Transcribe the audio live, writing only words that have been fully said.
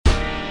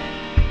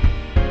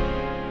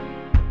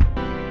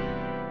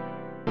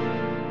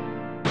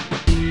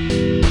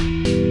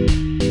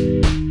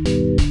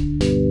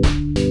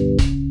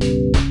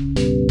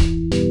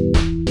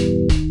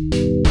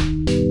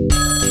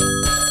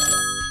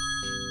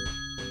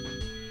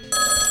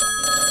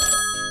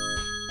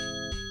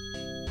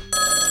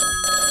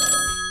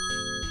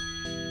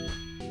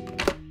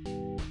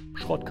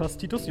Schrottcast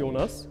Titus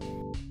Jonas.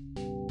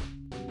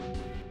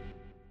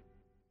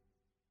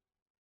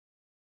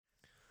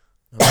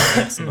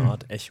 Jetzt eine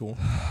Art Echo.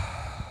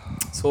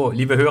 So,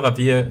 liebe Hörer,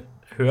 wie ihr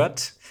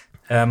hört,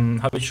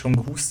 habe ich schon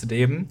gehustet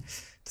eben.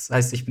 Das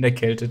heißt, ich bin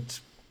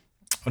erkältet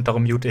und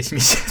darum mute ich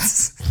mich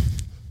jetzt.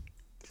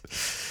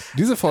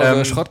 Diese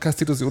Folge Schrottcast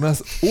Titus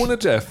Jonas ohne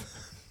Jeff.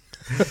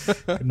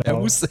 Genau, Er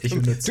hustet.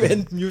 Du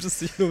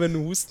entmutest dich nur, wenn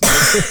du husten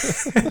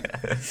musst.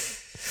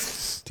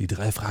 Die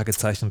 3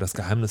 Fragezeichen und das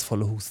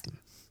geheimnisvolle Husten.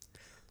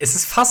 Es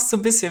ist fast so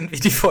ein bisschen wie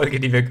die Folge,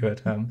 die wir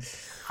gehört haben.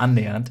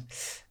 Annähernd.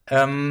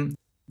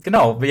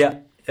 Genau,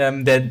 der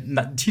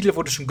Titel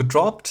wurde schon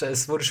gedroppt.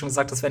 Es wurde schon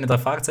gesagt, dass wir eine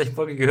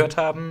 3-Fragezeichen-Folge gehört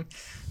haben.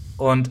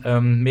 Und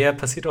mehr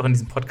passiert auch in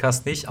diesem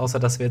Podcast nicht, außer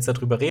dass wir jetzt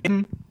darüber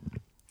reden.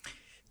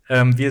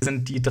 Wir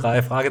sind die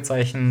 3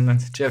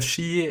 Fragezeichen: Jeff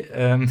Shee,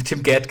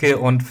 Tim Gaedtke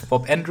und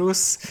Bob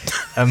Andrews.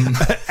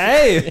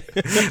 Ey!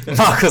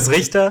 Markus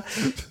Richter.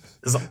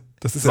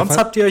 Das ist Sonst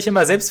habt ihr euch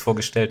immer selbst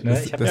vorgestellt,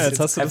 ne? Jetzt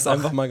hast du das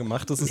einfach mal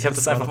gemacht. Ich habe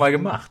das einfach mal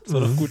gemacht. Das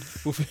war doch gut.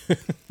 Wofür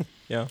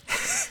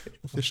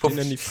stehen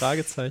denn die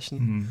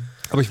Fragezeichen?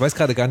 Aber ich weiß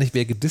gerade gar nicht,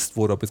 wer gedisst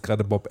wurde. Ob jetzt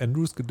gerade Bob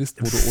Andrews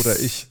gedisst wurde oder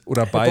ich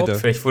oder beide.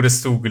 Vielleicht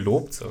wurdest du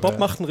gelobt. Sogar. Bob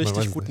macht einen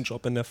richtig guten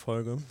Job in der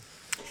Folge.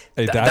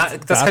 Ey,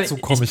 dazu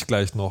komme ich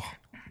gleich noch.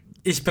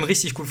 Ich bin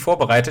richtig gut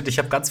vorbereitet. Ich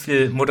habe ganz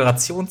viel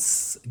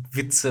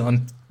Moderationswitze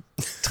und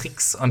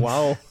Tricks. Und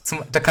wow.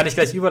 Da kann ich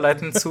gleich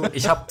überleiten zu.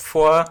 Ich habe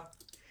vor.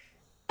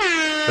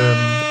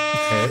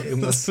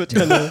 Das wird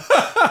ja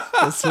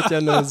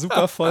eine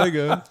super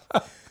Folge.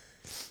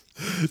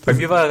 Bei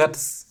mir war gerade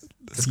das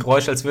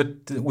Geräusch, als würde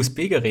ein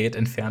USB-Gerät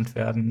entfernt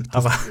werden.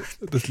 Aber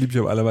das liebe ich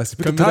am allermeisten.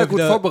 Ich bin total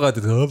gut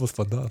vorbereitet. Was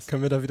war das?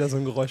 Können wir da wieder so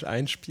ein Geräusch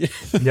einspielen?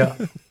 Ja.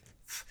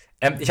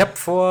 Ich habe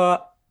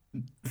vor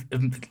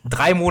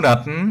 3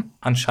 Monaten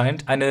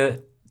anscheinend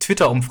eine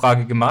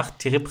Twitter-Umfrage gemacht,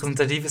 die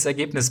repräsentatives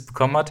Ergebnis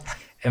bekommen hat,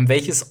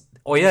 welches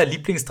euer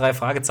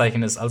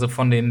Lieblings-3-Fragezeichen ist, also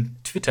von den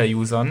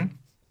Twitter-Usern.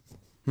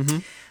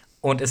 Mhm.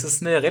 Und es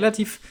ist eine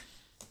relativ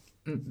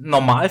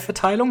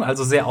Normalverteilung,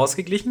 also sehr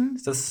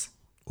ausgeglichen.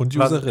 Und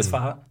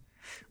Userin?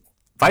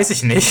 Weiß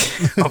ich nicht,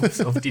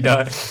 ob die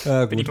da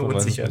ja, bin ich mir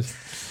unsicher.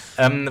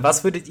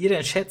 Was würdet ihr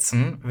denn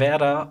schätzen, wer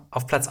da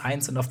auf Platz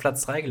 1 und auf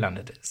Platz 3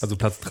 gelandet ist? Also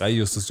Platz 3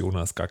 Justus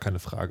Jonas, gar keine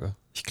Frage.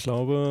 Ich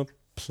glaube,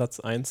 Platz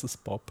 1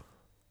 ist Bob.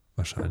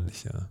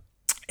 Wahrscheinlich, ja.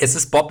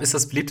 Bob ist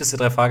das beliebteste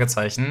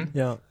 3-Fragezeichen.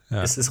 Ja.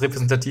 Es ist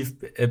repräsentativ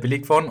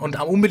belegt worden. Und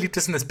am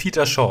unbeliebtesten ist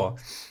Peter Shaw.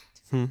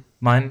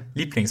 Mein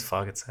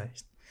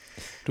Lieblingsfragezeichen.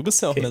 Du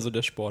bist ja auch mehr so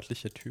der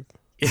sportliche Typ.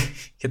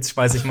 Jetzt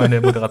schmeiße ich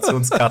meine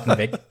Moderationskarten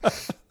weg.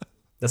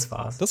 Das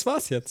war's. Das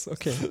war's jetzt,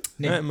 okay.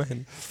 Nee. Ja,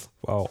 immerhin.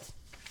 Wow.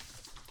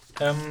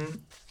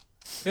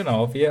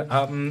 Genau, wir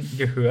haben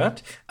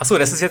gehört. Achso,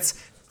 das ist jetzt,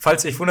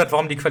 falls ihr euch wundert,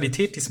 warum die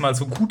Qualität diesmal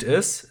so gut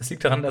ist. Es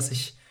liegt daran, dass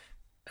ich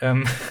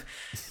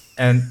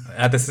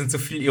das sind so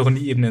viele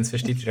Ironieebenen, das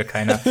versteht wieder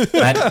keiner.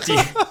 Nein,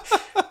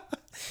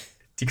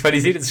 die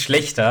Qualität ist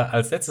schlechter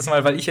als letztes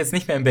Mal, weil ich jetzt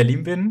nicht mehr in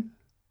Berlin bin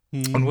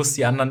und muss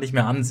die anderen nicht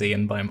mehr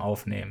ansehen beim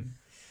Aufnehmen.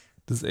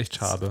 Das ist echt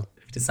schade.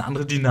 Das ist eine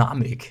andere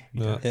Dynamik.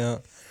 Ja.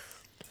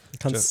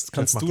 Kannst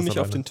du nicht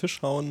auf den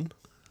Tisch hauen?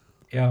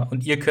 Ja,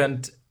 und ihr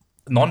könnt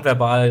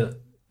nonverbal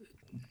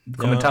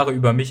Kommentare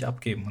über mich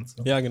abgeben und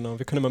so. Ja, genau.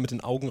 Wir können immer mit den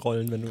Augen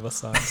rollen, wenn du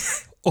was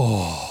sagst.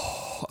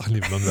 Ach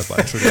nee, nonverbal,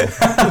 Entschuldigung.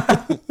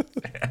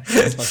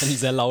 Das war ein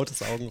sehr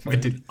lautes Augenrollen.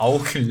 Mit den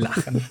Augen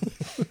lachen.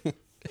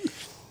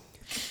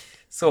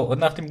 So, und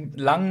nach dem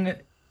langen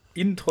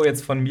Intro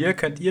jetzt von mir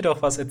könnt ihr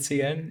doch was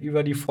erzählen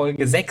über die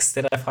Folge 6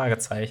 der 3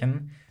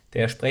 Fragezeichen,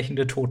 der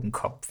sprechende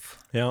Totenkopf.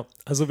 Ja,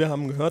 also wir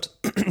haben gehört,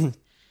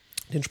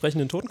 den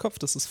sprechenden Totenkopf,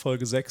 das ist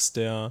Folge 6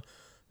 der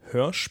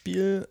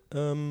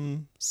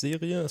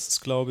Hörspiel-Serie. Es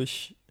ist, glaube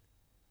ich,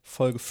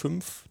 Folge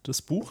 5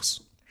 des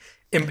Buchs.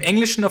 Im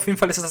Englischen auf jeden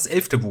Fall ist es das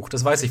 11. Buch,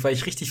 das weiß ich, weil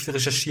ich richtig viel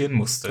recherchieren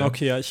musste.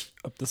 Okay, ja, ich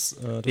habe das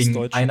wegen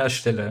deutsche einer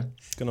Stelle.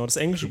 Genau, das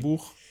englische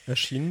Buch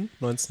erschien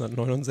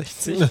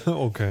 1969.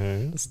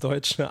 Okay. Das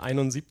deutsche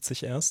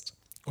 71 erst.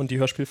 Und die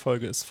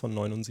Hörspielfolge ist von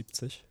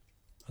 79.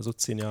 Also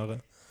 10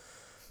 Jahre.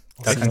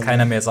 Da kann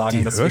keiner mehr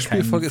sagen, dass die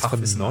Hörspielfolge ist von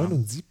Fachwissen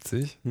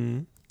 79?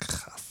 Mhm.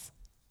 Krass.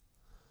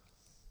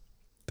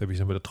 Da bin ich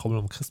dann mit der Trommel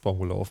um den Christbaum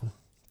gelaufen.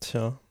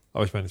 Tja.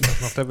 Aber ich meine, ich war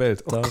schon auf der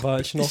Welt. Da war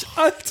ich noch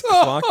Alter!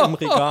 Quark im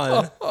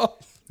Regal.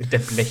 Mit der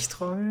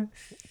Blechtrommel?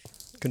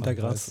 Günter Man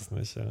weiß Grass. es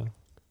nicht, ja.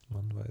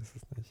 Man weiß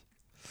es nicht.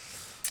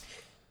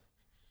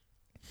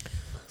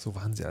 So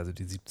waren sie also,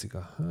 die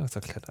 70er. Das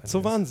erklärt einiges.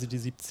 So waren sie, die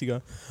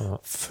 70er. Ja.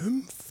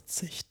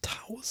 $50.000.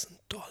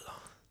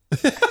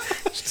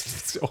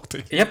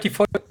 Ich habe die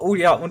Folge,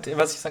 und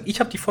was ich sagen, ich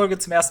habe die Folge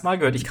zum ersten Mal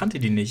gehört. Ich kannte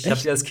die nicht. Ich habe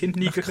sie als Kind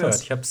nie gehört.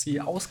 Krass. Ich habe sie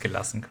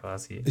ausgelassen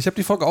quasi. Ich habe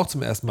die Folge auch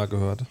zum ersten Mal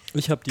gehört.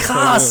 Ich habe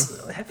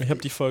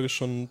die Folge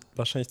schon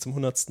wahrscheinlich zum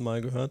 100.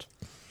 Mal gehört.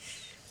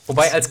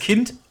 Wobei als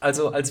Kind,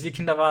 also als wir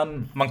Kinder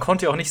waren, man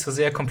konnte ja auch nicht so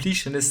sehr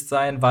Completionist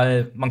sein,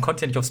 weil man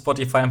konnte ja nicht auf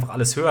Spotify einfach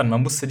alles hören.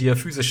 Man musste die ja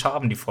physisch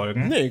haben, die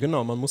Folgen. Nee,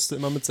 genau. Man musste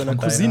immer mit seiner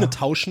Von Cousine deiner-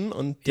 tauschen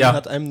und die Ja.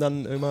 hat einem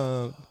dann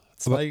immer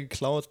 2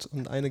 geklaut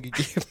und eine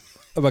gegeben.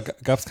 Aber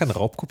gab es keinen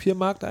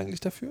Raubkopiermarkt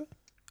eigentlich dafür?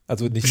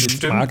 Also nicht im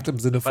Bestimmt. Markt im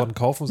Sinne von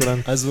kaufen,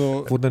 sondern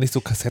Also, wurden da nicht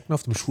so Kassetten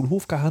auf dem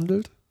Schulhof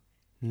gehandelt?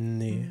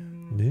 nee.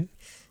 Nee.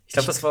 Ich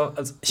glaube, das war,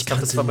 also, ich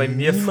glaube, das kannte war bei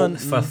mir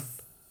niemanden.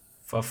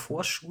 war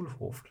vor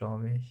Schulhof,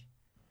 glaube ich.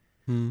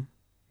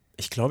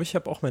 Ich glaube, ich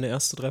habe auch meine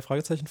erste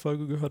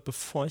 3-Fragezeichen-Folge gehört,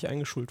 bevor ich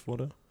eingeschult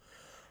wurde.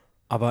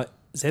 Aber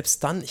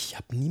selbst dann, ich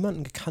habe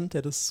niemanden gekannt,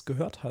 der das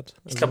gehört hat.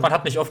 Ich glaube, man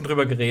hat nicht offen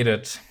drüber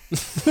geredet.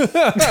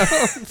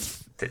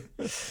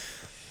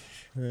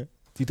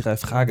 Die 3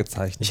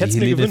 Fragezeichen. Ich Die hätt's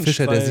mir Helene gewünscht,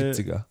 Fischer der weil-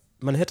 70er.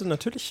 Man hätte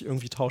natürlich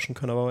irgendwie tauschen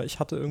können, aber ich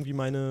hatte irgendwie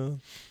meine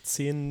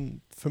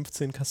 10,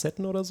 15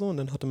 Kassetten oder so und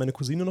dann hatte meine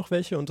Cousine noch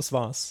welche und das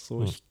war's.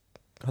 So, ich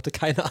hatte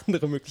keine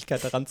andere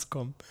Möglichkeit, da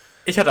ranzukommen.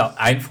 Ich hatte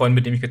einen Freund,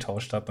 mit dem ich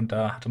getauscht habe, und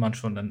da hatte man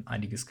schon dann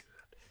einiges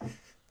gehört.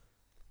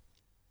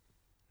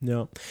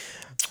 Ja.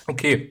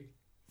 Okay.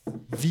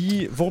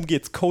 Worum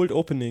geht's? Cold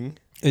Opening.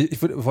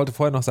 Wollte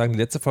vorher noch sagen, die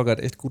letzte Folge hat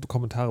echt gute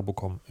Kommentare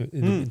bekommen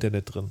im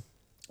Internet drin.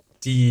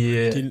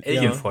 Die Die-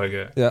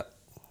 Alien-Folge. Ja,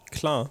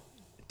 Klar.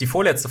 Die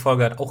vorletzte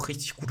Folge hat auch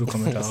richtig gute Das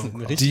Kommentare sind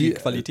bekommen. richtige Die-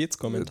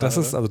 Qualitätskommentare. das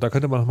ist, also da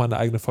könnte man noch mal eine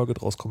eigene Folge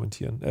draus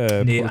kommentieren. Nee,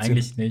 produzieren.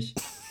 eigentlich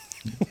nicht.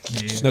 Nee,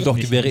 Na doch,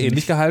 die nicht. wäre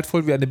ähnlich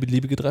gehaltvoll wie eine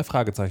beliebige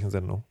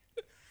 3-Fragezeichen-Sendung.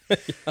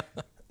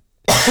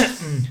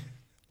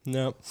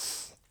 Ja.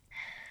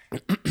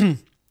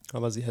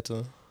 Aber sie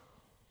hätte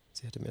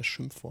mehr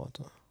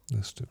Schimpfworte.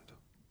 Das stimmt.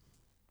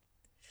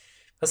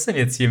 Was ist denn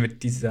jetzt hier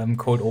mit diesem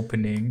Cold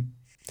Opening?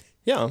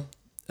 Ja,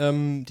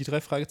 die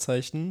 3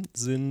 Fragezeichen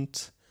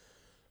sind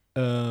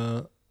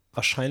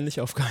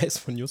wahrscheinlich auf Geheiß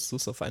von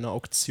Justus auf einer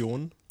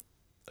Auktion,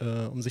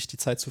 um sich die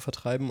Zeit zu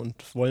vertreiben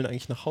und wollen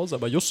eigentlich nach Hause.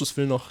 Aber Justus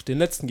will noch, den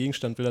letzten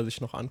Gegenstand will er sich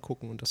noch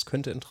angucken und das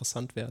könnte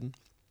interessant werden.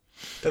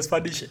 Das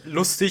fand ich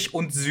lustig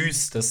und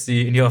süß, dass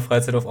sie in ihrer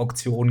Freizeit auf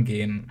Auktionen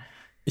gehen.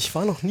 Ich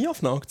war noch nie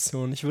auf einer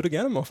Auktion. Ich würde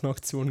gerne mal auf eine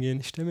Auktion gehen.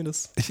 Ich stelle mir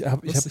das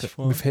lustig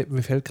vor.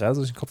 Mir fällt gerade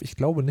so durch den Kopf, ich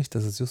glaube nicht,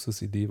 dass es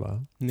Justus' Idee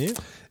war. Nee?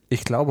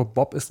 Ich glaube,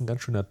 Bob ist ein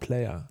ganz schöner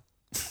Player.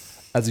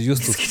 Also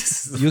Justus,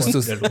 Jetzt geht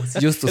Justus, es los.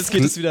 Justus, Jetzt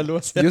geht es wieder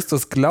los. Ja,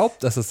 Justus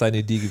glaubt, dass es seine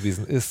Idee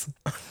gewesen ist.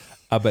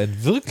 Aber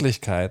in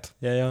Wirklichkeit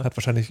ja. hat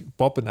wahrscheinlich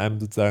Bob in einem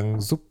sozusagen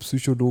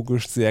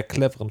subpsychologisch sehr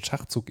cleveren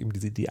Schachzug ihm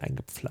diese Idee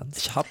eingepflanzt.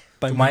 Ich habe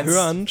beim meinst-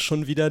 Hören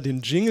schon wieder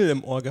den Jingle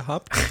im Ohr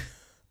gehabt,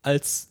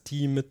 als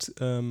die mit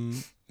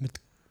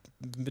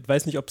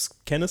weiß nicht, ob es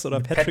Kenneth oder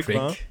Mit Patrick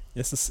war.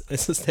 Es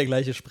ist der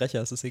gleiche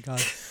Sprecher, es ist egal.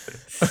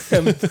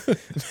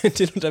 Mit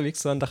denen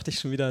unterwegs waren, dachte ich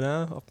schon wieder,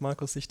 na, ob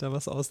Markus sich da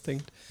was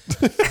ausdenkt.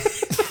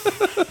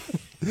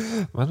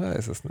 Man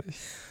weiß es nicht.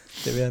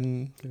 Wir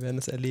werden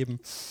es erleben.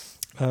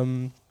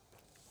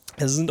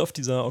 Also sind auf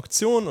dieser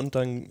Auktion und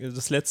dann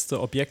das letzte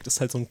Objekt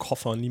ist halt so ein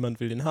Koffer und niemand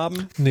will den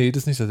haben. Nee,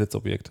 das ist nicht das letzte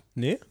Objekt.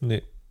 Nee?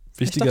 Nee. Ich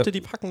Wichtiger. dachte,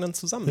 die packen dann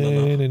zusammen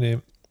danach. Nee.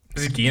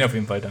 Sie gehen auf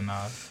jeden Fall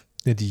danach.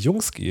 Nee, die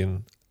Jungs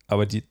gehen.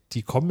 Aber die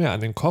kommen ja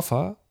an den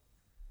Koffer,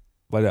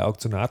 weil der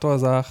Auktionator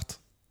sagt,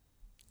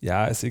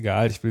 ja, ist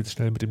egal, ich will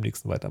schnell mit dem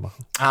nächsten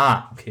weitermachen.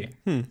 Ah, okay.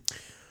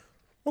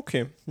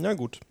 Okay, na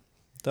gut.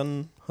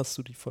 Dann hast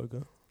du die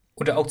Folge.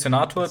 Und der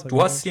Auktionator, Das war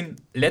du hast ihn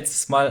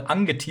letztes Mal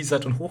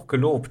angeteasert und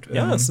hochgelobt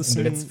Ja, es ist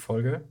in der ein- letzten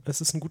Folge.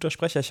 Es ist ein guter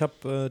Sprecher. Ich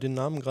habe den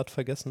Namen gerade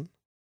vergessen.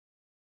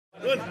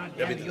 Nun,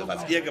 wer will noch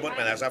was? Ihr Gebot,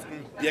 meine Herrschaften,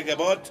 Ihr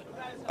Gebot.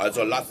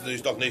 Also lassen Sie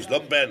sich doch nicht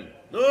lumpen.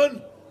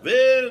 Nun,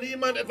 will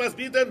niemand etwas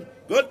bieten?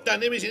 Gut, dann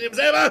nehme ich ihn ihm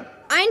selber.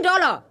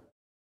 $1.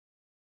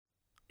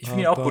 Ich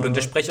finde ihn auch Aber gut und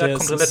der Sprecher der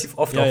kommt ist- relativ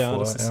oft ja, auch ja, vor.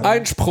 das ist- Ja.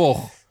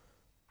 Einspruch!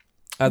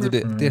 Also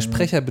der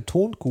Sprecher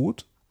betont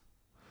gut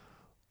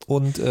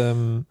und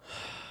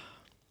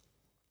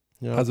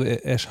Ja. also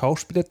er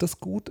schauspielert das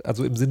gut,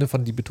 also im Sinne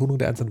von die Betonung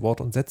der einzelnen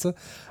Worte und Sätze,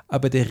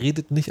 aber der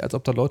redet nicht, als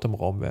ob da Leute im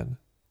Raum wären.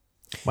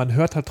 Man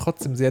hört halt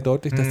trotzdem sehr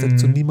deutlich, dass er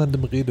zu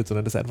niemandem redet,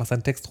 sondern dass er einfach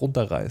seinen Text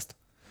runterreißt.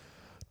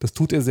 Das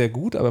tut er sehr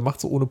gut, aber er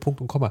macht so ohne Punkt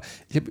und Komma.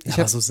 Ich ja,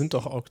 hab, so sind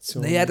doch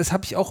Auktionen. naja, das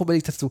habe ich auch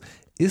überlegt, dass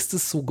ist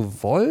es so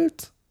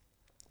gewollt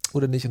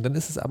oder nicht? Und dann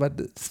ist es aber,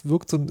 es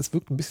wirkt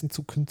ein bisschen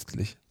zu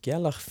künstlich.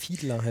 Gerlach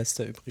Fiedler heißt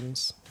er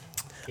übrigens.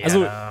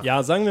 Also,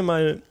 ja, sagen wir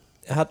mal,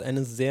 er hat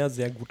eine sehr,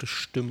 sehr gute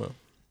Stimme.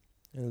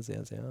 Eine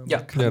sehr, sehr Ja,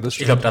 markante ja, das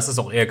ich glaube, das ist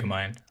auch eher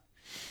gemeint.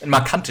 Eine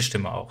markante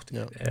Stimme auch.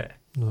 Ja.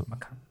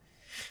 Markant.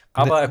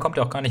 Aber er kommt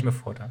ja auch gar nicht mehr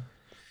vor dann.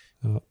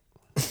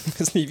 Das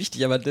ist nicht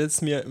wichtig, aber das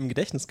ist mir im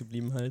Gedächtnis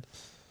geblieben halt.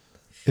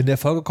 In der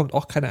Folge kommt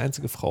auch keine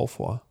einzige Frau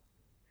vor.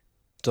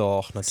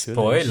 Doch, natürlich.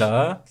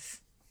 Spoiler.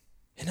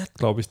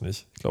 Glaube ich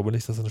nicht. Ich glaube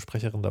nicht, dass eine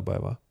Sprecherin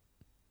dabei war.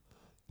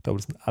 Ich glaube,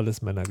 das sind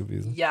alles Männer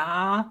gewesen.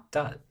 Ja,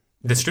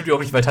 das stimmt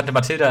überhaupt nicht, weil Tante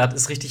Mathilda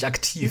ist richtig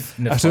aktiv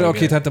in der Ach stimmt, Folge.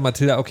 okay, Tante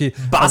Mathilda, okay.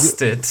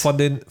 Busted. Von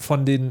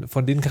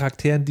den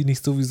Charakteren, die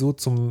nicht sowieso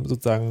zum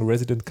sozusagen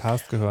Resident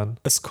Cast gehören.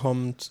 Es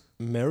kommt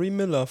Mary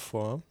Miller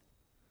vor,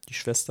 die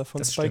Schwester von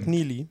Das Spike stimmt.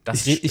 Neely.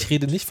 Das Ich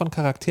rede nicht von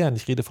Charakteren,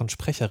 ich rede von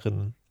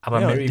Sprecherinnen. Aber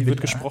Ja, Mary die wird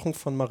Miller, gesprochen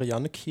von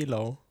Marianne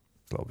Kehlau.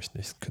 Glaube ich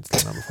nicht.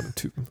 Künstlername von dem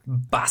Typen.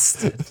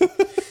 Busted.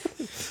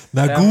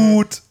 Na Ähm,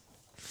 gut.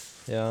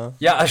 Ja.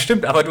 Ja,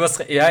 stimmt, aber du hast,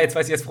 ja, jetzt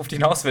weiß ich jetzt, worauf du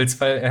hinaus willst,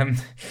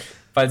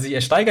 weil sie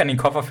ersteigern den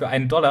Koffer für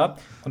 $1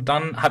 und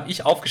dann habe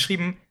ich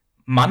aufgeschrieben,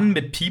 Mann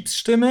mit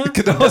Piepsstimme.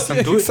 Genau, und das dann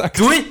exakt.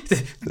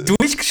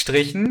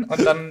 durchgestrichen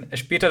und dann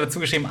später dazu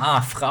geschrieben,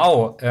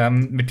 Frau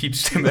mit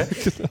Piepsstimme.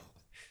 Genau.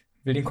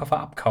 Will den Koffer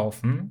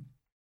abkaufen.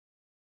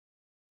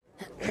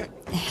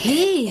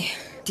 Hey,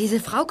 diese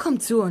Frau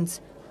kommt zu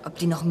uns. Ob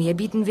die noch mehr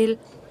bieten will?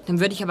 Dann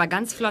würde ich aber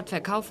ganz flott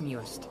verkaufen,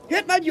 Just.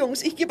 Hört mal,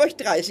 Jungs, ich gebe euch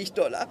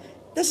 $30.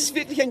 Das ist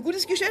wirklich ein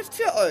gutes Geschäft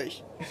für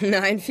euch.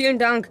 Nein, vielen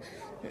Dank.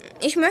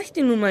 Ich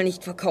möchte nun mal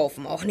nicht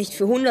verkaufen, auch nicht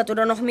für 100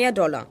 oder noch mehr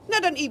 $. Na,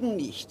 dann eben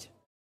nicht.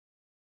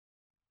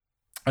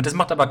 Und das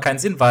macht aber keinen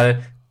Sinn,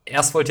 weil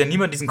erst wollte ja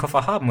niemand diesen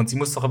Koffer haben und sie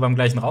muss doch aber im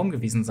gleichen Raum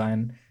gewesen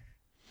sein.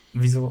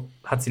 Wieso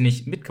hat sie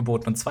nicht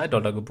mitgeboten und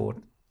 $2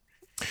 geboten?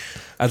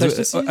 Also, Vielleicht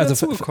ist sie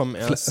dazugekommen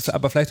erst.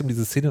 Aber vielleicht, um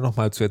diese Szene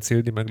nochmal zu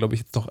erzählen, die man, glaube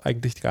ich, jetzt noch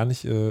eigentlich gar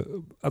nicht,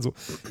 also,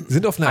 wir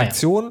sind auf einer ja.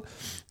 Aktion,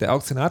 der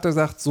Auktionator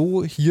sagt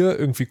so, hier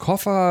irgendwie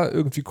Koffer,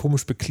 irgendwie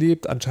komisch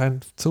beklebt,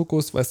 anscheinend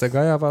Zirkus, weiß der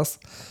Geier was.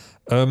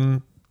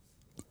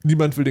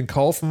 Niemand will den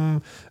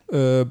kaufen.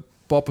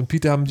 Bob und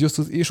Peter haben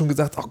Justus schon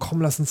gesagt, ach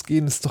komm, lass uns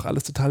gehen, das ist doch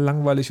alles total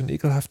langweilig und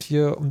ekelhaft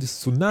hier. Und ich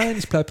so, nein,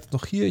 ich bleibe jetzt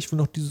noch hier, ich will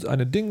noch dieses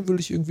eine Ding, will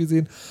ich irgendwie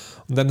sehen.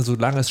 Und dann so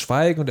langes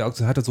Schweigen und der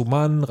Auktionator so,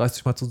 Mann, reiß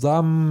dich mal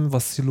zusammen,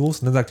 was ist hier los?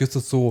 Und dann sagt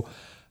Justus so,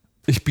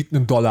 ich biete $1.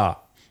 Und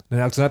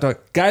der Auktionator,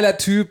 geiler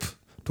Typ,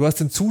 du hast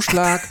den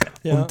Zuschlag.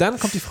 Ja. Und dann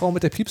kommt die Frau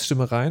mit der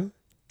Piepsstimme rein,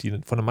 die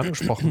von einem Mann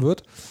gesprochen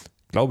wird,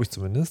 glaube ich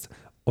zumindest,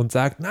 und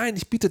sagt, nein,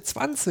 ich biete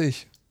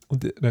 20.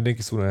 Und dann denke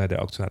ich so, naja,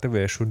 der Auktionator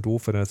wäre ja schon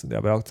doof, wenn er das.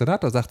 Aber der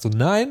Auktionator sagt so,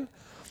 nein,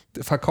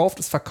 verkauft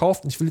ist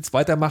verkauft und ich will jetzt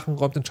weitermachen,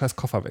 räumt den scheiß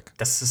Koffer weg.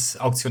 Das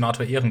ist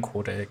Auktionator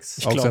Ehrenkodex.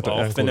 Ich glaube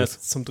auch, wenn er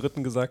ist. es zum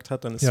dritten gesagt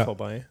hat, dann ist es Ja.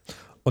 vorbei.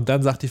 Und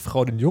dann sagt die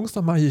Frau den Jungs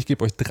nochmal, hier, ich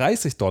gebe euch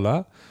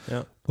 $30.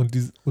 Ja.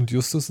 Und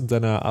Justus in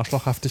seiner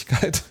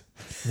Arschlochhaftigkeit,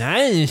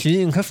 nein, ich will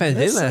den Koffer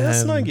Er ist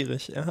haben.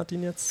 neugierig. Er hat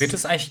ihn jetzt.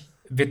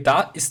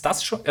 Ist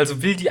das schon,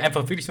 also will die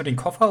einfach wirklich nur den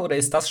Koffer oder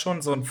ist das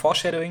schon so ein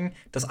Foreshadowing,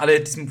 dass alle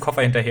diesem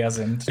Koffer hinterher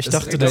sind? Ich Das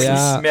dachte, ist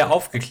naja, nicht mehr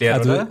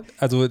aufgeklärt, oder?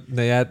 Also,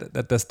 naja,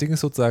 das Ding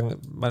ist sozusagen,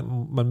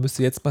 man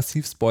müsste jetzt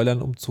massiv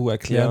spoilern, um zu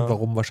erklären, Ja.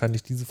 warum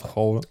wahrscheinlich diese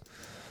Frau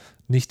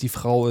nicht die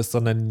Frau ist,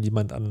 sondern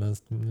jemand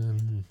anders.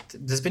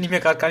 Das bin ich mir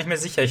gerade gar nicht mehr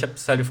sicher. Ich habe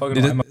halt die Folge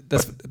Nee, noch einmal.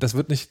 das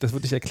wird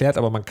nicht erklärt,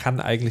 aber man kann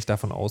eigentlich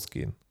davon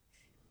ausgehen.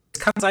 Es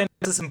kann sein,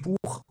 dass es im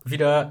Buch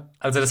wieder,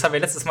 also das haben wir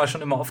letztes Mal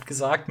schon immer oft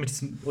gesagt,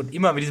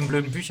 immer mit diesen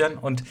blöden Büchern.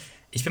 Und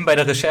ich bin bei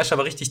der Recherche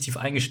aber richtig tief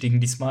eingestiegen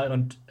diesmal.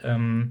 Und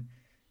im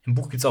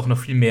Buch gibt es auch noch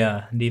viel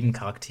mehr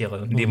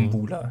Nebencharaktere und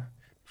Nebenbuhler.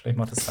 Vielleicht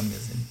macht das dann mehr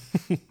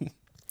Sinn.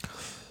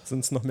 Sind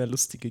es noch mehr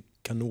lustige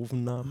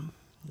Ganoven-Namen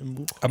im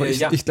Buch? Aber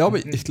Ja. ich glaube,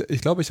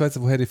 ich weiß,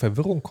 woher die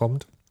Verwirrung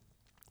kommt,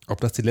 ob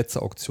das die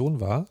letzte Auktion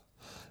war.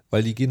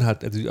 Weil die gehen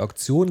halt, also die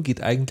Auktion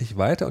geht eigentlich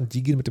weiter und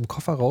die gehen mit dem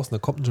Koffer raus und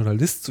dann kommt ein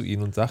Journalist zu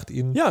ihnen und sagt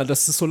ihnen, Ja,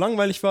 dass es so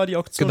langweilig war, die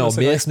Auktion. genau, dass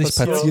ja mehr gar ist nicht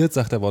nichts passiert,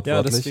 sagt er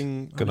wortwörtlich. Ja,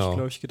 deswegen genau. habe ich,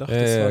 glaube ich, gedacht, das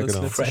war das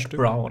letzte Fred Stück.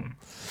 Brown.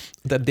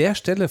 Und an der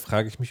Stelle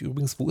frage ich mich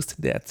übrigens, wo ist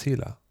denn der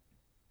Erzähler?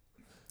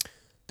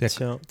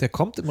 Tja. Der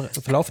kommt im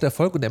Verlauf der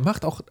Folge und der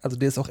macht auch, also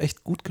der ist auch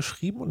echt gut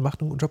geschrieben und macht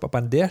einen guten Job, aber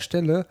an der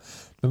Stelle,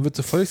 man wird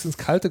so völlig ins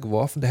Kalte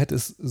geworfen, der hätte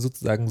es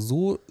sozusagen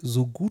so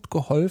gut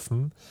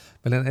geholfen,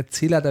 wenn ein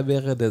Erzähler da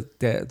wäre,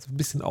 der so ein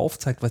bisschen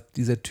aufzeigt, was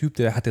dieser Typ,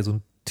 der hat ja so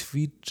ein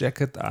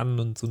Tweed-Jacket an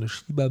und so eine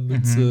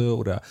Schiebermütze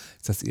oder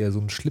ist das eher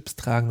so ein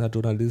schlipstragender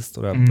Journalist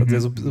oder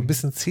der so ein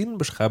bisschen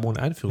Szenenbeschreibung und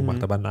Einführung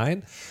macht, aber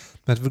nein,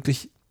 man hat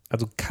wirklich,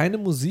 also keine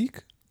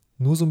Musik,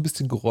 nur so ein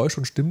bisschen Geräusch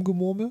und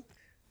Stimmgemurmel.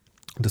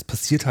 Und das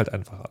passiert halt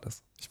einfach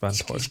alles. Ich war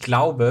enttäuscht.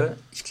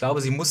 Ich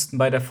glaube, sie mussten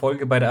bei der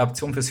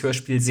Option fürs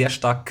Hörspiel sehr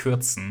stark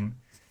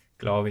kürzen,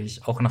 glaube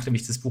ich, auch nachdem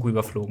ich das Buch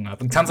überflogen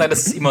habe. Und kann sein,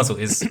 dass es immer so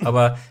ist,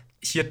 aber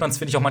hier hat man es,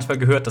 finde ich, auch manchmal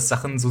gehört, dass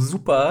Sachen so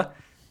super,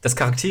 dass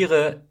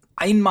Charaktere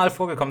einmal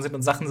vorgekommen sind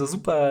und Sachen so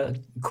super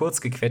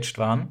kurz gequetscht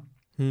waren.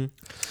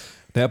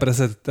 Ja, aber das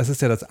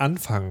ist ja das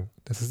Anfang.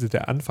 Das ist ja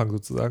der Anfang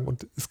sozusagen.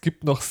 Und es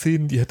gibt noch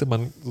Szenen, die hätte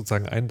man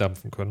sozusagen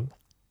eindampfen können.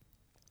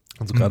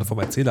 Also gerade vom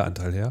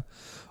Erzähleranteil her.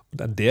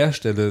 Und an der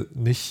Stelle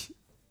nicht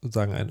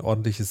sozusagen ein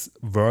ordentliches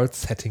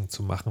World-Setting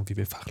zu machen, wie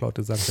wir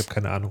Fachleute sagen. Ich habe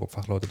keine Ahnung, ob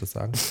Fachleute das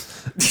sagen.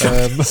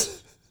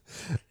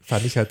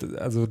 Fand ich halt,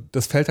 also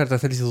das fällt halt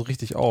tatsächlich so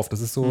richtig auf. Das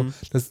ist so,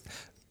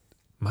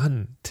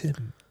 Mann,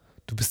 Tim,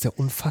 du bist ja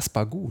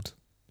unfassbar gut.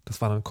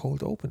 Das war ein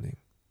Cold Opening.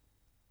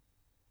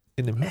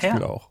 In dem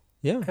Hörspiel auch.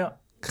 Ja. Ja,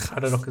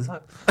 hat er doch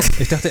gesagt.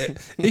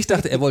 Ich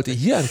dachte, er wollte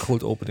hier ein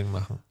Cold Opening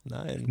machen.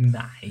 Nein.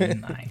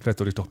 Nein. Vielleicht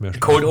sollte ich doch mehr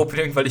Cold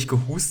Opening, weil ich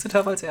gehustet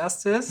habe als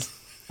erstes.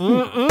 Oh,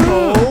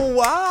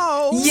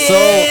 wow.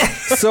 Yeah!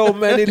 So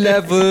many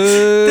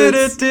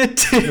levels.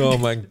 Oh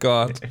mein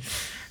Gott.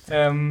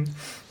 Finden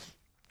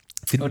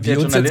Und der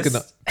wir, uns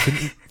Journalist-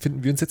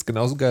 finden wir uns jetzt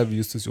genauso geil, wie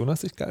Justus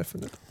Jonas sich geil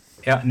findet?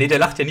 Ja, nee, der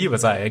lacht ja nie über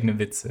seine eigenen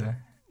Witze.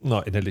 Na,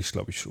 innerlich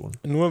glaube ich schon.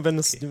 Nur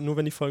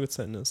wenn die Folge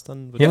zu Ende ist,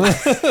 dann wird Ja.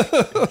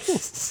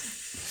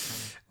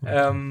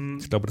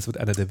 Ich glaube, das wird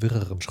einer der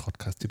wirreren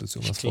Schrottcast-Titus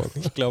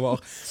Jonas-Folgen. Ich glaube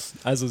auch.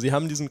 Also, sie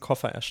haben diesen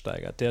Koffer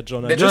ersteigert. Der Der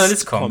Journalist,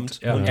 Journalist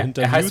kommt. Ja. und Er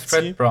interviewt heißt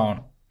Fred sie,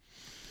 Brown.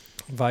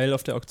 weil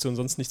auf der Auktion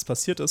sonst nichts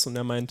passiert ist. Und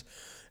er meint,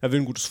 er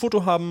will ein gutes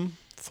Foto haben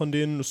von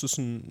denen. Es ist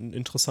ein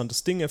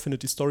interessantes Ding. Er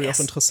findet die Story auch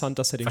interessant,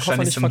 dass er den Koffer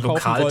Wahrscheinlich nicht so ein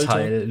verkaufen wollte.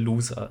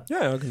 Lokalteil-Loser.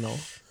 Ja, genau.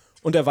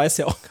 Und er weiß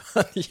ja auch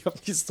gar nicht,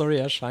 ob die Story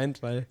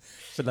erscheint, weil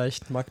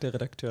vielleicht mag der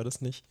Redakteur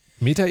das nicht.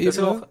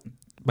 Metaebene.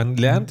 Man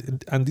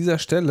lernt an dieser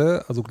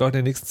Stelle, also glaube ich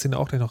in der nächsten Szene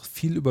auch gleich noch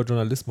viel über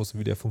Journalismus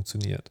und wie der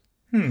funktioniert.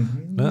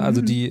 Ne?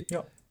 Also die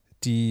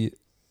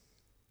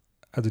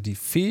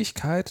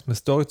Fähigkeit, eine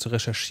Story zu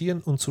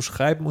recherchieren und zu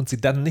schreiben und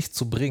sie dann nicht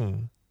zu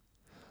bringen,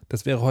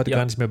 das wäre heute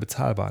gar nicht mehr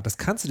bezahlbar. Das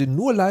kannst du dir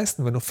nur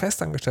leisten, wenn du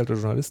festangestellte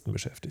Journalisten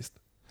beschäftigst.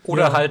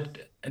 Oder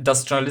halt,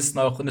 dass Journalisten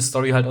auch eine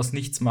Story halt aus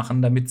nichts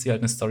machen, damit sie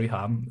halt eine Story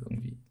haben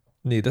irgendwie.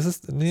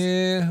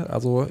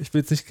 Also ich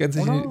will jetzt nicht ganz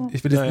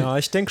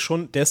Ich denke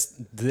schon,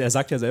 er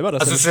sagt ja selber,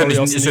 dass Also er ist eine ja Story nicht-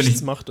 aus ist ja nichts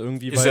nicht- macht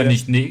irgendwie. Ist ja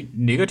nicht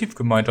negativ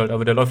gemeint halt,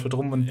 aber der läuft halt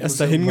rum und Er ist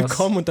da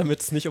hingekommen und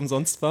damit es nicht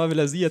umsonst war, will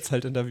er sie jetzt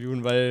halt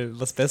interviewen, weil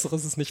was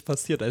Besseres ist nicht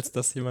passiert, als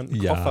dass jemand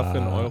einen Koffer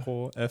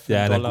für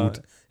einen Dollar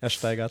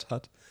ersteigert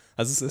hat.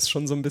 Also es ist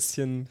schon so ein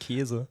bisschen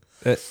Käse.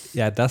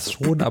 Das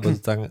schon, aber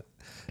sozusagen,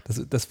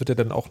 das wird ja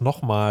dann auch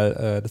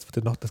nochmal,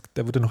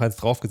 da wird ja noch eins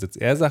draufgesetzt.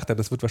 Er sagt ja,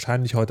 das wird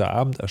wahrscheinlich heute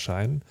Abend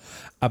erscheinen,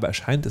 aber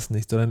erscheint es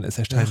nicht, sondern es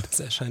erscheint,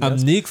 am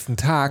nächsten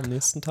Tag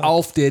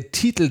auf der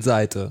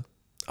Titelseite.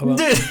 Aber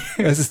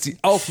es ist die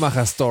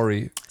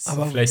Aufmacher-Story.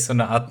 Aber vielleicht so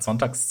eine Art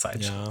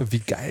Sonntagszeitschrift. Ja. Wie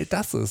geil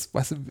das ist.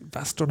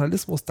 Was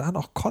Journalismus da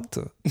noch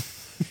konnte.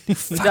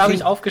 Da habe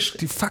ich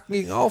aufgeschrieben. Die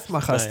fucking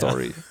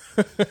Aufmacher-Story.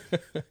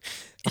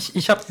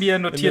 Ich habe mir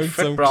notiert, in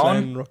Fred Brown.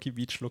 Kleinen Rocky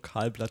Beach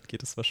Lokalblatt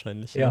geht es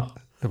wahrscheinlich. Ja. Noch.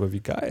 Aber wie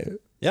geil.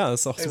 Ja,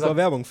 ist auch super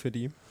Werbung für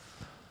die.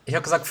 Ich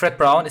habe gesagt, Fred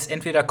Brown ist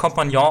entweder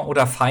Kompagnon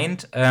oder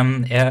Feind.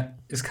 Er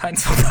ist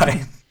keins von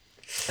beiden.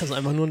 Also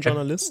einfach nur ein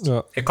Journalist.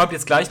 Ja. Er kommt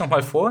jetzt gleich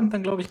nochmal vor und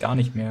dann glaube ich gar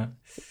nicht mehr.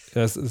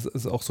 Ja, es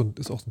ist auch so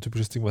ein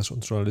typisches Ding, was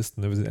uns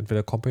Journalisten, ne? Wir sind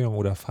entweder Kompagnon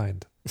oder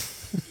Feind.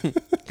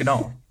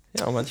 Genau.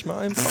 Ja,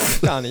 manchmal einfach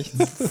auch gar nichts.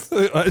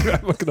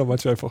 Genau,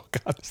 manchmal einfach auch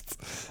gar nichts.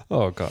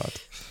 Oh Gott.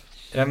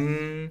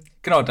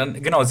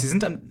 Sie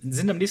sind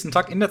am nächsten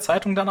Tag in der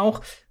Zeitung dann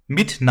auch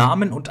mit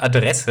Namen und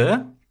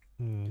Adresse.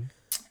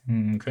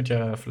 Könnte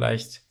ja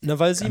vielleicht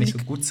weil gar nicht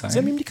so gut sein. Sie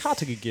haben ihm die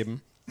Karte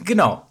gegeben.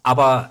 Genau,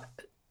 aber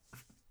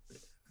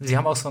sie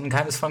haben auch so ein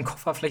geheimnisvollen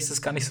Koffer, vielleicht ist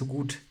es gar nicht so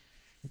gut,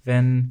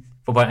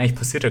 wobei eigentlich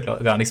passiert ja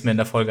gar nichts mehr in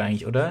der Folge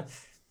eigentlich, oder?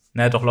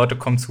 Naja, doch, Leute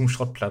kommen zum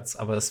Schrottplatz,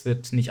 aber es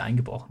wird nicht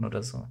eingebrochen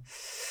oder so.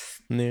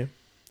 Nee.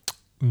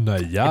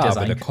 Naja,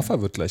 aber der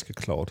Koffer wird gleich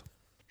geklaut.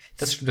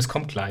 Das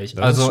kommt gleich.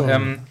 Da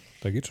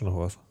geht schon noch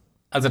was.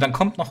 Also dann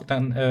kommt noch,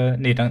 dann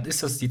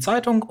ist das die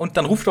Zeitung und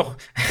dann ruft doch,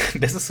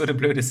 das ist so eine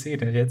blöde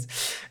Szene jetzt,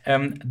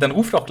 dann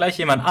ruft doch gleich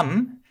jemand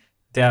an,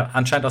 der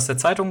anscheinend aus der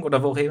Zeitung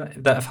oder wo er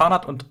da erfahren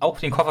hat und auch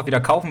den Koffer wieder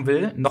kaufen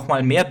will,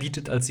 nochmal mehr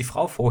bietet als die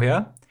Frau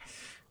vorher.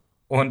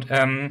 Und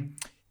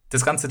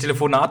das ganze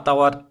Telefonat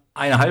dauert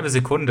eine halbe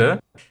Sekunde.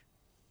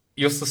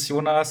 Justus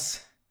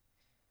Jonas,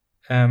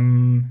 ich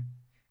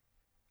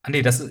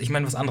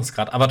meine was anderes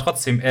gerade. Aber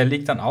trotzdem, er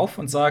legt dann auf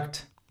und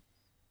sagt,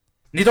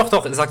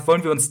 er sagt,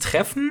 wollen wir uns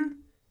treffen?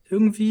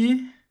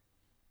 Irgendwie?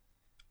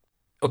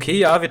 Okay,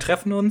 ja, wir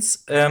treffen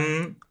uns.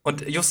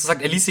 Und Justus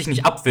sagt, er ließ sich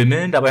nicht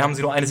abwimmeln, dabei haben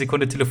sie nur eine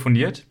Sekunde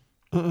telefoniert.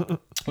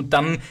 Und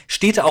dann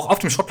steht er auch auf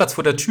dem Schrottplatz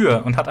vor der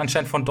Tür und hat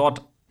anscheinend von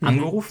dort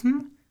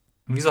angerufen.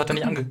 Wieso hat er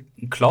nicht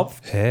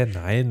angeklopft?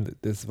 Nein,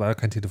 das war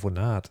kein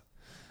Telefonat.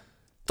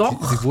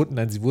 Doch.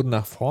 Sie wurden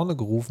nach vorne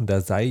gerufen,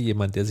 da sei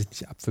jemand, der sich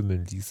nicht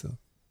abwimmeln ließe.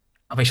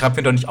 Aber ich schreibe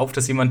mir doch nicht auf,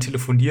 dass jemand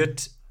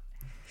telefoniert.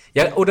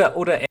 Ja, oder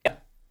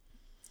er.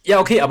 Ja,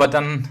 okay, aber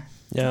dann.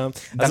 Ja,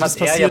 dann hat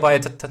er ja bei.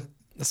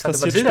 Das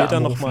passiert später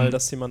nochmal,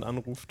 dass jemand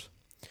anruft.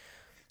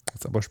 Das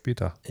ist aber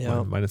später.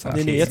 Ja. Meines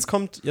Erachtens. Nee, jetzt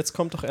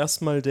kommt doch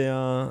erstmal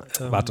der.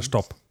 Warte,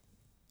 stopp.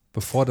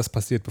 Bevor das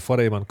passiert, bevor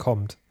da jemand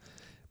kommt.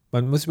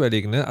 Man muss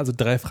überlegen, ne? Also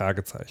 3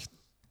 Fragezeichen,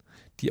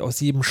 die aus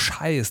jedem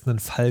Scheiß einen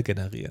Fall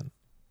generieren.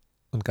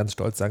 Und ganz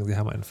stolz sagen, sie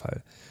haben einen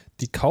Fall.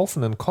 Die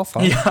kaufen einen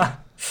Koffer,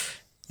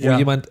 wo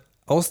jemand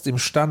aus dem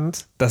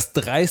Stand das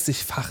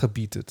 30-fache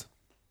bietet.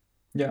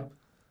 Ja.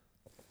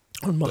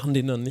 Und machen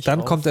den dann nicht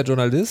Dann auf. kommt der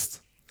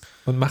Journalist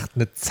und macht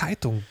eine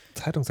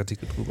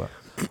Zeitungsartikel drüber.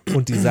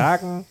 Und die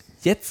sagen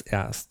jetzt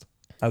erst,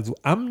 also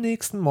am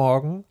nächsten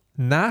Morgen,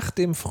 nach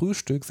dem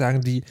Frühstück,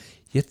 sagen die,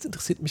 jetzt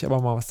interessiert mich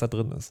aber mal, was da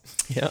drin ist.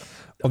 Ja.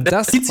 Und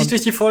das zieht sich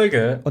durch die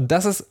Folge. Und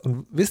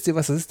wisst ihr,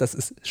 was das ist? Das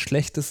ist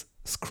schlechtes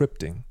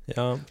Scripting.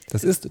 Ja.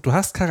 Das ist, du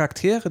hast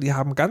Charaktere, die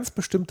haben ganz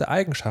bestimmte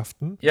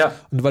Eigenschaften. Ja.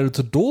 Und weil du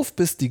zu doof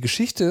bist, die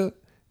Geschichte,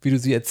 wie du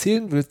sie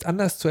erzählen willst,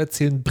 anders zu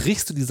erzählen,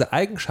 brichst du diese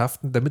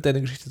Eigenschaften, damit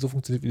deine Geschichte so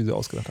funktioniert, wie du sie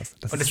ausgedacht hast.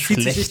 Und es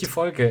zieht sich durch die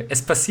Folge.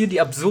 Es passieren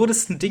die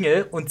absurdesten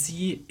Dinge und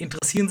sie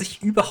interessieren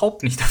sich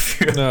überhaupt nicht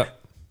dafür. Ja.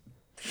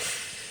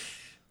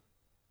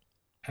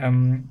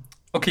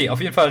 Okay,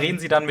 auf jeden Fall reden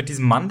sie dann mit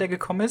diesem Mann, der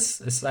gekommen ist.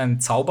 Es ist ein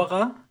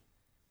Zauberer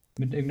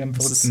mit irgendeinem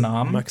verrückten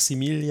Namen.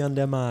 Maximilian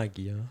der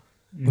Magier.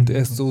 Und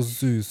er ist so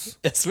süß.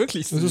 Er ist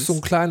wirklich süß. Das ist so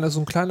ein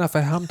kleiner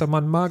verhärmter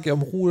Mann, Magier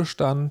im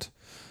Ruhestand.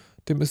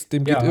 Dem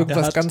geht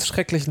irgendwas ganz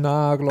schrecklich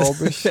nahe,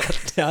 glaube ich.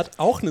 Der hat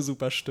auch eine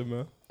super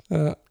Stimme.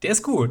 Der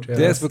ist gut.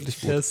 Der ist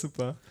wirklich gut. Der ist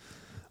super.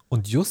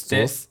 Und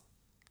Justus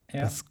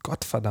Ja. Das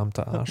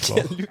gottverdammte Arschloch.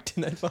 Der lügt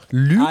ihn einfach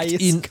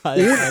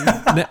eiskalt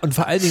an. Ne, und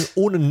vor allen Dingen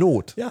ohne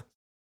Not. Ja.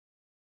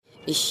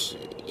 Ich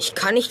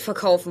kann nicht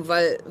verkaufen,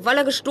 weil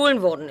er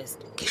gestohlen worden ist.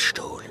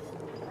 Gestohlen?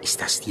 Ist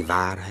das die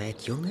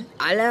Wahrheit, Junge?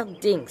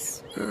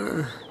 Allerdings.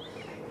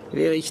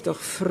 Wäre ich doch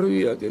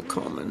früher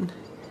gekommen.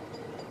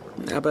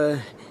 Aber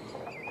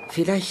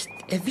vielleicht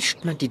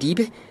erwischt man die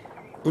Diebe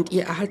und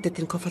ihr erhaltet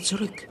den Koffer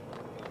zurück.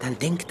 Dann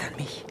denkt an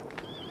mich.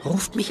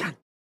 Ruft mich an.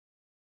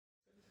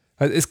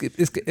 Also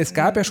es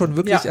gab ja schon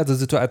wirklich also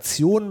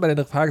Situationen bei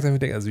den Fragezeichen, wo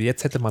ich denke, also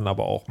jetzt hätte man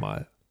aber auch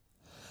mal.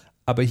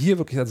 Aber hier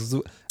wirklich,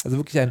 also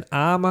wirklich ein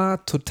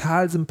armer,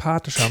 total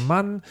sympathischer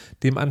Mann,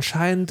 dem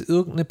anscheinend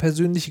irgendeine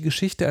persönliche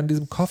Geschichte an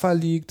diesem Koffer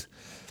liegt,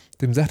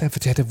 dem sagt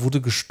er, der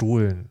wurde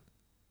gestohlen.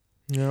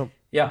 Ja.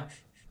 Ja.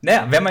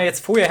 Naja, wenn man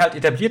jetzt vorher halt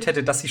etabliert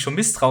hätte, dass sie schon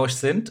misstrauisch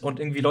sind und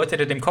irgendwie Leute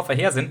hinter dem Koffer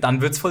her sind,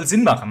 dann würde es voll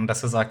Sinn machen,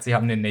 dass er sagt, sie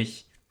haben den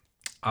nicht.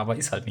 Aber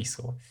ist halt nicht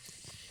so.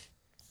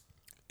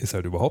 Ist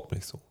halt überhaupt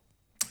nicht so.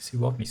 Ist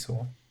überhaupt nicht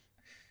so.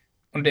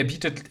 Und er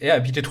bietet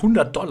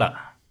 $100.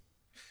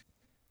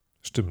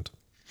 Stimmt.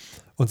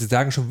 Und sie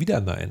sagen schon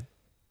wieder nein.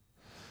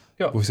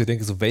 Ja. Wo ich so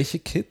denke, so welche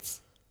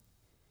Kids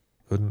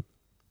würden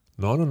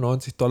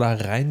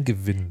 $99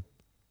 reingewinnen?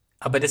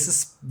 Aber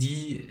das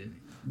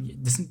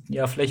sind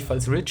ja vielleicht,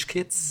 falls Rich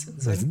Kids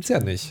sind. Das sind es ja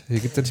nicht. Hier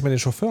gibt es ja nicht mal den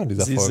Chauffeur in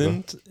dieser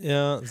Folge.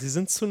 Sie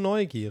sind zu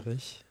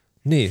neugierig.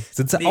 Nee,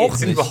 sind sie auch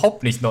sind nicht.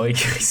 Überhaupt nicht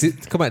neugierig.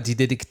 Guck mal, die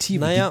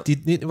Detektive, Naja.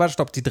 die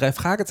 3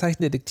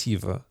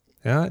 Fragezeichen-Detektive,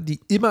 ja, die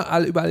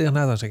überall ihre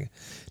Nase stecken,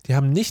 die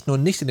haben nicht nur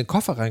nicht in den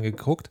Koffer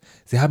reingeguckt,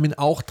 sie haben ihn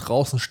auch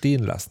draußen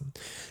stehen lassen.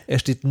 Er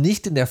steht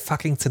nicht in der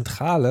fucking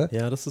Zentrale.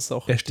 Ja, das ist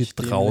auch Er steht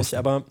dämlich, draußen.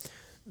 aber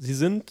sie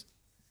sind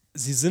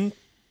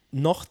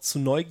noch zu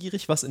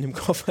neugierig, was in dem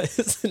Koffer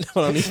ist, sind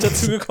aber noch nicht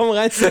dazu gekommen,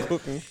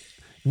 reinzugucken.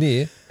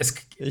 Nee,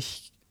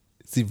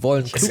 sie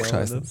wollen glaube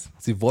klugscheißen. das.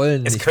 Sie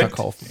wollen nicht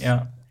verkaufen.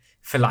 Ja.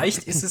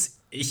 Vielleicht ist es,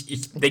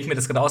 ich denke mir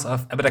das gerade aus,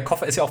 aber der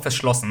Koffer ist ja auch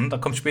verschlossen. Da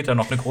kommt später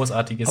noch eine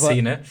großartige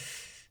Szene.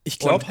 Ich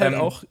glaube Und, halt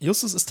auch,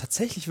 Justus ist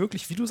tatsächlich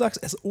wirklich, wie du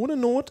sagst, er ist ohne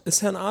Not,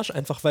 ist er ein Arsch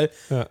einfach, weil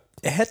er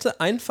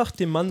hätte einfach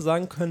dem Mann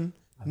sagen können,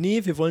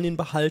 nee, wir wollen ihn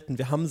behalten,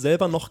 wir haben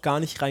selber noch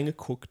gar nicht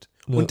reingeguckt.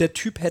 Ja. Und der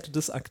Typ hätte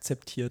das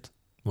akzeptiert.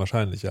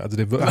 Wahrscheinlich, ja. Also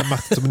der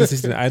macht zumindest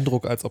nicht den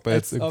Eindruck, als ob er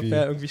jetzt irgendwie... Ob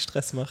er irgendwie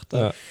Stress macht. Da.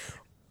 Ja.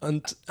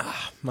 Und,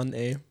 Mann,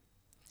 ey.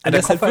 Der Er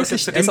ist, halt Koffer ist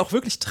wirklich, jetzt er ist auch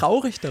wirklich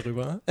traurig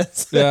darüber. Er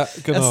ist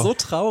genau. so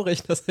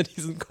traurig, dass er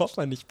diesen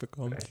Koffer nicht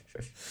bekommt.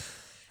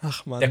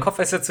 Ach Mann. Der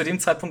Koffer ist ja zu dem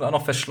Zeitpunkt auch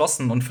noch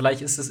verschlossen und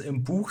vielleicht ist es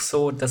im Buch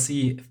so, dass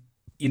sie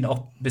ihn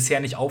auch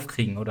bisher nicht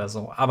aufkriegen oder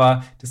so.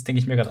 Aber das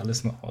denke ich mir gerade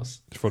alles nur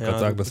aus. Ich wollte gerade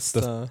sagen, das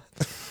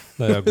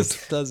naja, gut. ist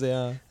da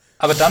sehr.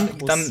 Aber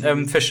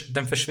dann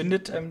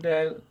verschwindet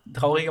der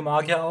traurige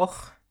Magier auch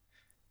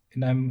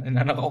in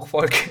einer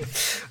Rauchwolke.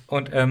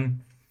 Und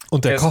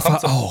der es Koffer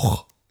kommt so-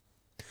 auch.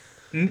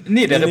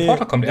 Nee, der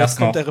Reporter kommt erst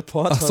noch. Kommt der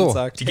Reporter Ach so. und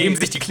sagt, Die geben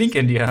sich die Klinke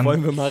in die Hand.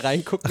 wollen wir mal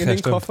reingucken in ja, den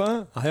stimmt.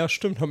 Koffer? Ah ja,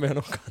 stimmt, haben wir ja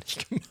noch gar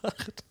nicht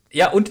gemacht.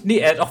 Ja, und nee,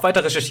 er hat auch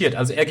weiter recherchiert.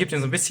 Also er gibt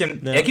ihn so ein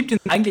bisschen, Ja. er gibt ihn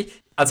eigentlich,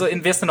 also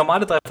wäre es eine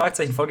normale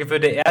 3-Fragezeichen-Folge,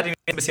 würde er den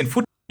ein bisschen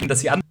Futter geben, dass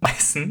sie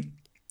anbeißen.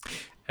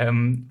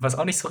 Was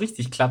auch nicht so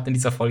richtig klappt in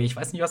dieser Folge. Ich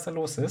weiß nicht, was da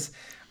los ist.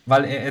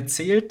 Weil er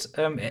erzählt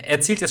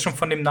jetzt schon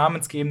von dem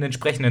namensgebenden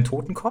entsprechenden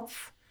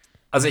Totenkopf.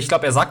 Also ich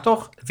glaube, er sagt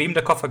doch, wem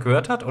der Koffer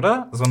gehört hat,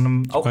 oder? So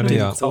einem auch meine, einem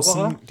ja.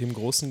 Zauberer. Dem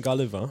großen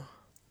Gulliver.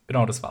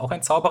 Genau, das war auch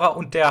ein Zauberer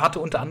und der hatte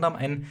unter anderem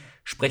einen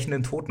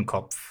sprechenden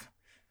Totenkopf.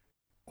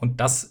 Und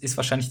das ist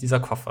wahrscheinlich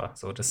dieser Koffer.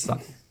 So, das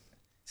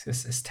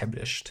ist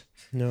established.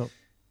 Ja.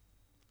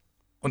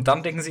 Und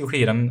dann denken sie,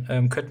 okay,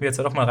 dann könnten wir jetzt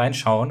ja doch mal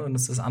reinschauen und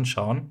uns das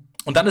anschauen.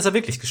 Und dann ist er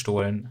wirklich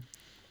gestohlen.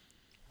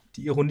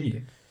 Die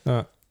Ironie.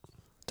 Ja.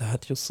 Da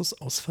hat Justus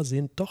aus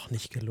Versehen doch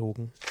nicht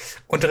gelogen.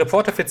 Und der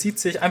Reporter verzieht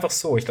sich einfach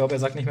so. Ich glaube, er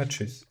sagt nicht mehr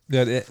Tschüss.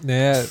 Ja,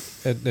 er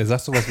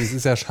sagt sowas wie, es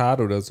ist ja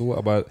schade oder so,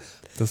 aber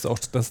das ist auch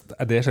das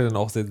an der Stelle dann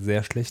auch sehr,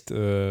 sehr schlecht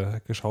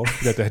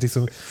geschauspielert. Da hätte ich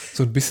so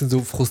ein bisschen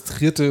so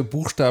frustrierte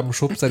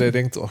Buchstabenschubser, der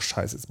denkt so, ach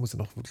scheiße, jetzt muss ich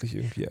noch wirklich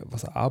irgendwie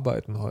was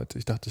arbeiten heute.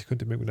 Ich dachte, ich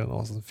könnte mir irgendwie dann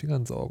aus den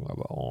Fingern saugen,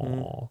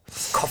 aber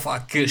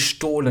Koffer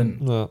gestohlen.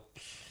 Ja.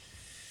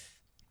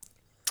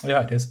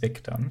 Ja, der ist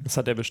weg dann. Das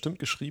hat er bestimmt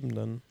geschrieben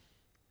dann.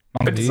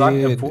 Man könnte sagen,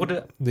 er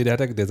wurde. Nee,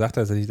 der sagt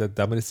tatsächlich,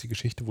 damit ist die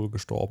Geschichte wohl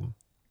gestorben.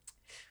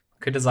 Man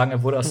könnte sagen,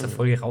 er wurde aus der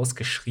Folge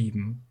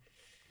rausgeschrieben.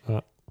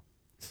 Ja.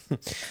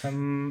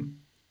 Und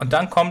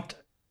dann kommt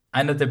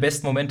einer der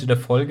besten Momente der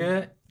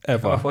Folge. Ich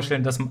kann mir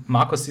vorstellen, dass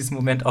Markus diesen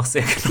Moment auch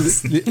sehr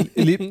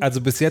genossen.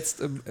 Also bis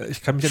jetzt,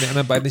 ich kann mich an die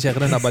anderen beiden nicht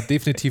erinnern, aber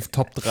definitiv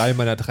Top 3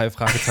 meiner 3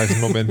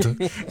 Fragezeichen-Momente.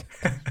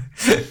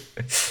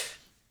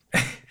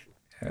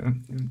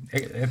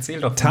 Erzähl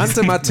doch.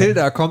 Tante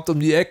Mathilda kommt um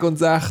die Ecke und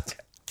sagt,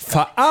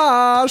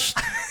 verarscht!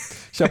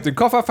 Ich habe den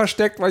Koffer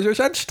versteckt, weil ich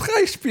euch einen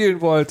Streich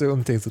spielen wollte.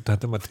 Und denke so,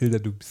 Tante Mathilda,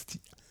 du bist die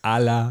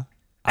allerbeste.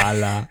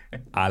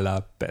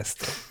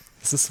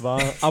 Das ist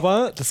wahr.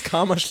 Aber das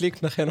Karma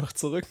schlägt nachher noch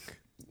zurück.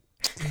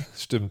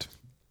 Stimmt.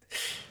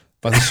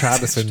 Was ich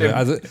schade finde.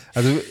 Also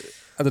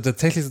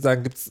tatsächlich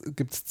sozusagen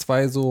gibt es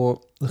 2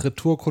 so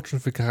Retourkutschen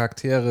für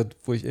Charaktere,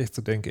 wo ich echt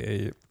so denke,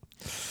 ey,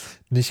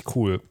 Nicht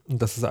cool.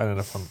 Und das ist einer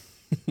davon.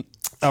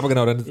 Aber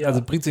genau, dann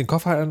also bringt sie den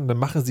Koffer an und dann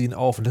machen sie ihn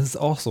auf. Und das ist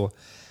auch so.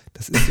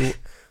 Das ist so,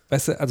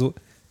 weißt du, also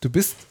du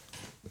bist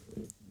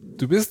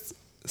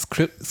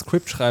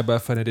Scriptschreiber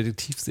für eine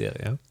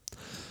Detektivserie.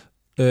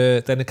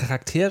 Deine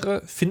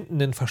Charaktere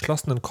finden einen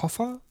verschlossenen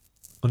Koffer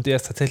und der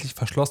ist tatsächlich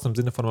verschlossen im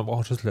Sinne von, man braucht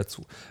einen Schlüssel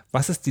dazu.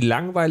 Was ist die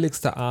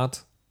langweiligste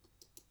Art,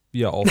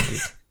 wie er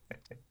aufgeht?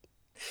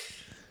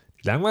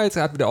 Die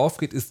langweiligste Art, wie der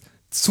aufgeht, ist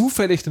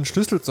zufällig den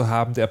Schlüssel zu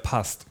haben, der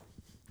passt.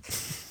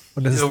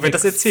 Und das so ist wird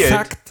das erzählt.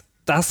 Exakt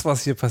das,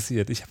 was hier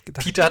passiert. Ich habe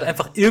gedacht, Peter hat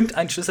einfach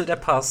irgendeinen Schlüssel, der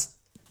passt.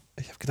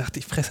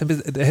 ich fresse ein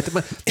bisschen. Da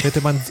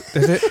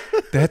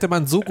hätte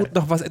man so gut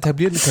noch was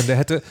etablieren können.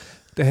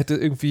 Der hätte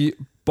irgendwie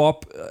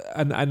Bob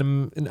in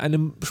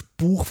einem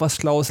Buch was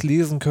Schlaues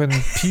lesen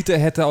können. Peter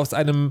hätte aus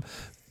einem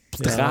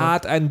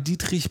Draht einen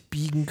Dietrich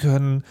biegen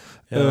können.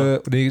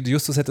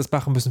 Justus hätte es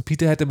machen müssen.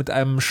 Peter hätte mit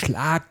einem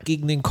Schlag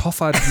gegen den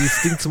Koffer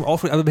dieses Ding zum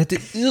Aufnehmen, aber man hätte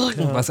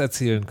irgendwas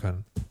erzählen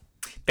können.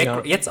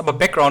 Jetzt aber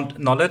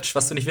Background-Knowledge,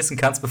 was du nicht wissen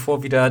kannst,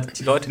 bevor wieder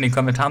die Leute in den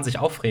Kommentaren sich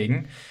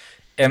aufregen.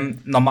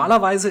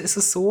 Normalerweise ist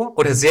es so,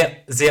 oder sehr,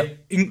 sehr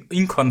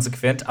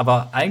inkonsequent,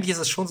 aber eigentlich ist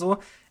es schon so,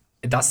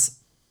 dass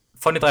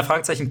von den 3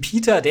 Fragezeichen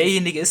Peter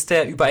derjenige ist,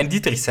 der über ein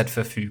Dietrich-Set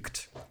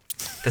verfügt.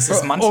 Das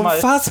ist manchmal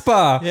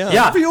unfassbar!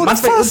 Ja, wie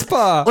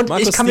unfassbar! Und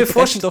Markus, ich kann mir die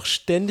vorstellen, doch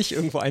ständig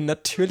irgendwo ein.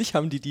 Natürlich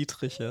haben die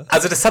Dietriche.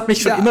 also das hat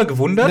mich schon immer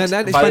gewundert.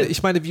 Nein,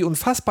 ich meine, wie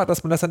unfassbar,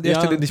 dass man das an der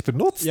Stelle nicht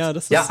benutzt. Ja,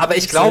 das ist aber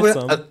ich seltsam.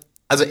 glaube,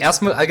 also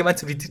erstmal allgemein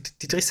zu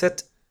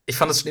Dietrich-Set, ich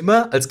fand das schon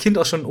immer als Kind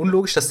auch schon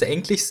unlogisch, dass der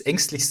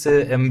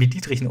Ängstlichste mit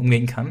Dietrichen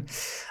umgehen kann.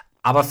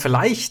 Aber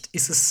vielleicht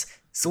ist es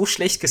so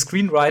schlecht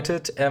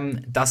gescreenwritet,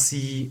 dass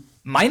sie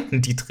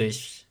meinten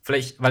Dietrich.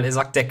 Vielleicht, weil er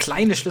sagt, der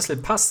kleine Schlüssel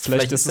passt.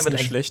 Vielleicht ist es eine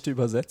schlechte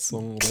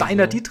Übersetzung.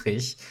 Kleiner so.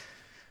 Dietrich.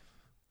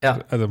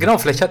 Ja, Also genau,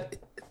 vielleicht hat.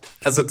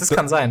 Also, das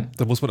kann sein.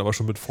 Da muss man aber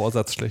schon mit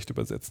Vorsatz schlecht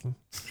übersetzen.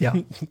 Ja.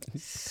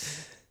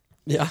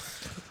 Ja.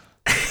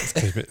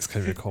 Das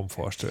kann ich mir kaum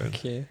vorstellen.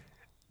 Okay.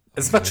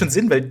 Es macht schon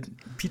Sinn, weil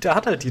Peter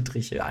hat halt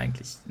Dietriche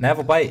eigentlich. Naja,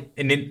 wobei,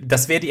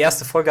 das wäre die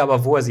erste Folge,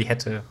 aber wo er sie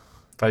hätte.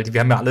 Weil wir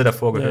haben ja alle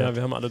davor gehört. Ja,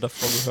 wir haben alle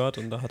davor gehört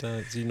und da hat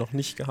er sie noch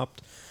nicht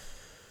gehabt.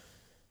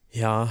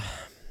 Ja.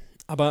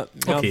 Aber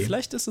Okay.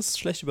 vielleicht ist es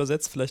schlecht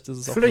übersetzt, vielleicht ist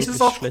es auch Vielleicht wirklich ist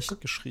es auch schlecht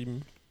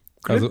geschrieben.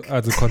 Also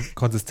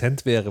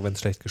konsistent wäre, wenn es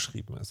schlecht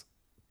geschrieben ist.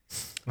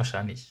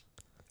 Wahrscheinlich.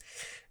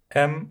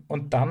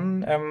 Und dann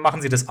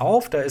machen sie das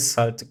auf. Da ist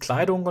halt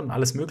Kleidung und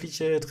alles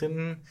Mögliche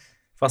drin,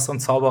 was so ein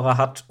Zauberer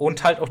hat.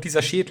 Und halt auch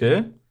dieser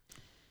Schädel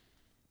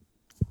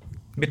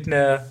mit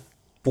einer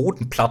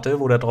Bodenplatte,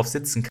 wo der drauf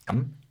sitzen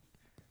kann.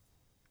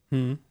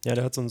 Ja,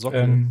 der hat so einen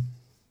Socken.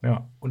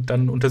 Ja, und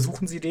dann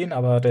untersuchen sie den,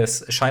 aber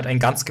das scheint ein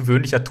ganz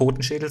gewöhnlicher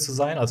Totenschädel zu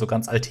sein, also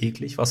ganz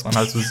alltäglich, was man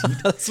halt so sieht.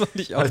 Das fand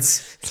ich auch.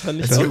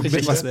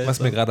 Was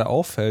mir gerade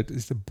auffällt,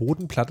 ist,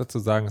 Bodenplatte zu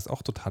sagen, ist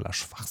auch totaler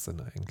Schwachsinn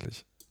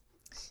eigentlich.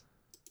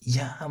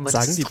 Ja, aber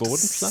sagen die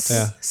Bodenplatte?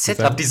 Ja.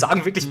 Setup, die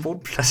sagen wirklich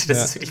Bodenplatte,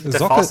 das ist wirklich mit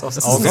der Sockel, Faust aufs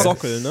das Auge. ist ein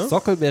Sockel, ne?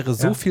 Sockel wäre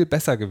so viel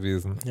besser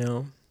gewesen.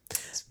 Ja.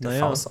 Mit der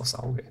Faust aufs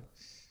Auge.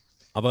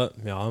 Aber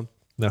ja.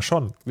 Na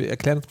schon. Wir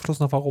erklären zum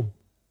Schluss noch warum.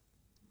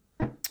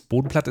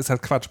 Bodenplatte ist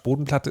halt Quatsch.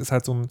 Bodenplatte ist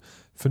halt so ein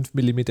 5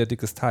 mm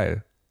dickes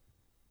Teil,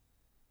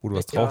 wo du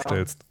was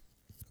draufstellst.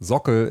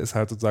 Sockel ist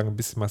halt sozusagen ein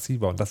bisschen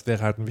massiver und das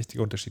wäre halt ein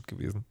wichtiger Unterschied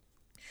gewesen.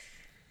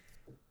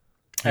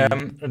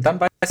 Und dann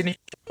weiß ich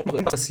nicht, ob noch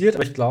irgendwas passiert,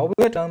 aber ich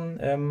glaube,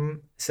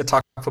 dann ist der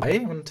Tag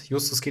vorbei und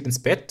Justus geht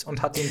ins Bett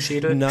und hat den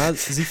Schädel. Na,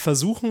 sie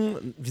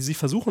versuchen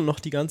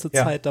noch die ganze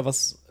Zeit da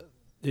was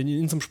in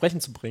ihn zum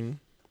Sprechen zu bringen.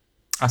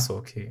 Ach so,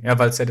 okay. Ja,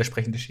 weil es ja der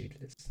sprechende Schädel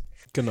ist.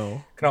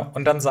 Genau.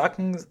 Und dann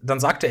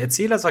sagt der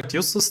Erzähler, sagt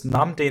Justus,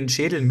 nahm den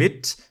Schädel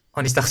mit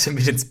und ich dachte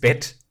mit ins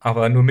Bett,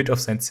 aber nur mit auf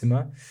sein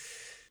Zimmer.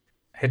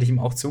 Hätte ich ihm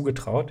auch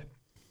zugetraut.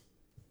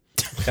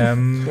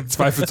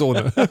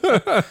 Zweifelsohne.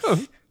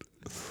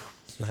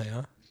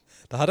 Naja,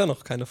 da hat er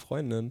noch keine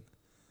Freundin.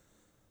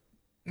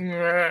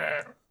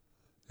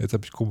 Jetzt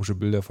habe ich komische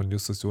Bilder von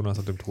Justus Jonas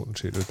und dem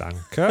Totenschädel.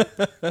 Danke.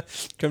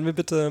 Können wir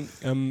bitte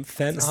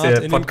Fanart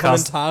der in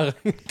Podcast. den Kommentaren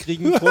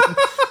kriegen?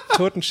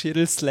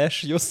 Totenschädel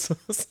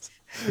 /Justus.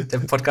 Der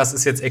Podcast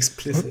ist jetzt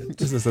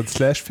explicit. Ist das ein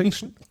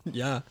Slash-Fiction?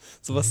 Ja,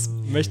 sowas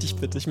möchte ich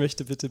bitte. Ich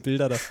möchte bitte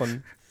Bilder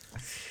davon.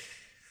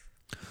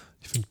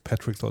 Ich finde,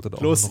 Patrick sollte da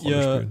auch Bloß noch eine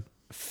Rolle ihr spielen.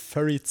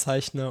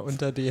 Furry-Zeichner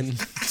unter den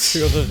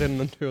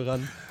Hörerinnen und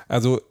Hörern.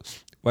 Also,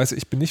 weißt du,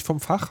 ich bin nicht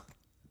vom Fach,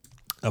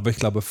 aber ich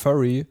glaube,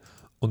 Furry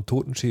und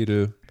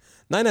Totenschädel.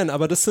 Nein,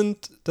 aber das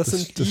sind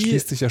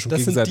schließt sich ja schon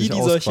das sind gegenseitig die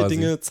aus solche quasi.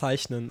 Dinge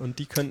zeichnen und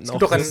die könnten auch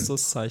doch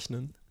Justus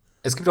zeichnen.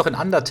 Es gibt auch in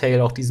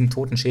Undertale auch diesen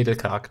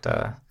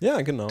Totenschädel-Charakter.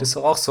 Ja, genau. Das ist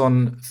doch auch so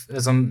ein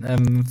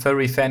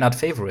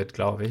Furry-Fanart-Favorite,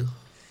 glaube ich.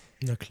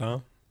 Na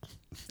klar.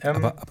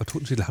 Aber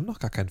Totenschädel haben noch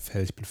gar kein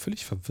Fell. Ich bin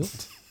völlig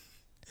verwirrt.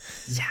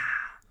 Ja.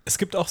 Es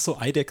gibt auch so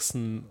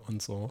Eidechsen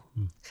und so.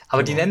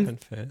 Aber die auch nennen, kein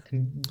Fell.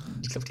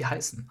 ich glaube, die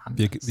heißen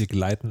anders. Wir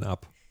gleiten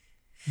ab.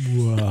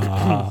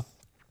 Wow.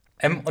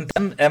 Und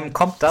dann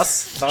kommt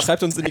das.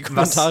 Schreibt uns in die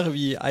Kommentare,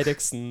 wie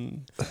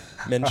Eidechsen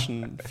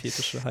Menschen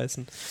Fetische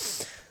heißen.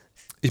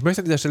 Ich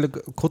möchte an dieser Stelle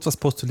kurz was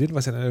postulieren,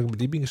 was ich an einer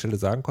beliebigen Stelle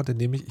sagen konnte,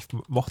 nämlich ich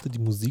mochte die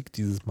Musik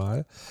dieses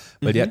Mal,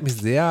 weil die hat mich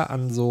sehr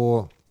an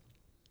so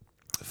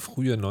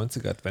frühe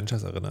 90er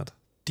Adventures erinnert.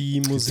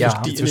 Die Musik,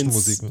 Ja, die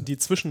Zwischenmusiken. Die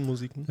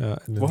Zwischenmusiken.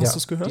 Ja, Wo hast du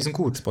es gehört? Die sind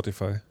gut.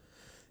 Spotify.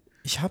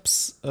 Ich habe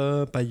es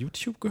bei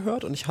YouTube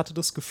gehört und ich hatte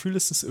das Gefühl,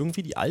 es ist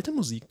irgendwie die alte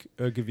Musik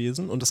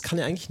gewesen und das kann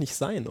ja eigentlich nicht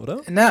sein, oder?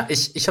 Na,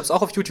 ich habe es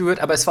auch auf YouTube gehört,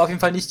 aber es war auf jeden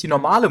Fall nicht die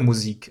normale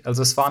Musik.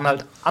 Also es waren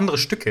halt andere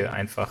Stücke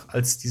einfach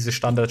als diese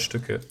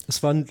Standardstücke.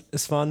 Es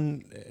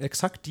waren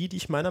exakt die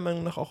ich meiner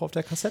Meinung nach auch auf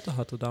der Kassette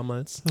hatte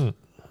damals.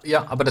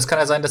 Ja, aber das kann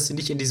ja sein, dass sie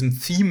nicht in diesem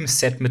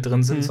Theme-Set mit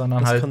drin sind,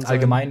 sondern das halt kann sein.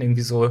 allgemein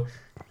irgendwie so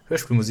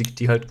Hörspielmusik,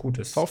 die halt gut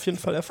ist. War auf jeden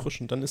Fall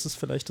erfrischend. Dann ist es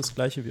vielleicht das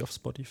gleiche wie auf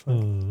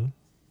Spotify.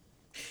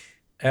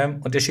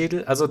 Und der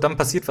Schädel, also dann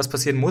passiert, was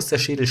passieren muss, der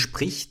Schädel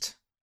spricht.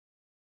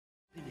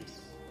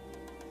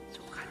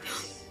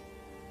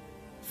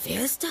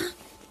 Wer ist da?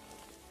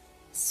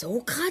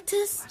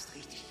 Sokrates?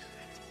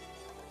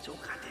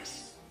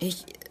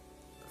 Ich.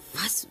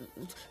 Was?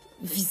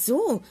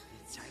 Wieso?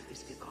 Die Zeit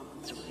ist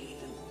gekommen zu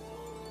reden.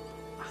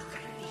 Mach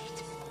kein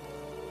Licht.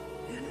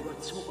 Hör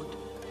nur zu und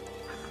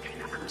hab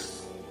keine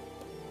Angst.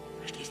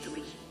 Verstehst du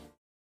mich?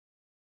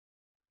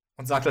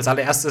 Und sagt als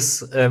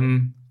allererstes,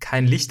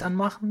 kein Licht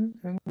anmachen.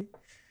 Irgendwie.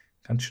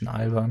 Ganz schön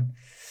albern.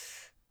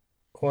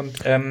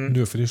 Und,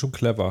 Nö, finde ich schon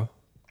clever.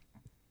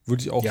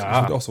 Würde ich auch, Ja.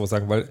 ich würde auch sowas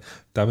sagen, weil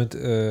damit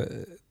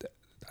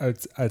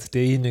als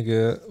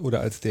derjenige oder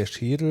als der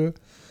Schädel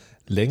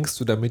lenkst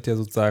du damit ja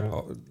sozusagen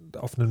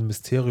auf ein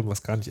Mysterium,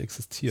 was gar nicht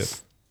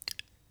existiert.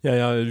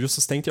 Ja,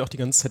 Justus denkt ja auch die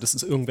ganze Zeit, es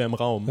ist irgendwer im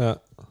Raum.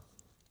 Ja.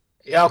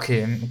 ja,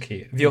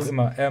 okay, wie auch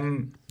immer.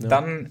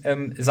 Dann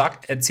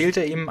erzählt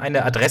er ihm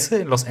eine Adresse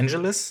in Los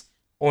Angeles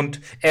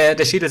und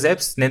der Schädel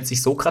selbst nennt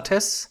sich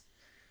Sokrates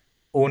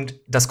und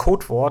das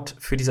Codewort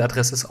für diese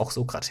Adresse ist auch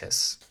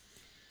Sokrates.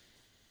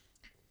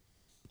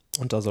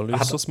 Und da soll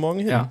Justus morgen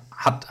hin. Ja,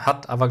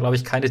 hat aber, glaube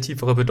ich, keine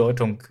tiefere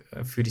Bedeutung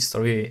für die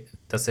Story,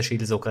 dass der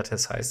Schädel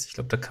Sokrates heißt. Ich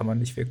glaube, da kann man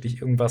nicht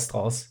wirklich irgendwas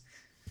draus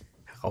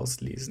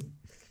herauslesen.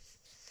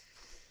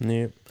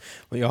 Nee.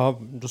 Ja,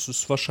 das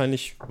ist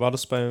wahrscheinlich, war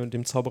das bei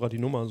dem Zauberer die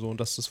Nummer so,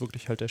 dass das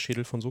wirklich halt der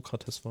Schädel von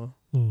Sokrates war.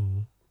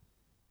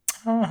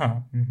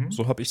 Aha. Mhm.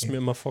 So habe ich es mir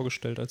immer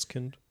vorgestellt als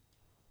Kind.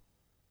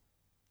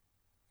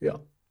 Ja.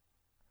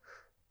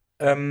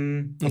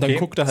 Und dann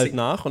guckt er halt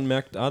nach und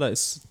merkt, da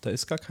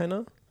ist gar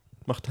keiner.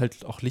 Macht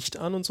halt auch Licht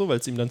an und so, weil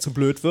es ihm dann zu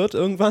blöd wird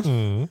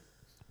irgendwann.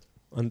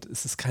 Und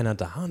es ist keiner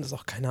da und ist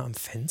auch keiner am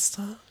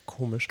Fenster.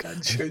 Komisch.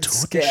 Ganz schön Ein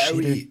Totenschädel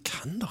scary.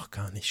 kann doch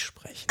gar nicht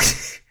sprechen.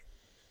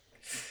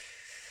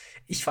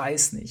 Ich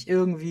weiß nicht,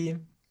 irgendwie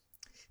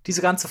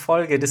diese ganze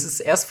Folge, das ist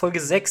erst Folge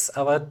 6,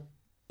 aber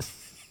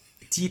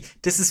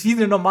das ist wie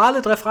eine normale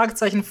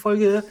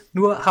 3-Fragezeichen-Folge,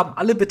 nur haben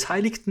alle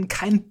Beteiligten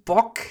keinen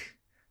Bock.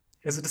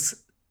 Also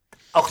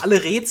auch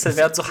alle Rätsel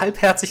werden so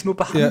halbherzig nur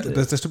behandelt. Ja,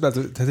 das stimmt.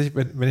 Also tatsächlich,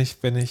 wenn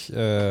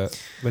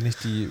ich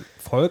die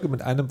Folge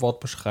mit einem Wort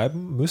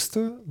beschreiben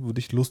müsste, würde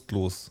ich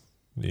lustlos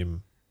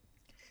nehmen.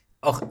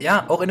 Auch in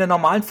der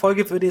normalen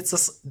Folge würde jetzt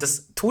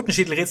das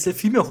Totenschädelrätsel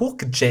viel mehr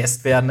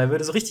hochgejazzt werden. Da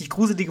würde so richtig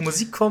gruselige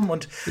Musik kommen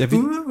und Ja,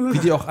 wie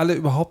die auch alle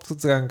überhaupt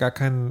sozusagen gar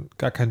kein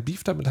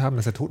Beef damit haben,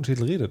 dass der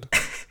Totenschädel redet.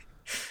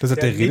 Das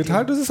heißt, der redet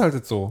halt, das ist halt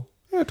jetzt so.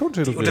 Ja, der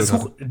Totenschädel redet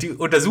halt. die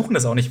untersuchen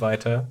das auch nicht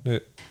weiter.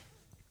 Nee.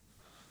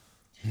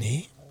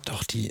 Nee,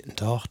 doch, die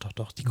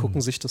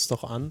gucken sich das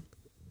doch an.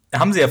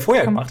 Haben sie ja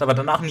vorher gemacht, aber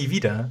danach nie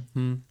wieder.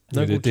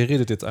 Nee, der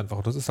redet jetzt einfach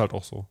und das ist halt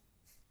auch so.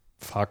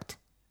 Fakt.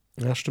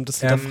 Ja, stimmt,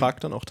 das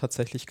hinterfragt dann auch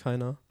tatsächlich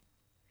keiner.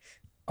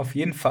 Auf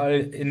jeden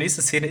Fall, die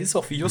nächste Szene ist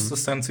auch, wie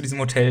Justus dann zu diesem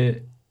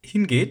Hotel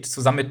hingeht,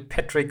 zusammen mit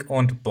Patrick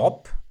und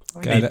Bob.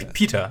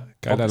 Peter.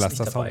 Geiler Bob ist nicht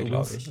Laster-Sound, dabei,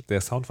 glaub übrigens. ich.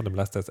 Der Sound von dem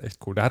Laster ist echt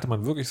cool. Da hatte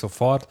man wirklich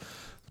sofort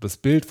so das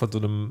Bild von so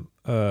einem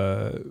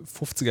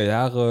 50er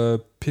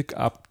Jahre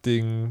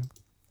Pick-up-Ding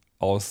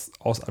aus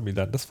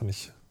Amiland. Das fand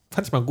ich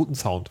mal einen guten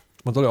Sound.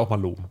 Man soll ja auch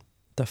mal loben.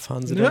 Da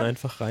fahren sie dann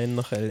einfach rein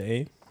nach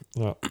L.A.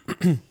 Ja.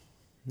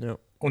 Ja.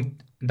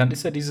 Und dann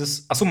ist ja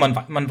achso,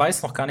 man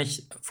weiß noch gar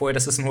nicht vorher,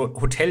 dass es ein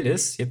Hotel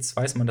ist. Jetzt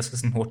weiß man, dass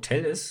es ein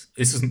Hotel ist.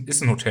 Ist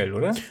ein Hotel,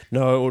 oder?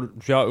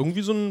 Ja,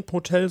 irgendwie so ein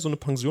Hotel, so eine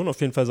Pension.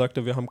 Auf jeden Fall sagt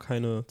er, wir haben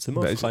keine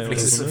Zimmer frei.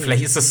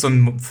 Vielleicht ist es so ein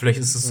Motel.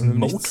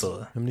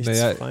 Wir haben nichts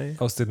frei.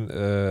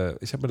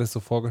 Ich habe mir das so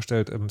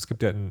vorgestellt, es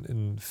gibt ja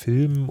in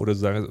Filmen oder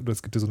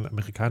es gibt ja so ein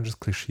amerikanisches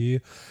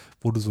Klischee,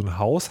 wo du so ein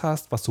Haus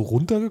hast, was so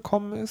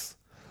runtergekommen ist,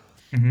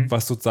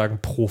 was sozusagen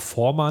pro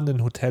forma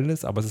ein Hotel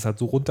ist, aber es ist halt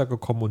so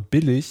runtergekommen und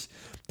billig,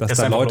 dass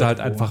da Leute halt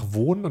einfach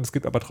wohnen und es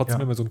gibt aber trotzdem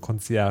immer so einen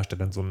Concierge, der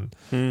dann so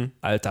ein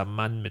alter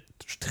Mann mit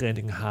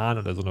strähnigen Haaren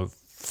oder so eine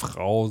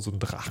Frau, so ein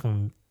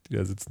Drachen, die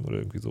da sitzen oder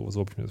irgendwie so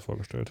habe ich mir das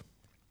vorgestellt.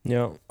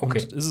 Ja,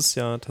 okay. Und ist es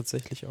ja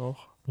tatsächlich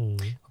auch.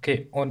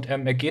 Okay, und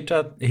er geht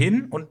da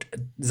hin und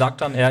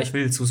sagt dann, ich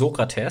will zu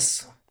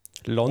Sokrates.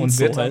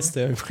 Lonzo heißt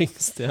der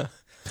übrigens, der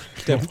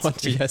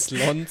Monty heißt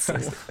Lonzo.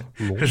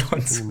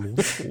 Lonzo.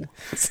 Das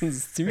ist ein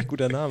ziemlich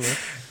guter Name.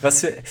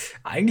 Was für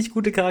eigentlich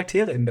gute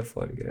Charaktere in der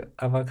Folge,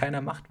 aber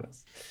keiner macht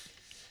was.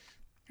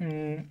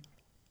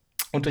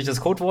 Und durch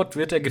das Codewort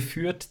wird er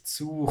geführt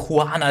zu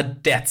Juana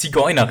der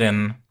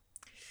Zigeunerin.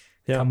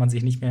 Ja. Kann man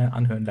sich nicht mehr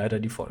anhören, leider,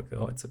 die Folge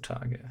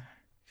heutzutage.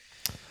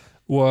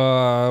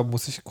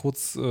 Muss ich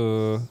kurz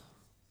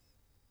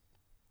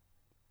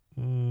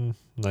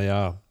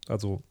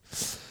also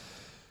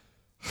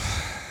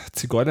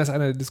Zigeuner ist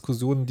eine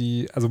Diskussion,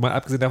 die, also mal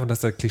abgesehen davon, dass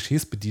da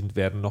Klischees bedient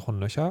werden, noch und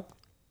nöcher,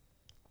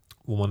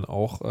 wo man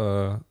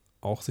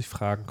auch sich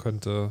fragen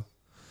könnte,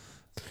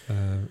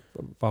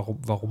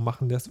 warum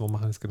machen die das? Warum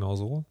machen die es genau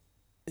so?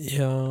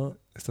 Ja.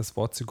 Ist das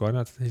Wort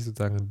Zigeuner tatsächlich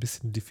sozusagen ein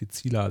bisschen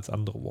diffiziler als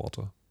andere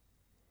Worte?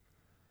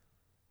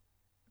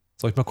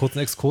 Soll ich mal kurz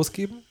einen Exkurs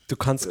geben? Du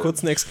kannst kurz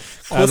einen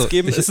Exkurs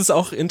geben. Es ist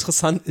auch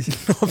interessant,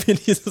 ob wir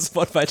dieses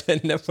Wort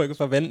weiterhin in der Folge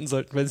verwenden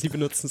sollten, weil sie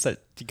benutzen es halt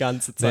die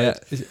ganze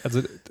Zeit.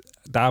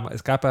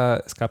 Es gab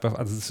ja,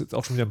 also es ist jetzt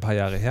auch schon wieder ein paar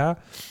Jahre her,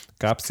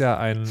 gab es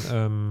ja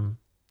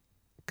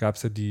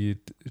die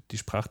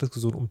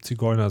Sprachdiskussion um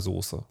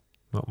Zigeunersoße,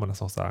 ob man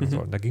das noch sagen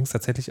soll. Und da ging es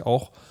tatsächlich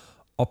auch,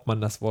 ob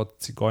man das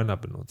Wort Zigeuner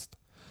benutzt.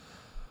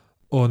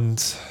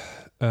 Und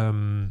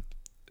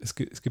es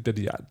gibt ja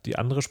die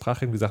andere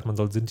Sprache, die sagt, man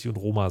soll Sinti und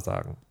Roma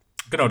sagen.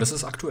 Genau, das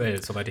ist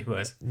aktuell, soweit ich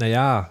weiß.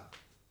 Naja,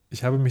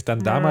 ich habe mich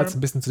dann damals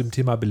ein bisschen zu dem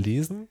Thema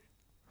belesen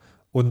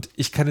und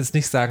ich kann jetzt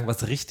nicht sagen,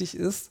 was richtig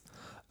ist,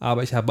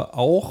 aber ich habe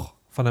auch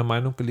von der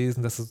Meinung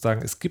gelesen, dass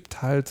sozusagen es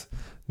gibt halt,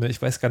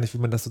 ich weiß gar nicht, wie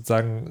man das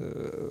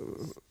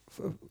sozusagen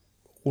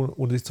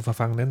ohne sich zu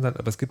verfangen nennen soll,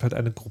 aber es gibt halt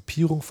eine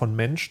Gruppierung von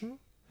Menschen,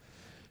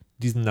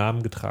 diesen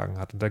Namen getragen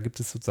hat. Und da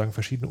gibt es sozusagen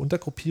verschiedene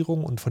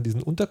Untergruppierungen und von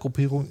diesen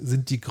Untergruppierungen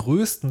sind die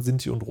größten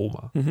Sinti und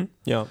Roma.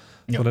 Ja.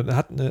 Und dann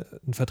hat ein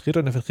Vertreter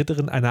und eine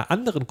Vertreterin einer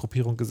anderen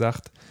Gruppierung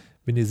gesagt,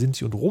 wenn ihr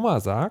Sinti und Roma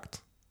sagt,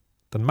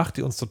 dann macht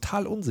ihr uns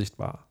total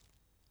unsichtbar.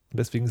 Und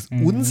deswegen ist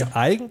uns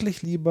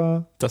eigentlich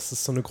lieber, dass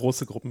es so eine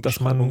große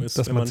Gruppenbeschreibung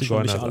ist, wenn man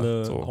schon nicht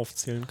alle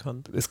aufzählen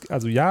kann. Es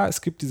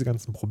gibt diese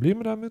ganzen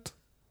Probleme damit,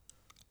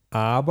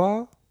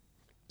 aber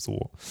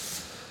so.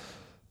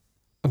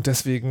 Und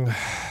deswegen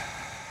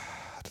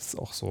ist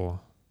auch so.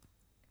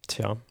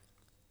 Tja.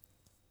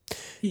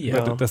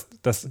 Ja.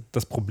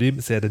 Das Problem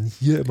ist ja dann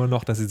hier immer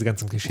noch, dass diese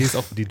ganzen Klischees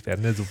auch bedient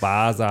werden, ne? So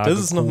Wahrsagen.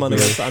 Das ist nochmal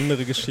eine ganz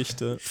andere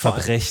Geschichte.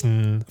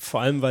 Verbrechen.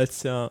 Vor allem, weil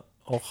es ja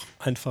auch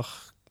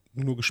einfach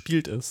nur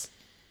gespielt ist.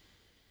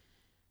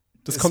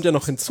 Das kommt ja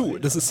noch hinzu.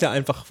 Das ist ja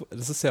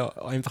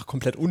einfach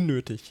komplett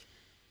unnötig.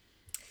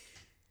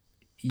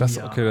 Ich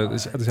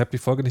habe die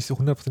Folge nicht so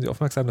 100%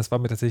 aufmerksam, das war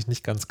mir tatsächlich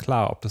nicht ganz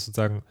klar, ob das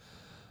sozusagen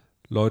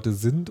Leute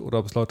sind oder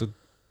ob es Leute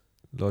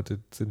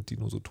sind, die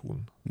nur so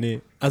tun.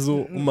 Nee,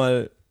 also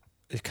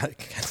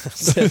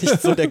das ist ja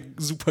nicht so der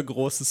super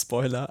große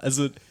Spoiler.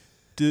 Also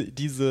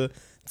diese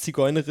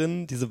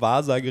Zigeunerin, diese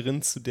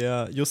Wahrsagerin, zu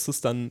der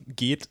Justus dann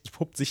geht,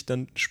 puppt sich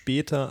dann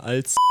später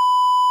als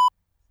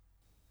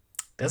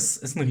Das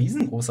ist ein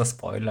riesengroßer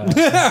Spoiler. Das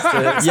ist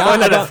der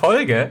Spoiler der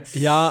Folge.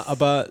 Ja,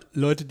 aber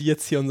Leute, die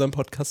jetzt hier unseren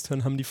Podcast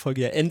hören, haben die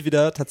Folge ja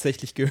entweder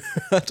tatsächlich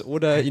gehört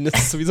oder ihnen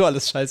ist sowieso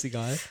alles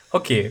scheißegal.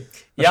 Okay.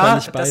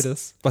 Wahrscheinlich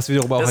beides. Was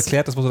wiederum auch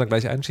erklärt, das muss man dann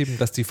gleich einschieben,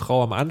 dass die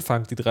Frau am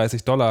Anfang die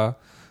 $30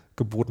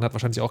 geboten hat,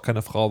 wahrscheinlich auch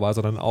keine Frau war,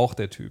 sondern auch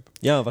der Typ.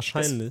 Ja,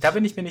 wahrscheinlich. Da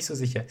bin ich mir nicht so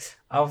sicher.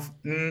 Aber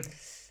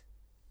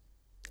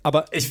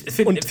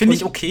finde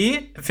ich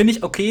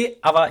okay,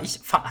 aber ich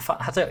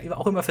hatte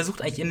auch immer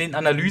versucht, eigentlich in den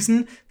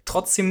Analysen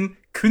trotzdem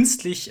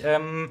künstlich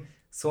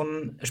so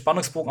einen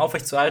Spannungsbogen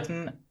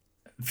aufrechtzuerhalten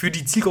für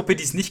die Zielgruppe,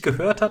 die es nicht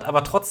gehört hat,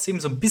 aber trotzdem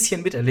so ein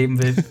bisschen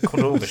miterleben will,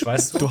 chronologisch,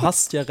 weißt du? Du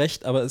hast ja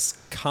recht, aber es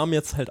kam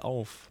jetzt halt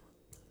auf.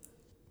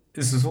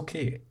 Es ist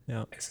okay.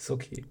 Ja. Es ist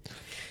okay.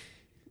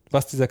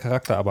 Was dieser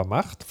Charakter aber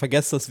macht.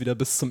 Vergesst das wieder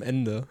bis zum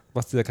Ende.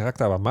 Was dieser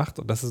Charakter aber macht,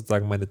 und das ist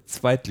sozusagen meine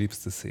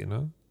zweitliebste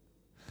Szene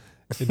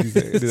in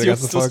dieser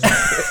ganzen Folge.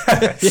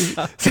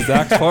 Ja. Sie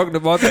sagt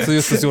folgende Worte zu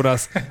Justus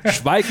Jonas: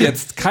 Schweig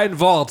jetzt,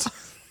 kein Wort.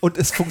 Und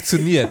es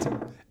funktioniert.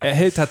 Er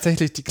hält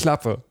tatsächlich die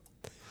Klappe.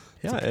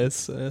 Ja, er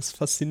ist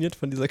fasziniert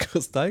von dieser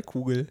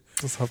Kristallkugel.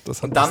 Das hab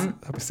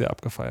ich sehr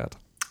abgefeiert.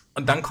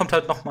 Und dann kommt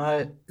halt noch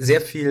mal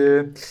sehr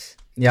viel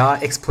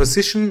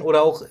Exposition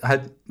oder auch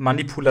halt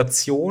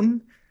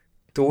Manipulation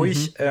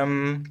durch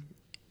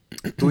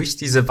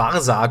diese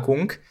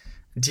Wahrsagung,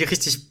 die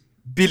richtig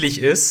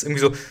billig ist.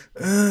 Irgendwie so,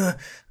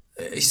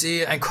 ich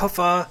sehe einen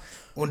Koffer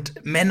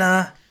und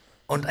Männer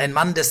und ein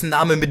Mann, dessen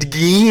Name mit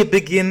G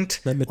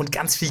beginnt und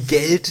ganz viel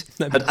Geld.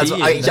 Also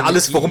eigentlich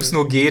alles, worum es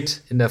nur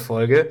geht in der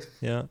Folge.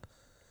 Ja.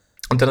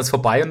 Und dann ist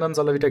vorbei und dann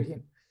soll er wieder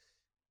gehen.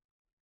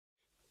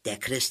 Der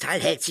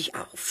Kristall hält sich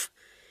auf.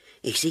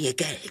 Ich sehe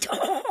Geld.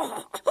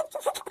 Oh,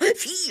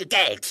 viel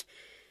Geld.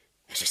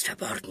 Es ist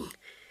verborgen.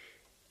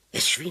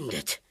 Es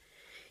schwindet.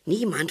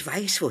 Niemand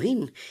weiß,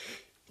 wohin.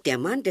 Der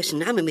Mann, dessen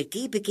Name mit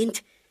G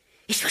beginnt,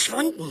 ist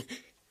verschwunden.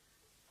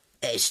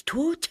 Er ist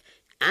tot,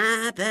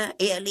 aber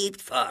er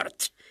lebt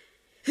fort.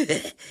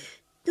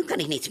 Nun kann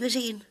ich nichts mehr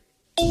sehen.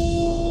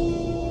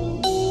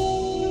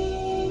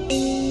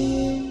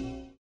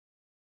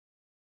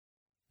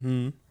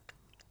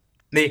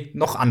 Nee,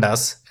 noch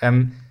anders.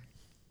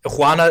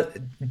 Juana,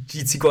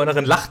 die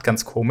Zigeunerin, lacht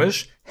ganz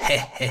komisch.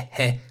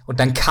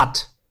 Und dann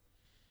Cut.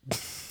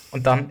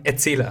 Und dann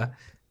Erzähler.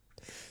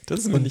 Das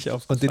ist mir nicht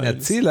aufgefallen. Und den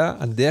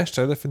Erzähler an der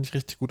Stelle finde ich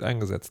richtig gut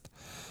eingesetzt.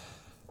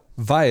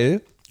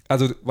 Weil,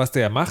 also was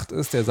der macht,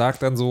 ist, der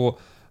sagt dann so,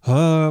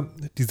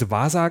 diese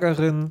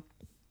Wahrsagerin,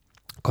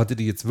 konnte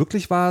die jetzt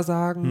wirklich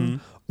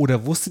wahrsagen?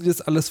 Oder wusste die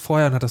das alles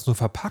vorher und hat das nur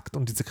verpackt?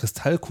 Und diese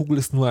Kristallkugel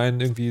ist nur ein,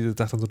 irgendwie,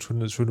 sagt dann so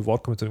eine schöne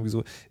Wortkombination, irgendwie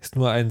so, ist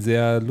nur ein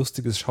sehr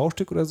lustiges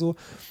Schaustück oder so.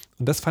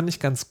 Und das fand ich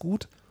ganz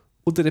gut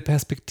unter der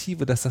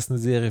Perspektive, dass das eine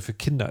Serie für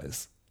Kinder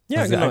ist.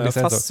 Ja, also genau, er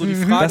fasst so die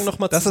Fragen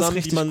nochmal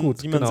zusammen,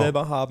 die man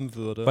selber haben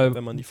würde,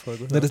 wenn man die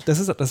Folge hört. Das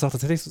ist auch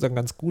tatsächlich sozusagen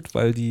ganz gut,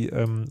 weil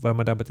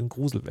man damit den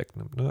Grusel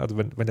wegnimmt. Ne? Also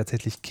wenn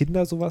tatsächlich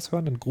Kinder sowas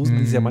hören, dann gruseln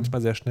die sich ja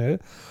manchmal sehr schnell.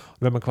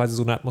 Und wenn man quasi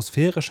so eine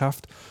Atmosphäre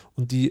schafft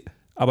und die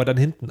aber dann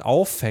hinten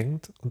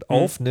auffängt und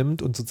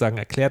aufnimmt und sozusagen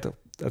erklärt,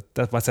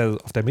 das, was ja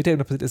auf der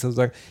Metaebene passiert, ist ja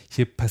sozusagen,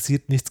 hier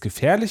passiert nichts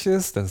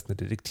Gefährliches, das ist eine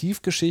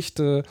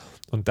Detektivgeschichte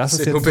und das ist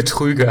jetzt nur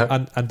Betrüger.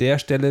 An der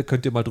Stelle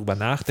könnt ihr mal drüber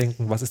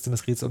nachdenken, was ist denn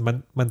das Rätsel?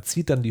 Und man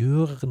zieht dann die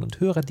Hörerinnen und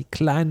Hörer, die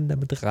Kleinen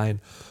damit rein.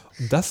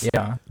 Und das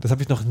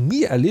habe ich noch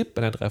nie erlebt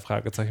bei einer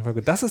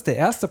 3-Fragezeichen-Folge. Das ist der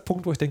erste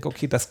Punkt, wo ich denke,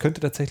 okay, das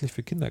könnte tatsächlich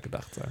für Kinder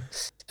gedacht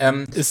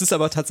sein. Es ist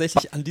aber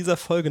tatsächlich an dieser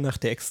Folge nach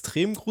der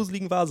extrem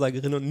gruseligen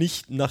Wahrsagerin und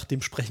nicht nach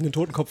dem sprechenden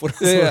Totenkopf oder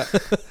so.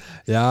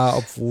 Ja,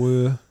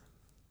 obwohl...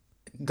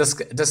 Das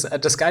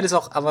Geile ist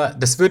auch, aber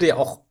das würde ja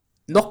auch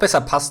noch besser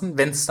passen,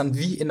 wenn es dann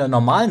wie in der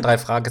normalen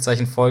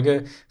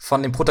 3-Fragezeichen-Folge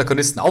von dem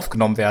Protagonisten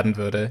aufgenommen werden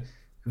würde.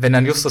 Wenn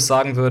dann Justus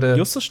sagen würde,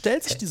 Justus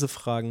stellt sich diese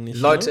Fragen nicht.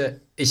 Leute,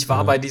 ne? ich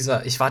war da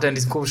in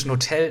diesem komischen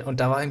Hotel und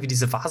da war irgendwie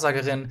diese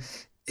Wahrsagerin,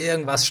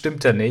 irgendwas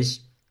stimmt da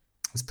nicht.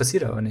 Das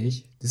passiert aber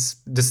nicht.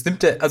 Das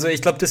nimmt also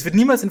ich glaube, das wird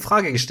niemals in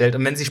Frage gestellt.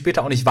 Und wenn sie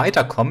später auch nicht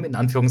weiterkommen, in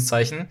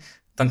Anführungszeichen,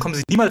 dann kommen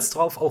sie niemals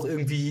drauf, auch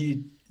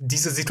irgendwie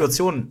diese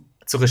Situation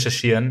zu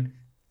recherchieren,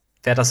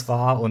 wer das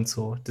war und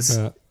so.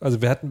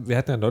 Also wir hatten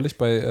ja neulich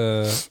bei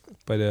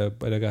der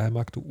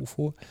Geheimakte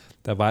UFO,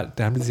 da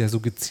haben die sich ja so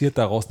geziert,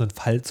 daraus einen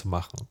Fall zu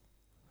machen.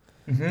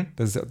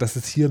 Das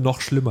ist hier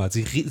noch schlimmer.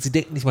 Sie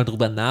denken nicht mal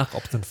drüber nach,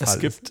 ob es ein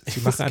Fall ist. Sie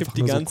machen einfach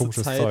die ganze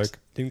Zeit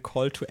den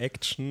Call to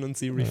Action und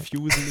sie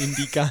refusen ihn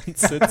die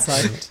ganze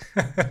Zeit.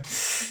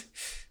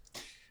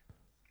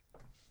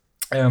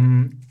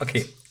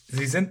 Okay,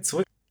 sie sind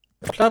zurück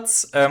auf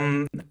Platz.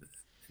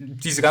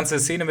 Diese ganze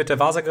Szene mit der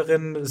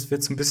Wahrsagerin, es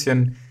wird so ein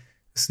bisschen,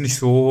 ist nicht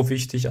so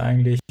wichtig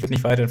eigentlich, wird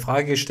nicht weiter in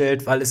Frage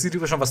gestellt, weil es sieht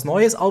über schon was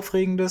Neues,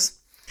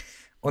 Aufregendes.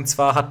 Und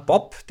zwar hat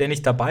Bob, der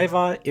nicht dabei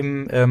war,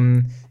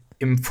 im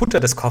Futter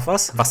des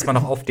Koffers, was man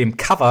auch auf dem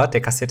Cover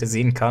der Kassette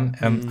sehen kann,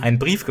 einen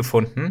Brief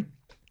gefunden.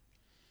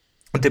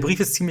 Und der Brief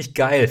ist ziemlich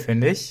geil,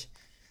 finde ich.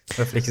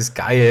 Oder vielleicht ist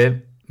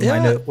geil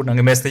meine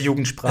unangemessene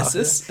Jugendsprache.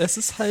 Es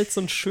ist halt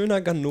so ein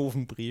schöner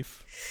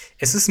Ganovenbrief.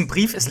 Es ist ein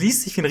Brief, es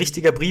liest sich wie ein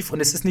richtiger Brief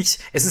und es ist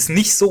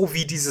nicht so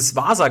wie dieses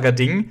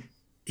Wahrsager-Ding.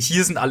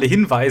 Hier sind alle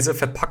Hinweise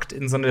verpackt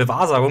in so eine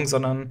Wahrsagung,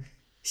 sondern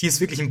hier ist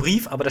wirklich ein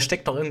Brief, aber da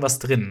steckt noch irgendwas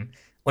drin.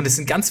 Und es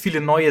sind ganz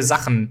viele neue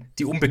Sachen,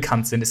 die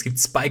unbekannt sind. Es gibt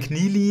Spike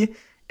Neely,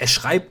 er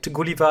schreibt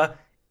Gulliver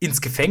ins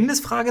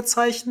Gefängnis,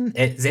 Fragezeichen.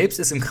 Er selbst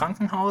ist im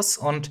Krankenhaus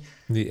und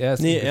er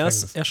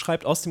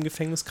schreibt aus dem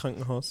Gefängnis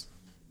Krankenhaus.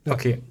 Ja.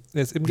 Okay.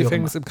 Er ist im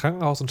Gefängnis im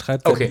Krankenhaus und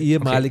schreibt seinen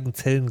ehemaligen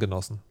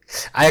Zellengenossen.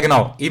 Ah ja,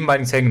 genau,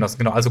 ehemaligen Zellengenossen,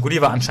 genau. Also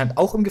Gulliver anscheinend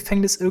auch im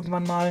Gefängnis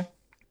irgendwann mal.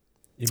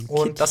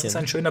 Und das ist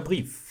ein schöner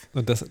Brief.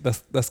 Und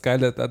das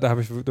Geile, da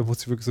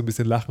musste ich wirklich so ein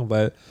bisschen lachen,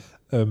 weil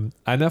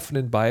einer von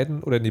den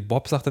beiden,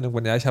 Bob sagt dann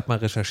irgendwann, ja, ich habe mal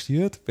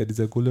recherchiert, wer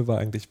dieser Gulliver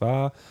eigentlich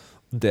war.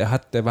 Und der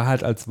war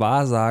halt als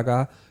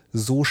Wahrsager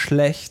so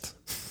schlecht,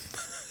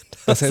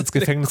 dass er ins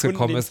Gefängnis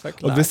gekommen ist.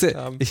 Und wisst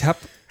ihr, ich hab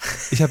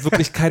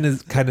wirklich keine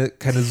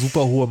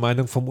super hohe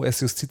Meinung vom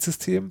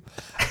US-Justizsystem,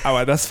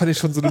 aber das fand ich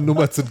schon so eine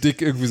Nummer zu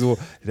dick, irgendwie so,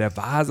 der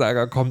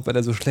Wahrsager kommt, weil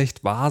er so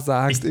schlecht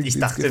wahrsagt. Ich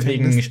dachte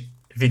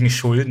wegen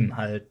Schulden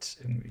halt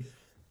irgendwie.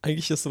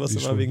 Eigentlich ist sowas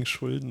immer wegen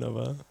Schulden,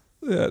 aber...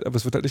 Ja, aber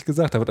es wird halt nicht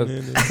gesagt. Aber da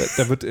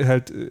wird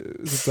halt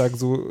sozusagen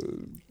so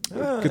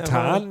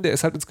getan, der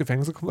ist halt ins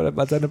Gefängnis gekommen,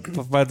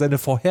 weil seine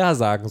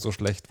Vorhersagen so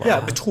schlecht waren. Ja,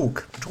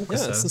 Betrug.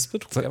 Es ist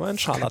Betrug. Er war ein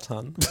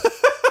Scharlatan.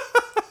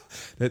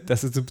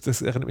 Das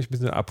erinnert mich ein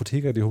bisschen an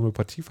Apotheker, die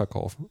Homöopathie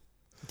verkaufen.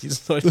 Die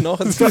sollten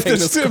auch ins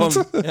Gefängnis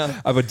kommen. Ja.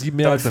 Aber die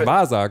mehr als der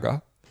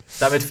Wahrsager.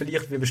 Damit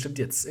verlieren wir bestimmt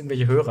jetzt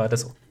irgendwelche Hörer.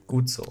 Das ist auch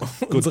gut so.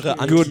 Unsere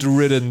Good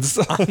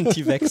Riddance.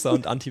 Anti-Wechser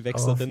und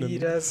Anti-Wechserinnen. Auf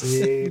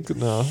Wiedersehen.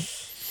 Genau.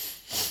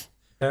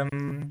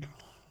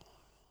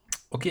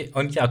 Okay,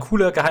 und ja,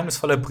 cooler,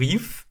 geheimnisvoller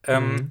Brief.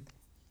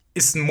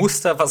 Ist ein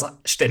Muster, was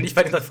ständig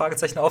bei den 3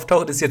 Fragezeichen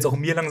auftaucht, ist jetzt auch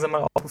mir langsam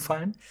mal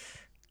aufgefallen.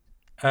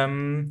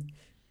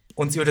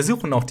 Und sie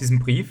untersuchen auch diesen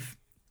Brief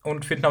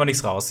und finden aber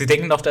nichts raus. Sie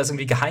denken noch, da ist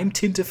irgendwie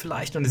Geheimtinte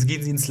vielleicht und jetzt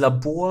gehen sie ins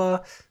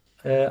Labor,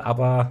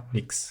 aber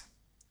nix.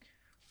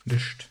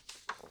 Nicht.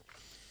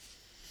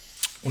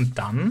 Und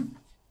dann,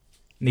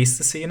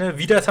 nächste Szene,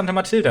 wieder Tante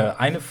Mathilda.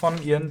 Eine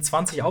von ihren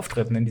 20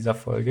 Auftritten in dieser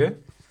Folge.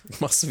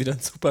 Machst du wieder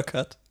einen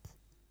Supercut?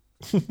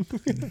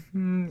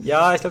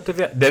 Ja, ich glaube,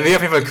 der wär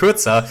auf jeden Fall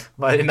kürzer,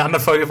 weil in der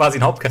anderen Folge war sie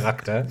ein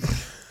Hauptcharakter.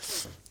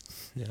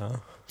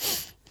 Ja.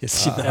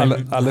 Jetzt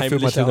alle für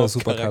Mathilda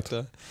Supercut.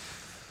 Und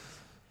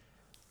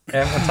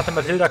Tante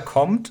Mathilda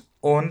kommt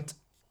und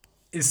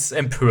ist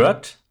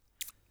empört,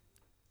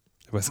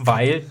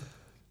 weil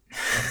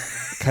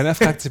keiner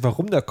fragt sich,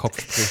 warum der Kopf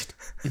spricht.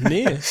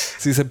 Nee.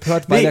 Sie ist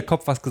empört, weil der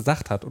Kopf was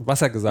gesagt hat und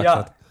was er gesagt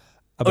hat.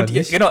 Aber und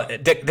genau,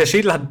 der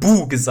Schädel hat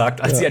Buh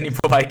gesagt, als sie an ihm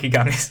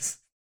vorbeigegangen ist.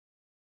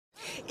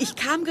 Ich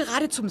kam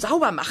gerade zum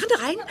Saubermachen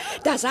rein,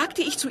 da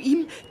sagte ich zu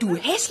ihm, du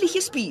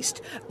hässliches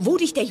Biest. Wo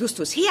dich der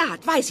Justus her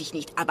hat, weiß ich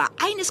nicht, aber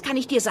eines kann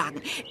ich dir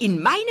sagen, in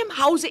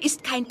meinem Hause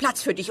ist kein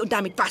Platz für dich und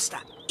damit basta.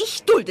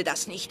 Ich dulde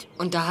das nicht.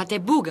 Und da hat der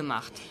Bu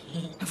gemacht.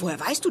 Woher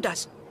weißt du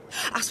das?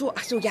 Ach so,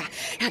 ja,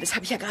 das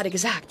habe ich ja gerade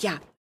gesagt, ja.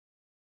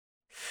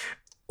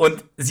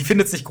 Und sie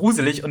findet es nicht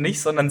gruselig und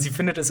nicht, sondern sie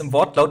findet es im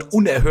Wortlaut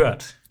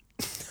unerhört.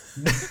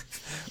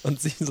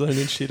 Und sie sollen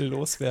den Schädel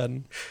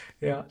loswerden.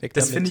 Ja,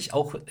 das finde ich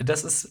auch,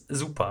 das ist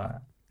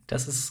super.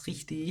 Das ist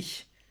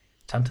richtig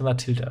Tante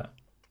Mathilda.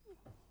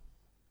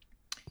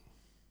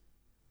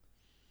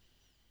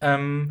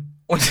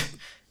 Und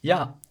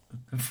ja,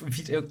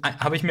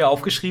 habe ich mir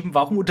aufgeschrieben,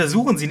 warum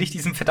untersuchen sie nicht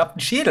diesen verdammten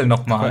Schädel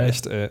nochmal?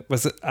 Echt, ey.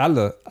 Was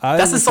alle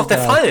das ist doch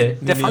der Fall.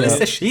 Der Fall ist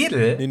der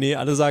Schädel. Nee,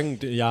 alle sagen,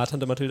 ja,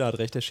 Tante Mathilda hat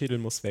recht, der Schädel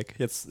muss weg.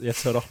 Jetzt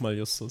hör doch mal,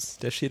 Justus.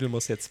 Der Schädel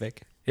muss jetzt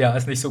weg. Ja,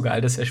 ist nicht so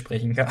geil, dass er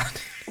sprechen kann.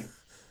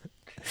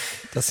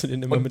 Dass du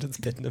den immer mit ins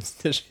Bett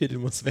nimmst. Der Schädel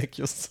muss weg,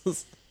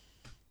 Justus.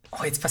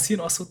 Oh, jetzt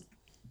passieren auch so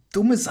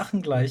dumme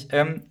Sachen gleich.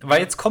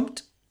 Weil jetzt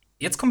kommt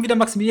wieder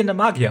Maximilian der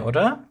Magier,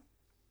 oder?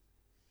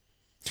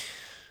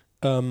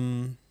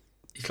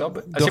 Ich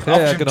glaube, also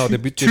doch, ich genau,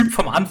 der Typ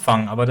vom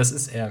Anfang, aber das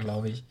ist er,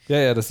 glaube ich.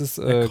 Ja, das ist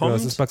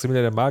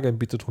Maximilian der Magier und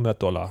bietet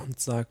 $100. Und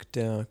sagt,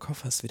 der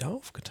Koffer ist wieder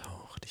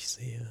aufgetaucht, ich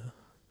sehe.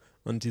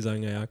 Und die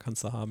sagen, ja,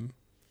 kannst du haben.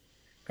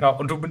 Genau,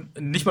 und du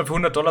nicht mal für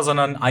 $100,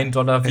 sondern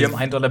 $1. Wir haben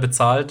 $1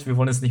 bezahlt, wir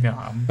wollen es nicht mehr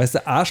haben. Weißt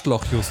du,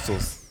 Arschloch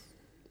Justus.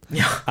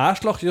 Ja.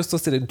 Arschloch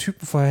Justus, der den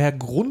Typen vorher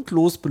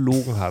grundlos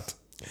belogen hat.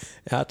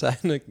 Er hatte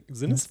eine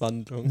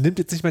Sinneswandlung. Nimmt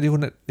jetzt nicht mal die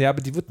 100. Ja,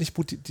 aber die wird nicht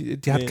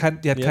die hat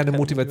keine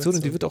Motivation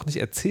und die wird auch nicht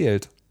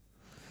erzählt.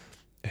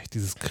 Echt,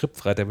 dieses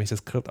Skript, wenn ich das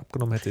Skript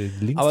abgenommen hätte,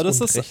 links aber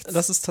und rechts.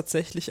 Das ist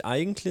tatsächlich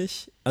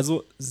eigentlich,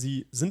 also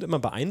sie sind immer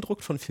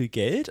beeindruckt von viel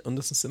Geld und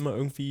es ist immer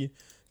irgendwie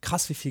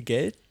krass, wie viel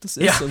Geld das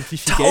ist und wie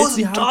viel Geld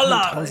sie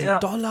haben.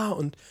 $1.000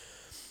 und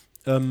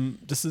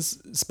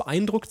es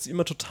beeindruckt sie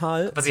immer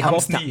total. Aber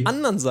auf der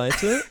anderen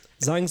Seite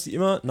sagen sie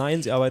immer,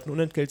 nein, sie arbeiten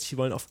unentgeltlich, sie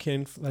wollen auf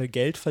keinen Fall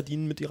Geld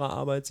verdienen mit ihrer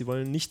Arbeit, sie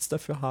wollen nichts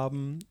dafür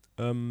haben.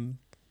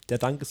 Der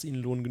Dank ist ihnen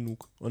Lohn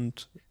genug.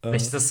 Und,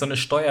 vielleicht ist das so eine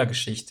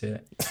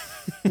Steuergeschichte.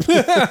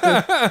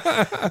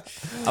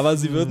 Aber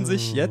sie würden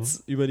sich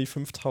jetzt über die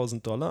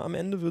 $5.000 am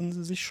Ende würden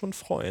sie sich schon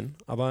freuen.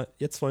 Aber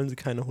jetzt wollen sie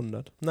keine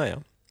 100. Naja.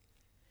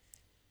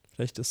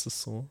 Vielleicht ist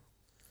es so.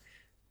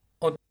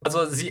 Und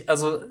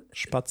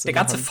Spatz der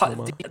ganze Fall,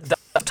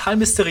 total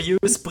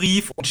mysteriös,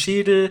 Brief und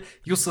Schädel.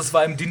 Justus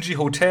war im Dingy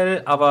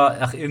Hotel,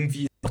 aber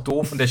irgendwie ist doch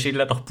doof und der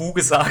Schädel hat doch Buh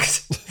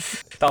gesagt.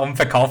 Darum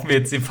verkaufen wir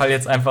jetzt den Fall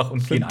jetzt einfach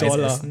und gehen Eis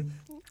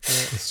essen. Ja.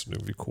 Das ist schon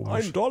irgendwie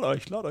komisch. $1,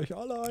 ich lade euch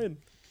alle ein.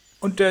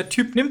 Und der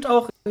Typ nimmt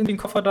auch den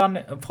Koffer dann,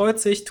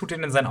 freut sich, tut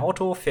ihn in sein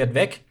Auto, fährt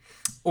weg.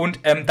 Und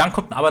dann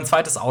kommt aber ein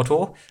zweites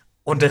Auto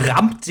und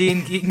rammt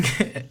den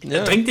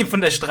drängt ihn von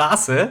der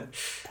Straße.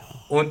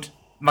 Und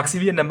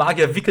Maximilian der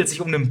Magier wickelt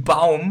sich um einen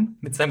Baum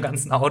mit seinem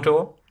ganzen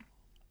Auto.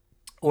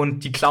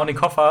 Und die klauen den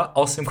Koffer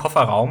aus dem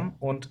Kofferraum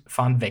und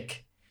fahren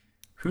weg.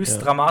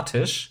 Höchst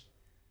dramatisch.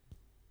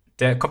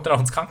 Der kommt dann auch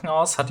ins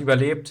Krankenhaus, hat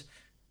überlebt.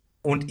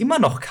 Und immer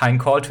noch kein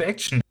Call to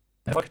Action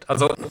erfolgt.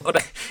 Also,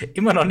 oder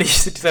immer noch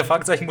nicht sind dieser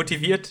Fragezeichen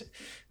motiviert,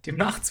 dem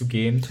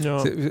nachzugehen.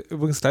 Ja.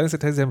 Übrigens, kleines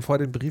Detail, sie haben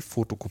vorher den Brief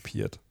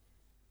fotokopiert.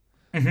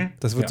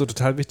 Das wird so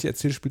total wichtig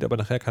erzählt, spielt aber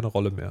nachher keine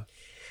Rolle mehr.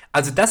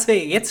 Also das wäre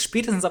jetzt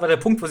spätestens aber der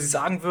Punkt, wo sie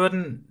sagen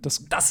würden,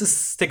 das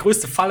ist der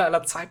größte Fall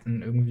aller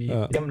Zeiten irgendwie.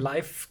 Ja. Wir haben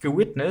live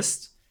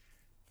gewitnessed.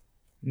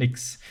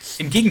 Nix.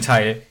 Im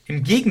Gegenteil,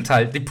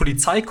 die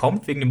Polizei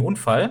kommt wegen dem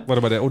Unfall.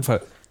 Warte mal, der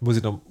Unfall, muss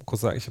ich noch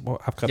kurz sagen, ich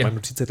habe gerade meine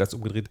Notizzettel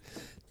umgedreht.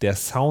 Der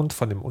Sound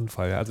von dem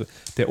Unfall, also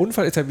der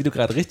Unfall ist ja, wie du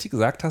gerade richtig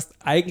gesagt hast,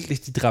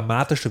 eigentlich die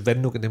dramatische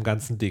Wendung in dem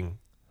ganzen Ding.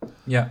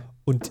 Ja.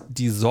 Und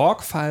die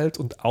Sorgfalt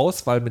und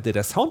Auswahl, mit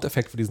der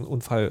Soundeffekt für diesen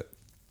Unfall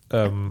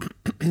also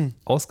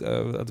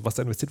was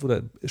da investiert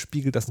wurde,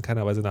 spiegelt das in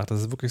keiner Weise nach. Das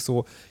ist wirklich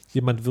so,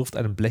 jemand wirft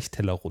einen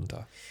Blechteller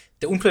runter.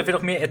 Der Unfall wird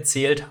auch mehr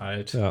erzählt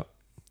halt. Ja.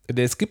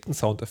 Es gibt einen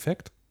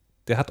Soundeffekt,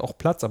 der hat auch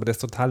Platz, aber der ist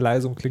total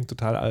leise und klingt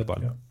total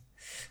albern.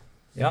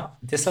 Ja,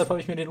 deshalb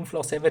habe ich mir den Unfall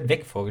auch sehr weit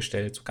weg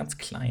vorgestellt, so ganz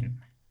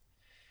klein.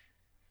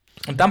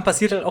 Und dann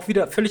passiert halt auch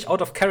wieder völlig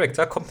out of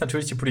character, kommt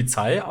natürlich die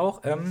Polizei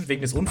auch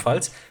wegen des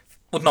Unfalls.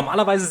 Und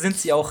normalerweise sind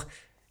sie auch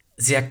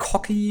sehr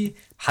cocky,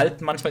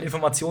 halten manchmal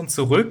Informationen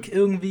zurück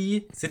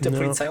irgendwie, sind der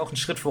Polizei auch einen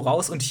Schritt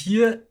voraus. Und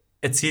hier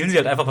erzählen sie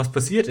halt einfach, was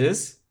passiert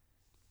ist.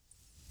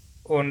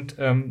 Und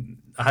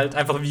halt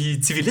einfach wie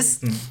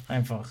Zivilisten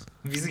einfach.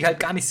 Wie sie halt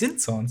gar nicht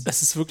sind sonst.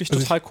 Es ist wirklich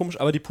total komisch,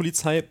 aber die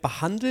Polizei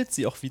behandelt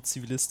sie auch wie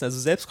Zivilisten. Also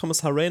selbst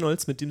Kommissar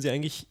Reynolds, mit dem sie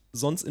eigentlich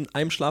sonst in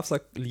einem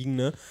Schlafsack liegen,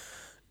 ne,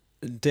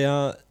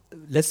 der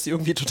lässt sie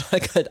irgendwie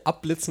total kalt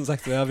abblitzen und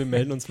sagt so, ja, wir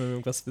melden uns, wenn wir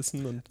irgendwas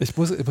wissen. Und ich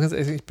muss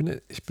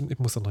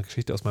noch eine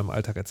Geschichte aus meinem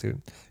Alltag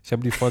erzählen. Ich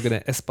habe die Folge in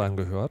der S-Bahn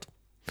gehört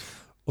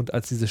Und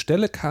als diese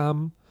Stelle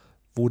kam,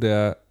 wo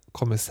der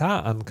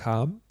Kommissar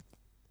ankam,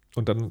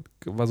 und dann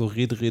war so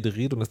Rede,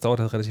 und das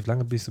dauerte halt relativ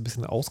lange, bin ich so ein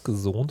bisschen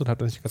ausgesohnt und habe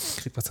dann nicht ganz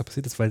gekriegt, was da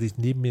passiert ist, weil sich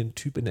neben mir ein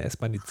Typ in der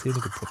S-Bahn die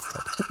Zähne geputzt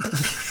hat.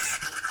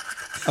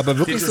 Aber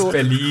wirklich das so ist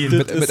Berlin.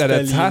 Mit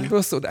einer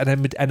Zahnbürste und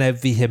mit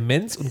einer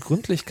Vehemenz und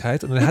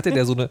Gründlichkeit. Und dann hatte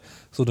der so eine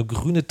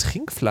grüne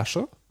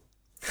Trinkflasche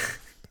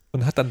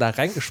und hat dann da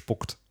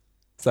reingespuckt,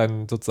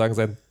 seinen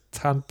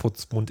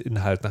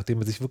Zahnputzmundinhalt, nachdem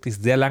er sich wirklich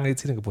sehr lange die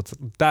Zähne geputzt hat.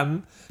 Und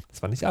dann,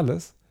 das war nicht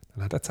alles,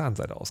 dann hat er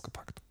Zahnseide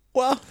ausgepackt.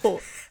 Wow.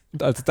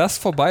 Und als das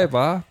vorbei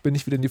war, bin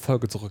ich wieder in die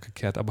Folge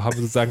zurückgekehrt, aber habe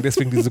sozusagen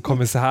deswegen diese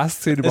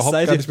Kommissarszene überhaupt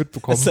gar nicht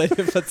mitbekommen. Es sei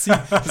dir verziehen.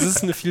 Das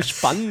ist eine viel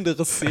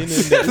spannendere Szene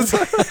in der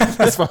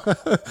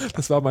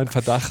das war mein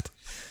Verdacht.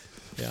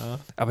 Ja.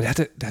 Aber der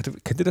hatte,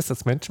 kennt ihr das,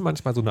 dass Menschen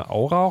manchmal so eine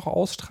Aura auch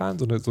ausstrahlen?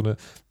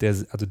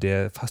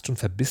 Der fast schon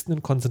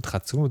verbissenen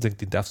Konzentration und denkt,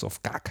 den darfst du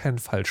auf gar keinen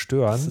Fall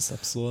stören. Das ist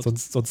absurd.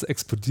 Sonst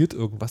explodiert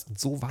irgendwas. Und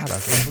so war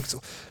das. Wirklich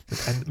so,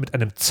 mit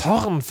einem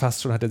Zorn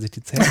fast schon hat er sich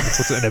die Zähne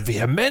geputzt, in einer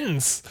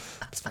Vehemenz.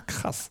 Das war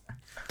krass.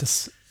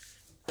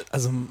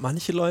 Also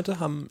manche Leute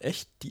haben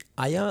echt die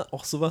Eier,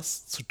 auch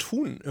sowas zu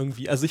tun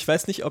irgendwie. Also ich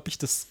weiß nicht, ob ich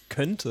das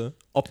könnte.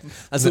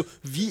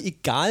 Wie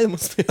egal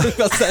muss mir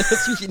irgendwas sein,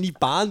 dass ich mich in die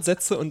Bahn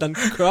setze und dann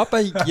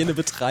Körperhygiene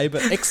betreibe,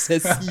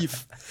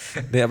 exzessiv.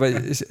 Nee, aber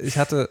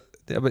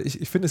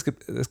ich finde,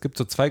 es gibt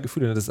so zwei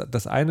Gefühle.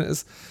 Das eine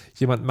ist,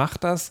 jemand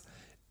macht das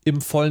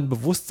im vollen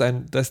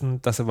Bewusstsein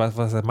dessen, dass er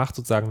was er macht,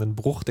 sozusagen einen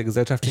Bruch der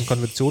gesellschaftlichen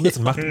Konvention ist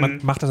und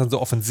macht das dann so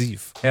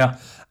offensiv. Ja.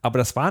 Aber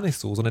das war nicht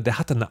so, sondern der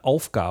hatte eine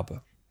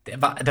Aufgabe. Der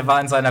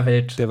war in seiner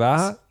Welt. Der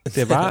war in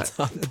seiner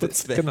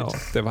Zahnputzwelt.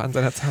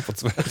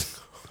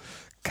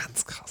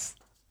 Ganz krass.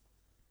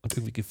 Und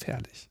irgendwie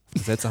gefährlich.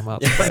 Seltsame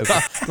Art und Weise.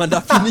 Man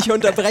darf ihn nicht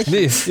unterbrechen.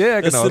 Nee, ja,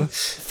 genau. Das sind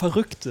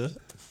Verrückte.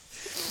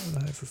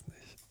 Nein, ist es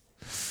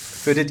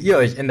nicht. Würdet ihr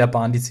euch in der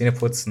Bahn die Zähne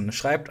putzen?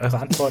 Schreibt eure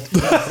Antwort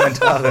in die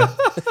Kommentare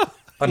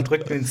und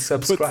drückt den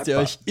Subscribe. Putzt ihr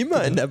euch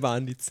immer in der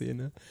Bahn die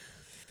Zähne?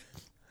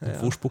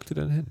 Ja. Wo spuckt ihr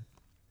denn hin?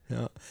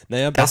 Ja.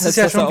 Naja, das ist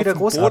ja schon wieder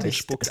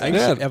großartig.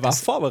 Eigentlich, er war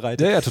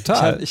vorbereitet. Ja,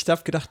 total. Ich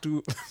habe gedacht,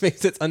 du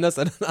fängst jetzt an, dass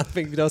er dann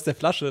anfängt, wieder aus der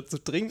Flasche zu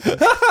trinken.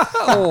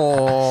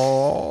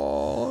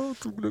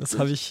 Zum Glück. Das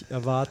habe ich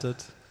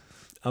erwartet.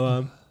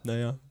 Aber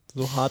naja,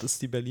 so hart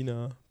ist die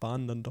Berliner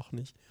Bahn dann doch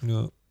nicht.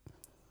 Ja.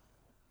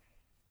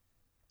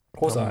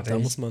 Großartig. Da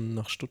muss man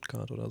nach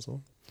Stuttgart oder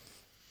so.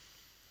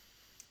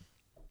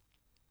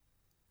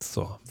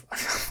 So.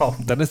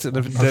 Dann ist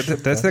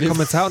der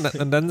Kommentar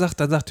und dann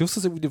sagt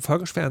Justus irgendwie den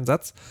folgenschweren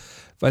Satz,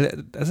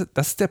 weil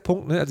das ist der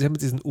Punkt, ne? Also sie haben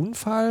diesen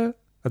Unfall,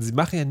 also sie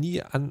machen ja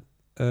nie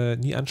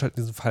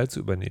Anstalten, diesen Fall zu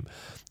übernehmen.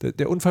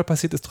 Der Unfall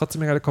passiert, ist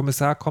trotzdem egal, der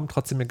Kommissar kommt,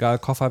 trotzdem egal,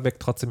 Koffer weg,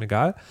 trotzdem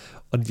egal.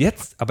 Und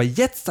jetzt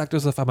sagt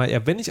Justus auf einmal,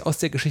 ja, wenn ich aus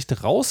der Geschichte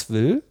raus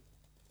will,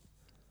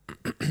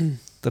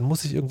 dann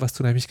muss ich irgendwas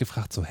tun. Da habe ich mich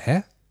gefragt, so,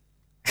 hä?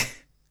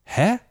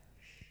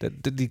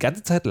 Die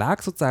ganze Zeit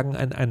lag sozusagen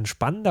ein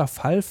spannender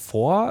Fall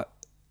vor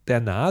der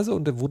Nase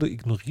und der wurde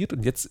ignoriert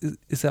und jetzt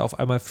ist er auf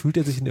einmal, fühlt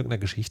er sich in irgendeiner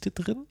Geschichte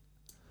drin?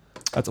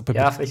 Als ob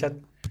er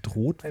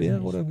bedroht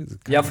wäre? Oder?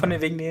 Ja,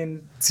 wegen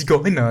den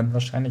Zigeunern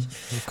wahrscheinlich.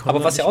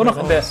 Aber was ja auch noch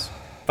in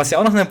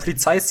der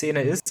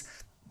Polizeiszene ist,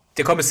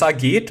 der Kommissar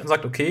geht und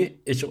sagt, okay,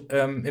 ich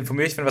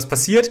informiere dich, wenn was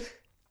passiert.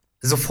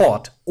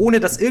 Sofort, ohne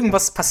dass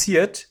irgendwas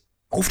passiert,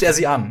 ruft er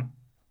sie an.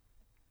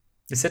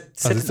 Das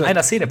hätte in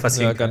einer Szene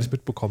passieren können. Ja, gar nicht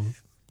mitbekommen.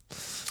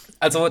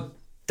 Also,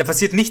 da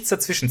passiert nichts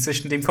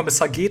zwischen dem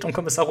Kommissar geht und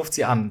Kommissar ruft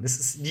sie an. Das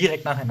ist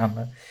direkt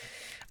nacheinander.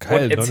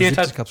 Geil, und erzählt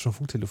hat, gab es schon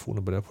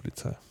Funktelefone bei der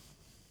Polizei.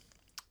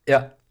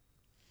 Ja.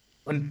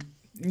 Und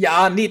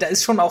ja, nee, da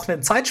ist schon auch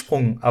ein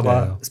Zeitsprung,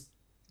 aber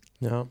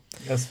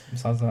das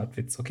war so ein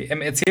Witz. Okay,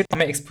 erzählt noch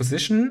mehr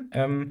Exposition.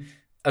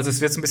 Also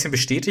es wird so ein bisschen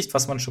bestätigt,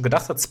 was man schon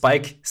gedacht hat.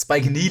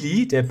 Spike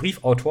Neely, der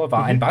Briefautor,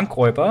 war ein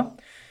Bankräuber,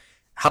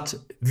 hat,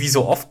 wie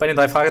so oft bei den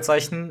 3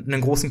 Fragezeichen,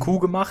 einen großen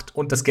Coup gemacht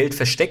und das Geld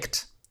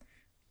versteckt.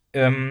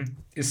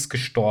 Ist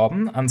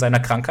gestorben an seiner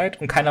Krankheit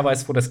und keiner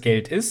weiß, wo das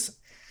Geld ist.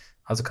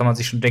 Also kann man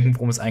sich schon denken,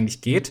 worum es eigentlich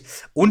geht.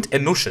 Und er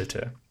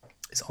nuschelte.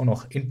 Ist auch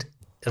noch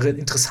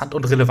interessant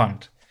und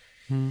relevant.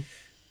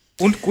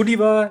 Und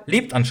Gulliver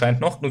lebt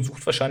anscheinend noch und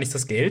sucht wahrscheinlich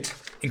das Geld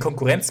in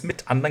Konkurrenz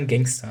mit anderen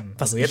Gangstern.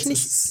 Was ich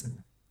nicht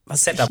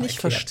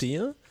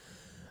verstehe,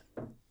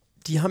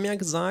 die haben ja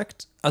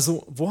gesagt,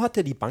 also wo hat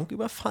er die Bank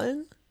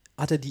überfallen?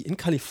 Hat er die in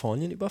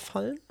Kalifornien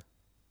überfallen?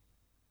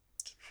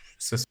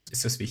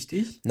 Ist das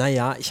wichtig?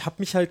 Naja, ich habe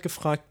mich halt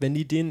gefragt, wenn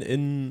die den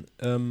in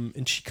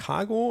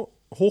Chicago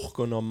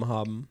hochgenommen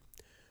haben,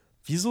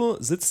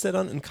 wieso sitzt der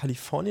dann in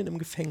Kalifornien im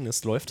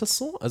Gefängnis? Läuft das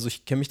so? Also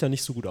ich kenne mich da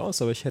nicht so gut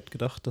aus, aber ich hätte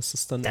gedacht, dass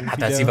es dann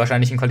hat er sie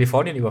wahrscheinlich in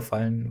Kalifornien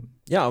überfallen.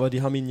 Ja, aber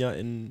die haben ihn ja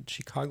in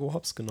Chicago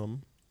hops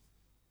genommen.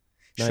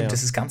 Stimmt,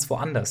 das ist ganz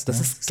woanders. Das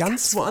ist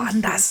ganz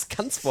woanders.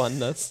 Ganz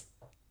woanders.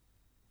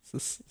 Das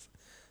ist,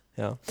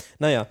 ja.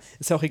 Naja,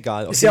 ist ja auch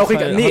egal. Ist ja auch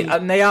egal. Nee,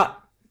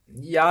 naja,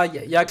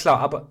 ja,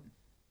 klar,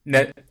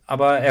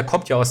 aber er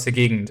kommt ja aus der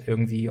Gegend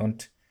irgendwie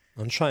und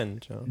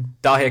anscheinend, ja.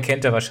 Daher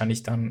kennt er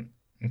wahrscheinlich dann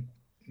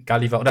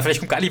Gulliver. Oder vielleicht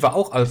kommt Gulliver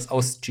auch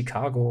aus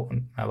Chicago.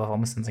 Aber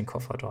warum ist denn sein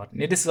Koffer dort?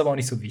 Nee, das ist aber auch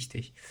nicht so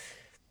wichtig.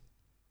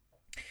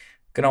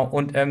 Genau,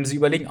 und sie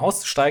überlegen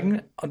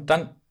auszusteigen. Und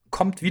dann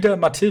kommt wieder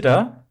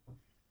Mathilda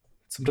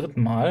zum 3.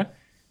 Mal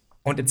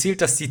und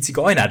erzählt, dass die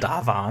Zigeuner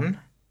da waren.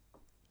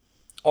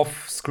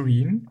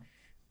 Off-Screen.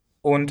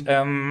 Und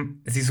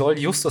sie soll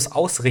Justus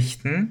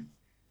ausrichten: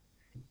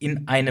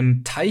 In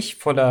einem Teich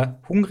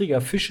voller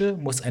hungriger Fische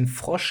muss ein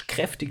Frosch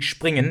kräftig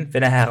springen,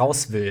 wenn er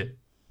heraus will.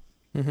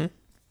 Mhm.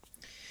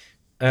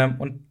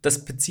 Und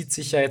das bezieht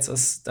sich ja jetzt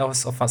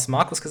auf was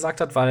Markus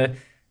gesagt hat, weil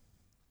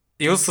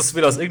Justus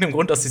will aus irgendeinem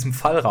Grund aus diesem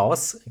Fall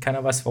raus.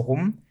 Keiner weiß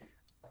warum.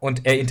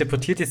 Und er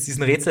interpretiert jetzt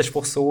diesen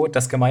Rätselspruch so,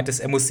 dass gemeint ist,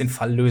 er muss den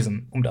Fall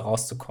lösen, um da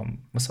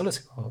rauszukommen. Was soll das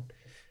überhaupt?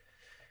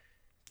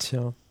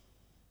 Tja.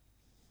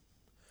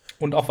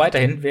 Und auch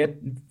weiterhin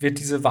wird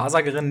diese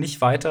Wahrsagerin nicht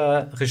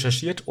weiter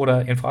recherchiert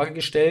oder in Frage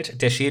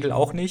gestellt. Der Schädel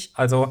auch nicht.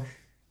 Also,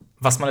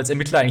 was man als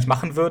Ermittler eigentlich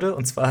machen würde,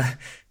 und zwar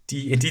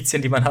die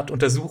Indizien, die man hat,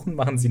 untersuchen,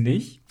 machen sie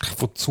nicht.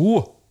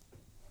 Wozu?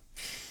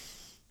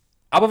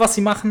 Aber was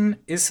sie machen,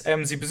 ist,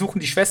 sie besuchen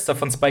die Schwester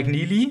von Spike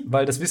Neely,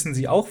 weil das wissen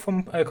sie auch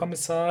vom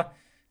Kommissar,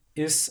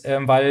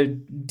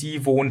 weil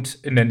die wohnt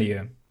in der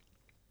Nähe.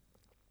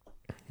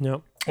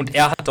 Ja. Und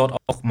er hat dort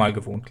auch mal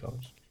gewohnt, glaube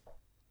ich.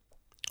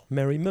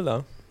 Mary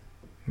Miller.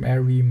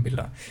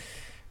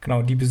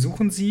 Genau, die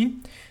besuchen sie.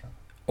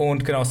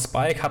 Und genau,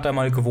 Spike hat da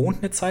mal gewohnt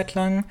eine Zeit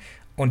lang.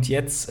 Und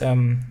jetzt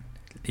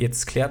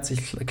klärt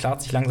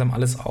sich langsam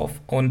alles auf.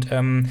 Und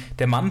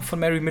der Mann von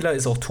Mary Miller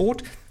ist auch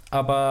tot.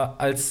 Aber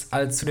als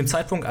zu dem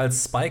Zeitpunkt,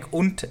 als Spike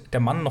und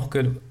der Mann noch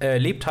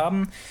gelebt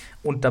haben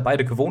und da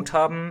beide gewohnt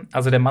haben,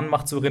 also der Mann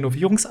macht so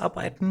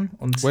Renovierungsarbeiten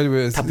und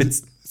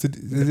sind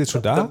Sie jetzt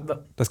schon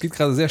da? Das geht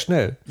gerade sehr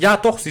schnell. Ja,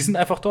 doch, sie sind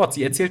einfach dort.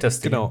 Sie erzählt das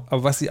denen. Genau,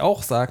 aber was sie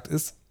auch sagt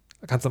ist,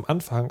 ganz am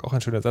Anfang, auch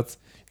ein schöner Satz: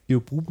 Ihr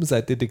Buben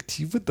seid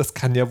Detektive? Das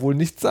kann ja wohl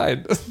nicht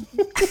sein.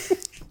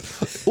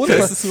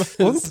 Das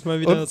ist mal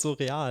wieder so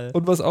real.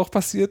 Und was auch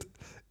passiert,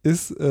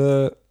 ist,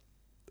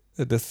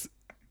 dass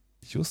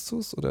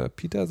Justus oder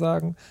Peter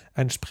sagen,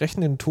 einen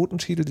sprechenden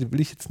Totenschädel, den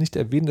will ich jetzt nicht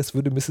erwähnen, das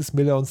würde Mrs.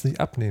 Miller uns nicht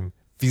abnehmen.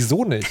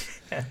 Wieso nicht?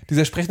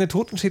 Dieser sprechende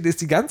Totenschädel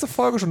ist die ganze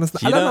Folge schon das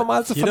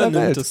Allernormalste von der Welt.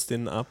 Jeder nimmt es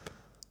denen ab.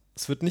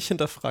 Es wird nicht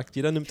hinterfragt,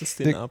 jeder nimmt es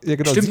denen ab. Ja,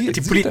 genau. Stimmt,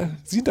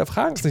 Sie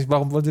hinterfragen es nicht.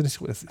 Warum wollen sie nicht?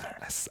 Das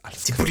ist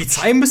alles die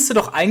Polizei müsste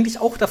doch eigentlich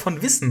auch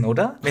davon wissen,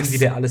 oder? Wenn sie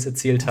dir alles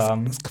erzählt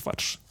haben. Das ist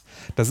Quatsch.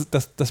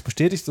 Das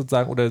bestätigt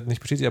sozusagen, oder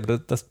nicht bestätigt, aber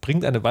das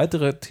bringt eine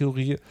weitere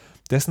Theorie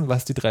dessen,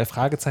 was die 3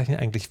 Fragezeichen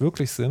eigentlich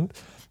wirklich sind.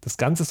 Das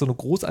Ganze ist so eine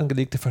groß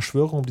angelegte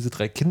Verschwörung, um diese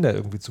 3 Kinder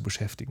irgendwie zu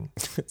beschäftigen.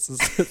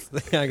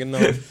 Ja, genau.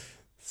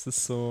 Es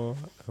ist so,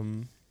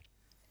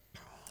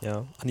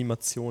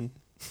 Animation.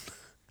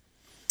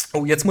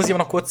 Oh, jetzt muss ich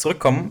aber noch kurz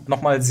zurückkommen,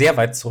 nochmal sehr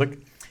weit zurück,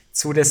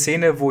 zu der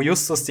Szene, wo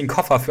Justus den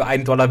Koffer für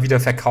 $1 wieder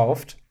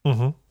verkauft.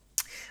 Mhm.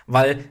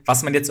 Weil,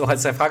 was man jetzt auch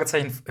als 3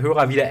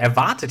 Fragezeichen-Hörer wieder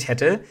erwartet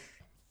hätte,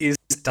 ist,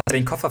 dass er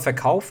den Koffer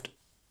verkauft,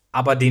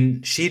 aber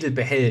den Schädel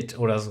behält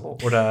oder so.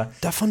 Oder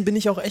davon bin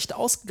ich auch echt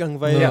ausgegangen,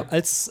 weil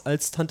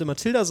als Tante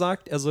Mathilda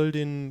sagt, er soll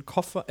den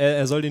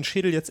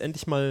Schädel jetzt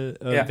endlich mal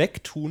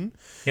wegtun,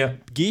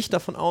 gehe ich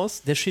davon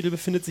aus, der Schädel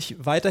befindet sich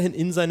weiterhin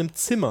in seinem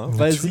Zimmer,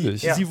 weil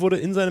sie wurde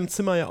in seinem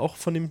Zimmer ja auch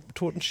von dem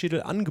toten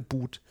Schädel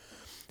angebuht.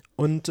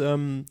 Und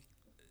in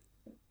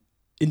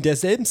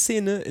derselben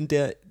Szene, in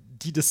der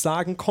die das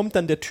sagen, kommt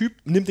dann der Typ,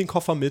 nimmt den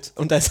Koffer mit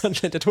und da ist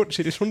anscheinend der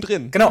Totenschädel schon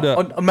drin. Genau,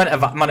 und man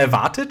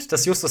erwartet,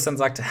 dass Justus dann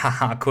sagt,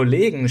 haha,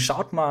 Kollegen,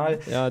 schaut mal.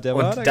 Ja,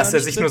 und dass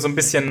er sich nur so ein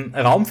bisschen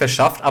Raum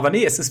verschafft, aber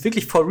nee, es ist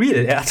wirklich for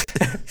real. Er hat,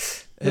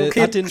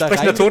 hat den da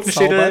sprechender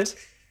Totenschädel,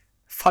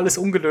 Fall ist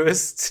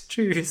ungelöst,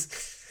 tschüss.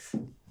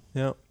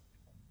 Ja,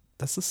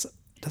 das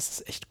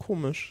ist echt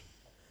komisch.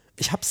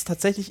 Ich hab's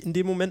tatsächlich in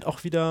dem Moment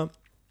auch wieder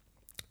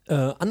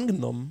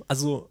angenommen.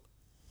 Also,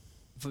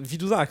 wie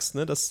du sagst,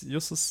 ne, dass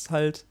Justus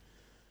halt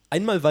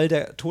einmal, weil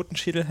der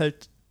Totenschädel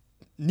halt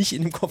nicht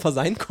in dem Koffer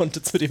sein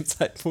konnte zu dem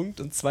Zeitpunkt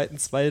und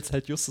zweitens, weil es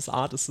halt Justus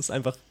Art ist, es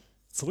einfach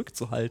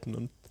zurückzuhalten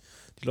und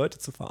die Leute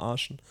zu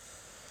verarschen.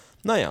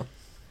 Naja.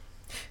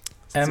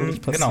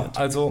 Genau,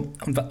 also,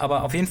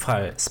 aber auf jeden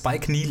Fall,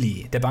 Spike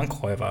Neely, der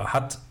Bankräuber,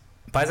 hat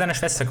bei seiner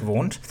Schwester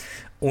gewohnt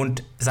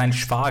und sein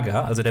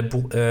Schwager, also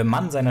der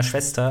Mann seiner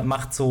Schwester,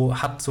 hat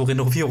so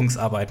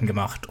Renovierungsarbeiten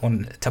gemacht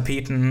und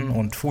Tapeten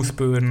und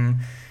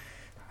Fußböden,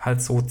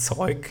 halt so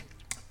Zeug,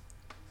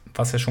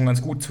 was ja schon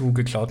ganz gut zu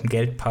geklautem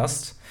Geld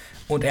passt.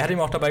 Und er hat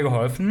ihm auch dabei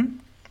geholfen.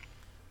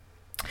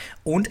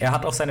 Und er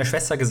hat auch seiner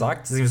Schwester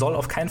gesagt, sie soll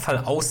auf keinen Fall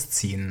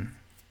ausziehen.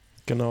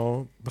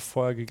 Genau,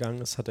 bevor er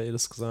gegangen ist, hat er ihr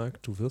das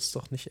gesagt. Du wirst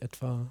doch nicht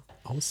etwa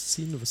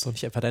ausziehen, du wirst doch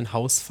nicht etwa dein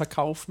Haus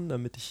verkaufen,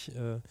 damit ich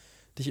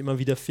dich immer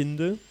wieder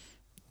finde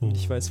und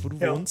ich weiß, wo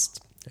du wohnst.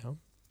 Ja.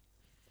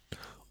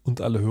 Und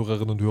alle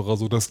Hörerinnen und Hörer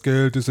so, das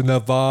Geld ist in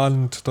der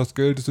Wand, das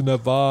Geld ist in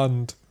der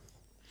Wand.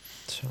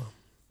 Tja.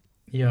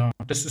 Ja,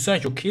 das ist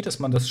eigentlich okay, dass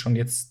man das schon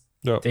jetzt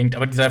denkt.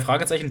 Aber die 3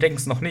 Fragezeichen denken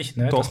es noch nicht,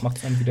 ne? Doch. Das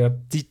macht dann wieder.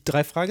 Die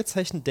 3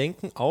 Fragezeichen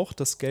denken auch,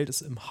 das Geld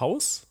ist im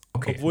Haus,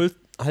 obwohl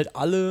halt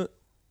alle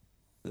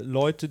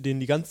Leute, denen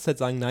die ganze Zeit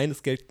sagen, nein,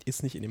 das Geld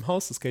ist nicht in dem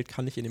Haus, das Geld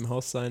kann nicht in dem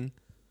Haus sein.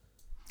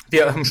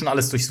 Wir haben schon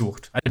alles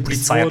durchsucht. Die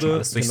Polizei hat schon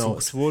alles durchsucht. Genau,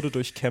 es wurde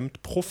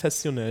durchkämmt,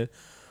 professionell.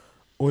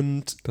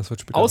 Und das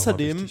wird später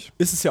außerdem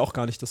ist es ja auch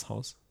gar nicht das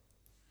Haus.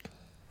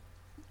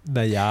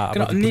 Naja,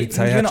 aber die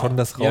Polizei hat schon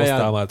das Haus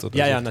damals. Oder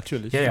ja, so.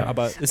 natürlich. Ja.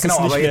 Aber es ist nicht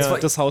mehr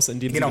das Haus, in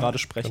dem sie gerade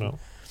sprechen. Genau.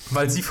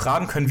 Weil sie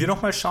fragen, können wir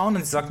noch mal schauen?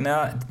 Und sie sagt,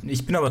 naja,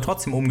 ich bin aber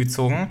trotzdem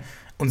umgezogen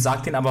und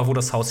sagt ihnen aber, wo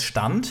das Haus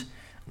stand.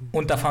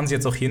 Und da fahren sie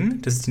jetzt auch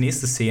hin. Das ist die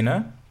nächste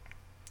Szene.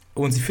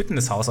 Und sie finden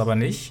das Haus aber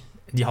nicht.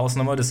 Die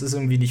Hausnummer, das ist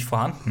irgendwie nicht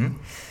vorhanden.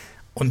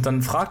 Und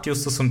dann fragt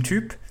Justus so ein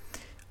Typ.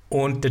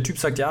 Und der Typ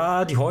sagt,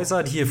 ja, die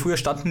Häuser, die hier früher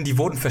standen, die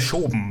wurden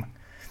verschoben.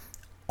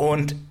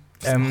 Und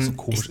das ist so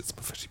komisch,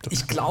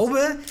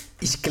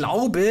 ich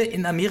glaube,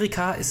 in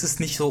Amerika ist es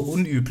nicht so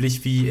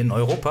unüblich wie in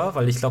Europa,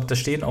 weil ich glaube, da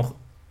stehen auch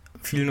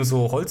viel nur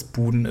so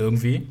Holzbuden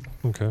irgendwie.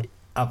 Okay.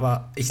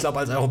 Aber ich glaube,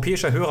 als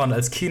europäischer Hörer und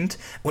als Kind,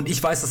 und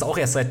ich weiß das auch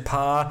erst seit ein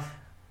paar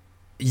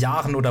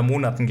Jahren oder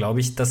Monaten, glaube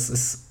ich, dass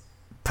es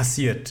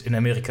passiert in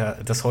Amerika,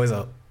 dass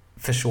Häuser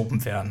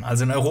verschoben werden.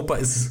 Also in Europa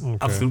ist es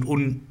absolut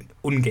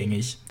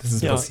ungängig, dass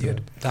es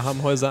passiert. Da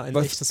haben Häuser ein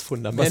echtes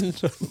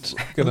Fundament.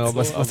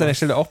 Was an der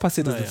Stelle auch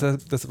passiert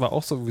ist, das war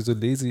auch so wie so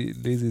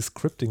lazy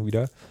Scripting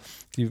wieder.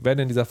 Die werden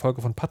in dieser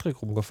Folge von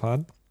Patrick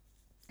rumgefahren.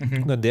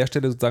 Und an der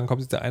Stelle sozusagen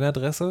kommt sie zu einer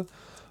Adresse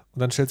und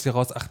dann stellt sich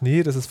heraus, ach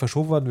nee, das ist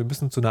verschoben worden, wir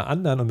müssen zu einer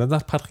anderen. Und dann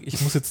sagt Patrick,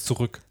 ich muss jetzt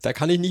zurück. Da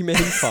kann ich nicht mehr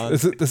hinfahren.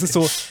 Das ist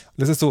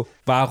so,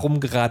 warum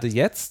gerade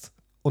jetzt?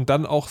 Und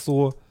dann auch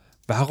so,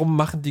 warum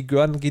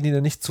gehen die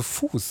denn nicht zu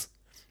Fuß?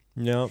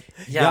 Ja,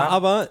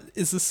 aber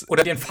ist es.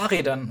 Oder den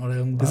Fahrrädern oder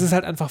irgendwas. Das ist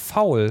halt einfach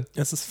faul.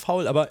 Es ist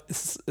faul, aber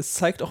es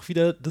zeigt auch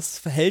wieder das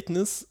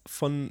Verhältnis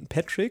von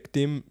Patrick,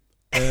 dem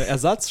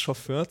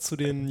Ersatzchauffeur, zu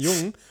den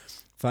Jungen,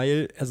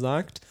 weil er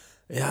sagt,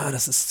 ja,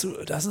 das ist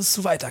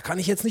zu weit, da kann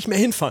ich jetzt nicht mehr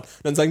hinfahren.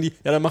 Und dann sagen die,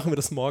 ja, dann machen wir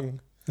das morgen.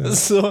 Ja. Das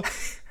ist so,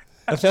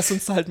 dann fährst du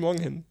uns da halt morgen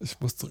hin. Ich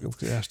muss zurück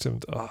ins Ja,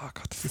 stimmt. Oh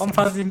Gott. Warum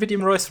fahren sie mit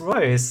ihm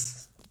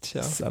Rolls-Royce?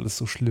 Tja. Das ist alles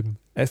so schlimm.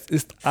 Es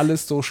ist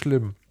alles so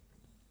schlimm.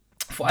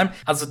 Vor allem,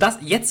 also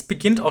jetzt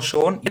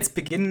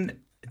beginnen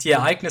die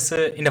Ereignisse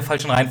in der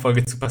falschen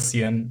Reihenfolge zu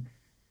passieren.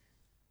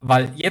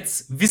 Weil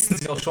jetzt wissen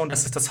sie auch schon,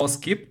 dass es das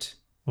Haus gibt.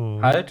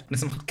 Halt. Und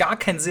es macht gar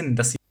keinen Sinn,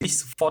 dass sie nicht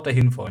sofort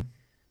dahin wollen.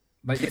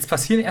 Weil jetzt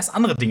passieren erst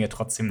andere Dinge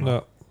trotzdem noch.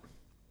 Ja.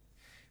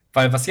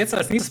 Weil was jetzt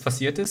als nächstes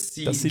passiert ist,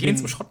 sie gehen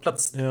zum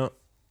Schrottplatz. Ja.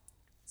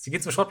 Sie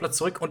gehen zum Schrottplatz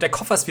zurück und der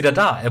Koffer ist wieder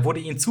da. Er wurde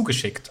ihnen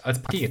zugeschickt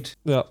als Paket.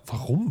 Ja,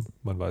 warum?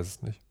 Man weiß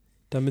es nicht.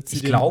 Damit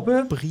sie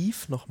den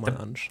Brief nochmal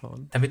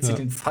anschauen. Damit sie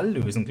den Fall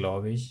lösen,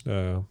 glaube ich.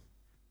 Ja.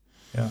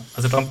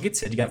 Also darum geht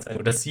es ja die ganze Zeit.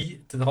 Oder dass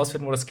sie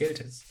herausfinden, wo das Geld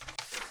ist.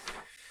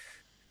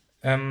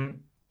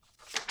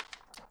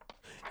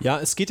 Ja,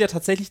 es geht ja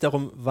tatsächlich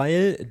darum,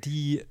 weil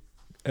die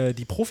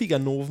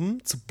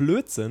Profiganoven zu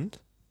blöd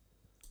sind,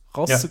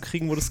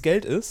 rauszukriegen, wo das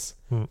Geld ist,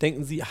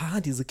 denken sie,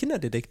 diese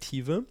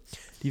Kinderdetektive,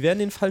 die werden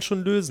den Fall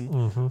schon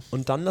lösen.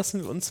 Und dann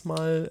lassen wir uns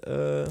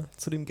mal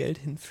zu dem Geld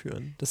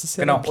hinführen. Das ist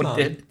ja der Plan.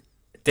 Und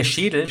der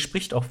Schädel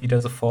spricht auch wieder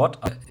sofort.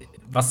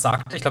 Was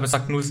sagt er? Ich glaube, er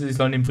sagt nur, sie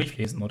sollen den Brief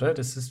lesen, oder?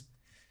 Das ist.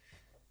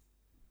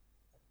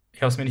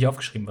 Ich habe es mir nicht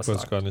aufgeschrieben, was er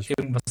sagt. Weiß gar nicht.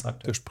 Irgendwas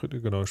sagt er. Er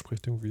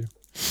spricht irgendwie.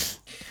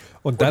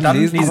 Und dann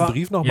lesen die diesen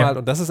Brief nochmal,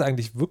 und das ist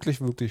eigentlich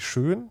wirklich, wirklich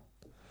schön.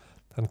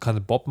 Dann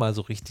kann Bob mal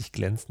so richtig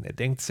glänzen. Er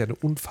denkt sich eine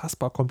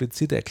unfassbar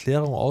komplizierte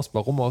Erklärung aus,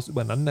 warum aus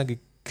übereinander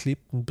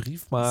geklebten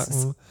Briefmarken.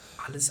 Das ist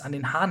alles an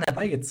den Haaren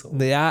herbeigezogen.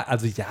 Naja,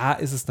 also ja,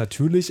 ist es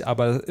natürlich,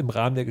 aber im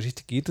Rahmen der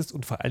Geschichte geht es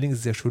und vor allen Dingen ist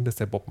es sehr schön, dass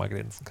der Bob mal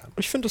glänzen kann.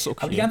 Ich finde das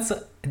okay. Aber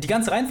die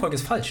ganze Reihenfolge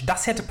ist falsch.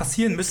 Das hätte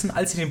passieren müssen,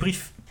 als sie den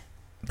Brief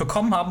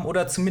bekommen haben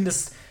oder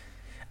zumindest,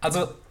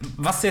 also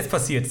was jetzt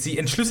passiert, sie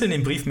entschlüsseln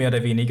den Brief mehr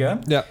oder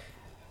weniger. Ja.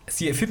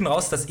 Sie finden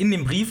raus, dass in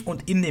dem Brief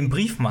und in den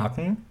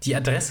Briefmarken die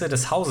Adresse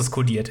des Hauses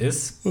kodiert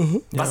ist,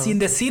 was sie in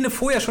der Szene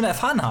vorher schon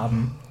erfahren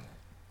haben.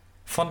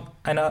 Von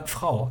einer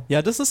Frau.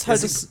 Ja, das ist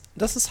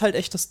halt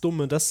echt das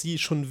Dumme, dass sie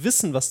schon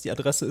wissen, was die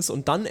Adresse ist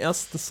und dann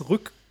erst das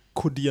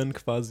Rückkodieren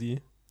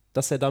quasi,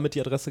 dass er damit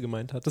die Adresse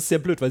gemeint hat. Das ist sehr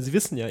blöd, weil sie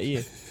wissen ja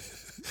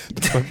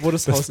wo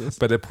das Haus ist.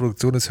 Bei der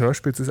Produktion des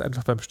Hörspiels ist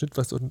einfach beim Schnitt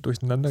was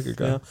durcheinander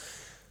gegangen.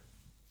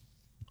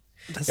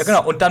 Ja,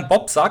 genau. Und dann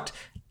Bob sagt,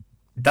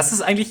 das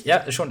ist eigentlich,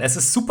 es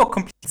ist super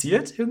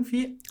kompliziert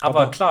irgendwie,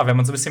 aber klar, wenn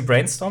man so ein bisschen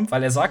brainstormt,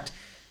 weil er sagt,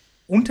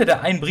 unter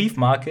der einen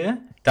Briefmarke,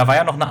 da war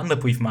ja noch eine andere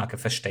Briefmarke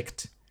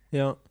versteckt.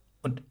 Ja.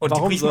 Und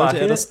warum die Briefmarke, sollte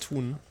er das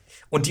tun?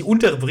 Und die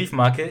untere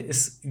Briefmarke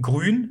ist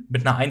grün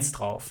mit einer 1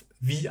 drauf.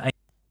 Wie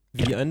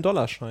ein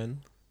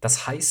Dollarschein.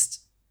 Das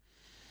heißt,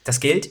 das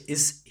Geld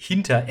ist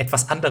hinter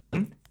etwas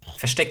anderem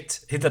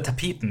versteckt, hinter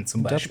Tapeten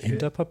zum Beispiel.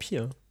 Hinter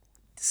Papier.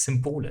 Das ist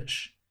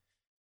symbolisch.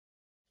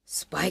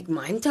 Spike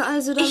meinte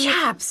also damit? Ich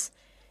hab's.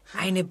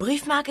 Eine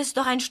Briefmarke ist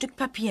doch ein Stück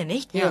Papier,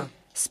 nicht? Ja.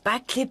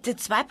 Spike klebte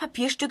 2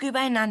 Papierstücke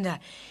übereinander.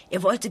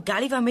 Er wollte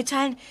Gulliver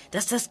mitteilen,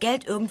 dass das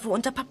Geld irgendwo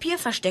unter Papier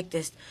versteckt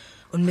ist.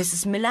 Und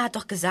Mrs. Miller hat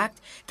doch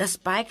gesagt, dass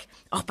Spike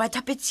auch bei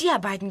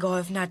Tapezierarbeiten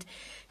geholfen hat.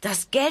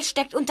 Das Geld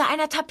steckt unter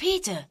einer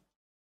Tapete.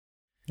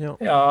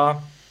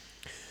 Ja.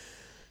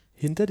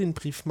 Hinter den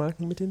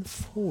Briefmarken mit den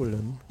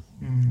Fohlen.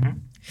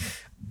 Mhm.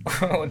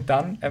 Und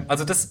dann,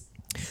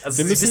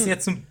 wir müssen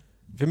jetzt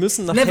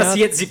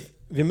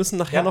wir müssen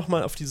nachher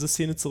nochmal auf diese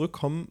Szene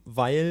zurückkommen,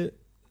 weil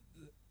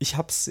ich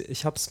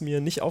hab's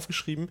mir nicht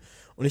aufgeschrieben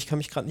und ich kann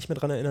mich gerade nicht mehr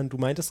dran erinnern. Du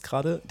meintest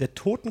gerade, der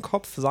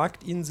Totenkopf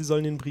sagt ihnen, sie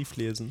sollen den Brief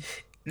lesen.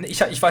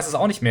 Ich weiß es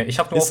auch nicht mehr. Ich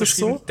habe nur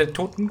aufgeschrieben, so? Der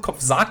Totenkopf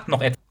sagt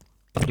noch etwas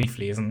vom Brief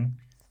lesen.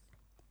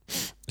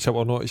 Ich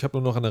habe nur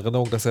noch in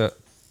Erinnerung, dass er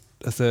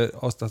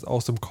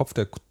aus dem Koffer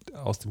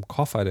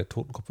der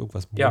Totenkopf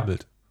irgendwas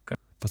murmelt. Ja.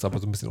 Was aber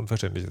so ein bisschen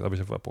unverständlich ist, aber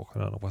ich habe auch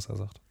keine Ahnung, was er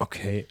sagt.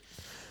 Okay.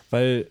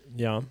 Weil,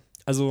 ja,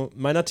 also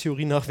meiner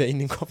Theorie nach, wer ihn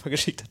den Koffer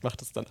geschickt hat,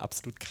 macht es dann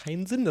absolut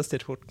keinen Sinn, dass der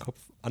Totenkopf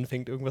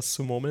anfängt, irgendwas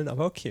zu murmeln,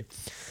 aber okay.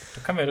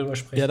 Da können wir drüber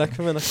sprechen. Ja, da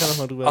können wir nachher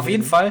nochmal drüber reden. Auf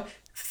jeden Fall,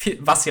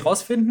 was sie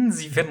rausfinden,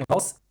 sie finden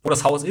raus, wo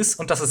das Haus ist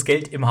und dass das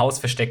Geld im Haus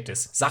versteckt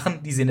ist.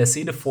 Sachen, die sie in der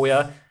Szene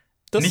vorher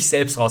nicht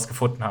selbst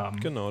rausgefunden haben.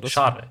 Genau.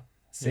 Schade.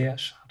 Sehr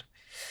schade.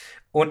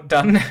 Und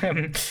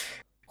dann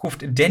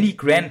ruft Danny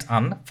Grant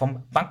an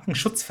vom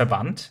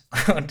Bankenschutzverband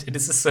und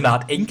das ist so eine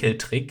Art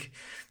Enkeltrick.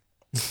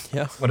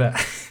 Ja. Oder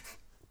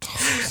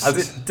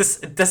also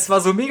das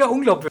war so mega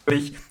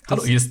unglaubwürdig.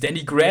 Hallo, hier ist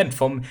Danny Grant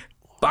vom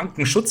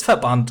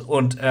Bankenschutzverband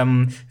und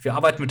wir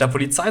arbeiten mit der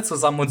Polizei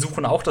zusammen und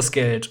suchen auch das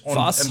Geld. Und,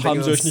 was?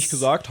 Haben sie euch nicht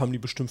gesagt? Haben die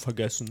bestimmt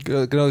vergessen.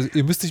 Genau,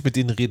 ihr müsst nicht mit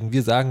denen reden,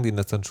 wir sagen denen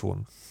das dann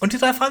schon. Und die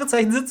 3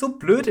 Fragezeichen sind so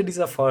blöd in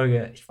dieser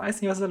Folge. Ich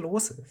weiß nicht, was da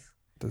los ist.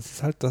 Das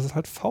ist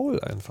halt faul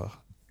einfach.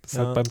 Das ist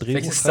halt beim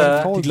Drehbuch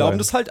faul. Die glauben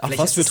das halt, ach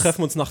was, wir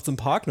treffen uns nachts im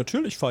Park,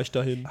 natürlich fahre ich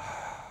dahin.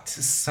 Das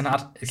ist so eine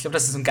Art, ich glaube,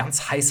 das ist ein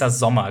ganz heißer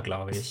Sommer,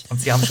 glaube ich.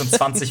 Und sie haben schon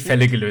 20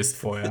 Fälle gelöst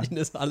vorher. Ihnen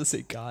ist alles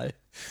egal.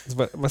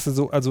 Weißt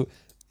du, also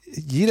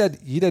jeder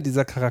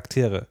dieser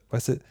Charaktere,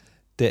 weißt du,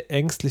 der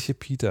ängstliche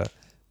Peter,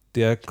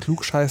 der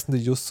klugscheißende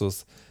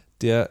Justus,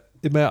 der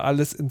immer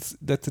alles ins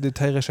letzte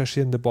Detail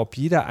recherchierende Bob,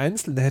 jeder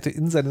Einzelne hätte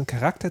in seinen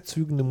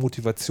Charakterzügen eine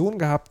Motivation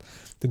gehabt,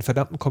 den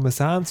verdammten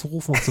Kommissar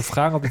anzurufen und zu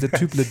fragen, ob dieser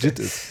Typ legit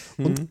ist.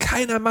 Und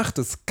keiner macht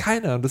es.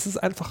 Keiner. Und das ist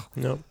einfach,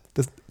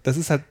 das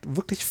ist halt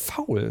wirklich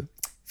faul.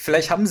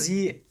 Vielleicht haben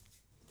sie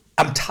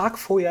am Tag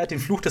vorher den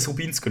Fluch des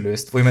Rubins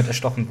gelöst, wo jemand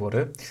erstochen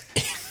wurde.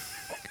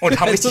 Und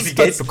haben richtig viel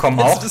Geld bekommen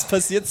auch. Das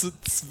passiert so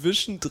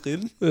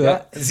zwischendrin.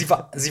 Ja, sie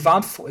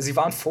waren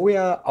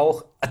vorher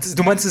auch. Also,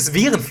 du meinst, es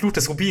während Fluch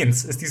des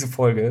Rubins ist diese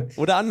Folge.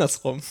 Oder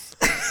andersrum.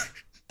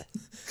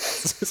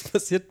 Das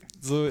passiert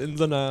so in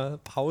so einer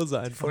Pause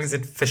einfach. Folgen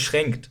sind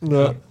verschränkt.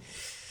 Ja.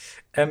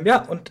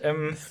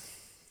 Dann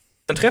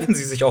treffen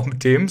sie sich auch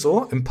mit dem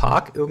so im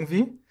Park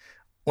irgendwie.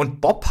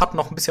 Und Bob hat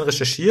noch ein bisschen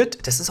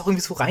recherchiert. Das ist auch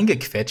irgendwie so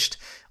reingequetscht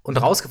und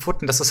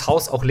rausgefunden, dass das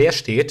Haus auch leer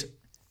steht.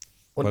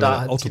 Und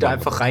die da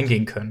einfach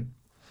reingehen können.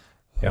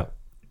 Ja,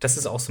 das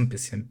ist auch so ein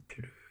bisschen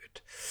blöd.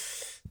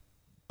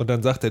 Und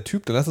dann sagt der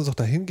Typ, dann lass uns doch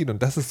da hingehen.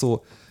 Und das ist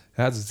so,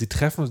 ja, also sie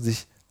treffen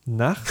sich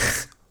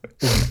nachts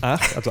um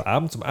 8, also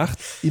abends um 8,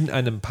 in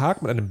einem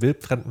Park mit einem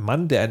wildfremden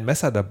Mann, der ein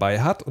Messer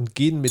dabei hat und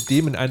gehen mit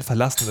dem in ein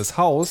verlassenes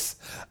Haus.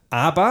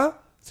 Aber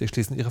sie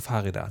schließen ihre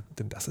Fahrräder an,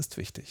 denn das ist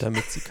wichtig.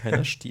 Damit sie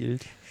keiner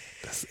stiehlt.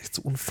 Das ist echt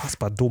so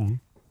unfassbar dumm.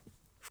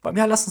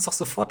 Ja, lasst uns doch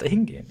sofort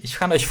dahin gehen. Ich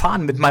kann euch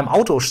fahren mit meinem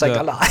Auto, steigt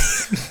alle ein.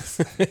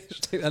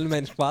 Steigt alle in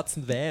meinen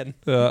schwarzen Van.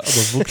 Ja,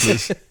 aber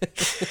wirklich.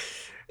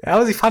 Ja,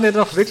 aber sie fahren ja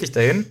doch wirklich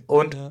dahin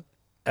und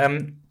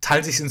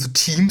teilen sich in so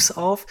Teams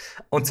auf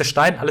und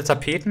zerschneiden alle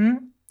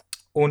Tapeten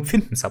und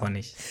finden es aber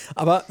nicht.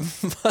 Aber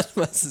warte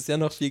mal, es ist ja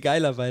noch viel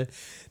geiler, weil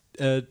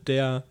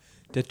der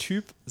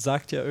Typ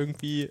sagt ja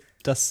irgendwie,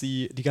 dass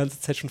sie die ganze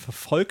Zeit schon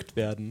verfolgt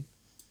werden.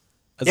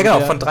 Also ja,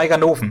 genau, von 3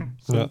 Ganoven.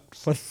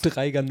 Von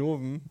 3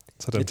 Ganoven.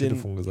 Das hat er am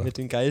Telefon gesagt. Mit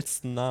den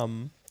geilsten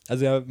Namen.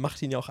 Also er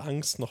macht ihnen ja auch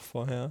Angst noch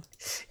vorher.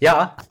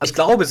 Ja, ich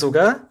glaube,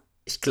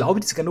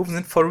 diese Ganoven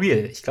sind for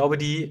real. Ich glaube,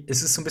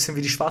 es ist so ein bisschen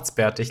wie die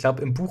Schwarzbärte. Ich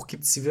glaube, im Buch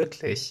gibt es sie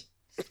wirklich.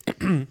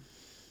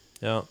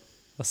 Ja,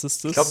 was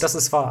ist das? Ich glaube, das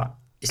ist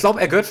wahr. Ich glaube,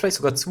 er gehört vielleicht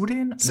sogar zu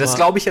denen. Das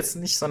glaube ich jetzt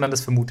nicht, sondern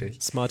das vermute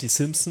ich. Smarty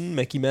Simpson,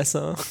 Mackie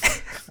Messer.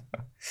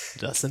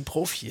 Das sind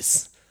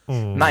Profis.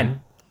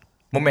 Nein,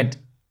 Moment.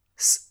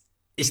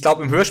 Ich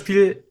glaube, im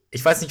Hörspiel,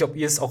 ich weiß nicht, ob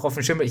ihr es auch auf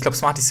dem Schirm habt, ich glaube,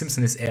 Smarty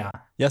Simpson ist er.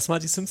 Ja,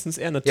 Smarty Simpson ist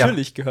er,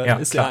 natürlich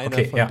ist klar,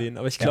 einer von denen.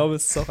 Aber ich glaube,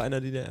 es ist auch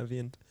einer, den er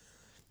erwähnt.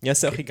 Ja,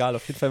 ist ja auch egal.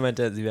 Auf jeden Fall meint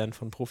er, sie werden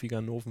von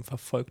Profi-Ganoven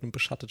verfolgt und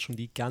beschattet schon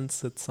die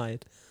ganze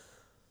Zeit.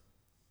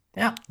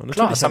 Ja,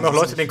 klar, es haben ja auch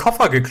Leute den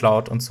Koffer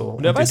geklaut und so.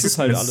 Und er weiß es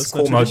halt alles,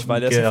 natürlich,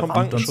 weil er ist ja vom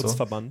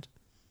Bankenschutzverband.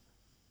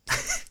 So.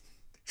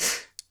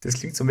 Das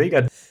klingt so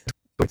mega.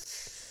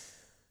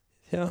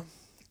 Ja.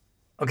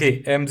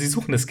 Okay, sie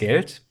suchen das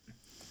Geld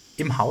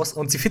im Haus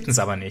und sie finden es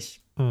aber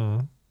nicht.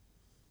 Mhm.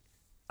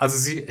 Also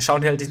sie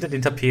schauen halt hinter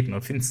den Tapeten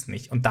und finden es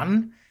nicht. Und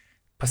dann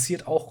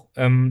passiert auch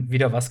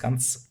wieder was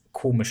ganz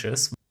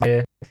Komisches,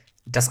 weil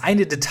das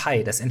eine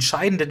Detail, das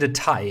entscheidende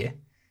Detail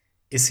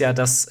ist ja,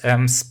 dass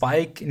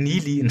Spike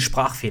Neely einen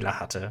Sprachfehler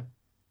hatte.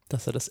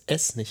 Dass er das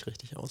S nicht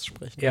richtig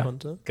aussprechen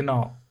konnte.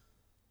 Genau.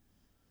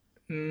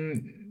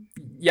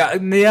 Ja,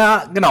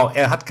 genau,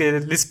 er hat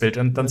gelispelt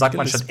und dann sagt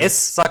man statt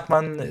S, sagt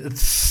man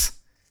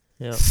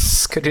ja.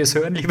 Könnt ihr es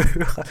hören, liebe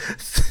Hörer?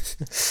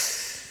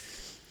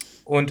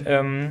 Und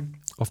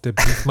auf der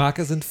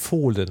Briefmarke sind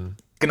Fohlen.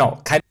 Genau,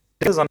 keine,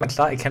 sondern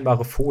klar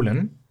erkennbare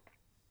Fohlen.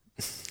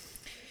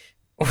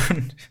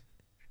 Und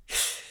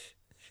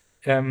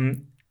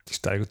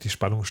die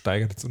Spannung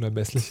steigert ins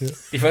Unermessliche.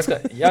 Ich weiß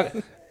gar nicht, ja.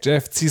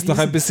 Jeff, zieh's noch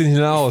ein bisschen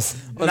hinaus.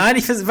 Nein,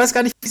 ich weiß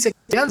gar nicht, wie es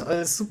erklären soll.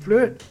 Das ist so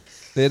blöd.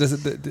 Nee,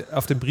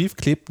 auf dem Brief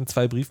klebten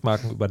 2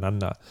 Briefmarken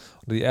übereinander.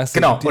 Und die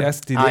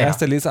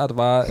erste Lesart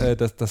war,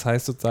 das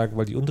heißt sozusagen,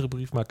 weil die untere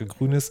Briefmarke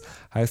grün ist,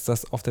 heißt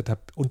das,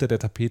 unter der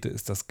Tapete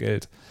ist das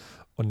Geld.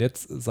 Und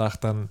jetzt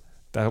sagt dann,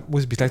 da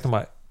muss ich mich gleich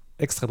nochmal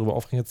extra drüber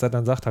aufregen,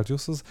 dann sagt halt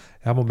Justus,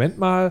 ja, Moment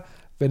mal,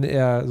 wenn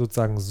er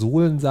sozusagen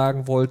Sohlen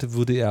sagen wollte,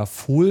 würde er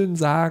Fohlen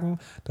sagen.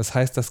 Das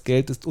heißt, das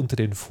Geld ist unter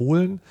den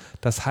Fohlen.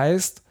 Das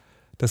heißt,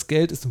 das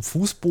Geld ist im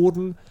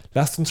Fußboden.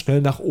 Lasst uns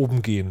schnell nach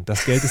oben gehen.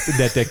 Das Geld ist in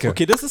der Decke.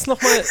 Okay, das ist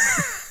noch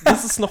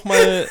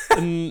mal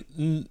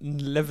ein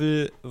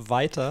Level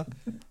weiter.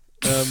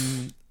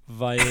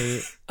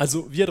 Weil,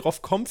 also wie er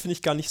drauf kommt, finde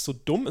ich gar nicht so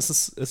dumm. Es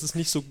ist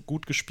nicht so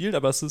gut gespielt,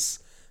 aber es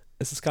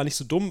ist gar nicht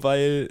so dumm,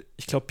 weil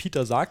ich glaube,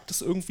 Peter sagt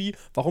es irgendwie,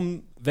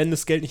 warum, wenn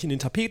das Geld nicht in den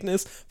Tapeten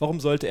ist, warum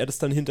sollte er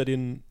dann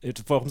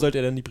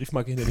die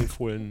Briefmarke hinter den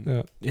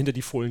Fohlen, hinter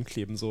die Fohlen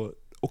kleben? So,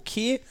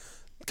 okay,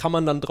 kann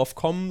man dann drauf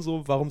kommen,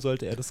 so, warum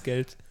sollte er das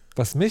Geld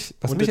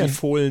unter die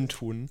Fohlen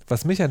tun?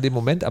 Was mich an dem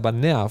Moment aber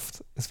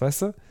nervt, ist,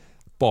 weißt du,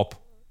 Bob,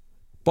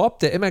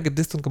 der immer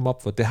gedisst und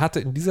gemobbt wird, der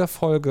hatte in dieser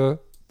Folge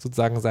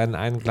sozusagen seinen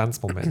einen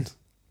Glanzmoment.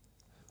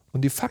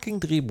 Und die fucking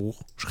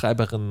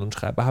Drehbuchschreiberinnen und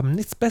Schreiber haben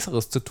nichts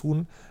Besseres zu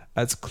tun,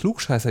 als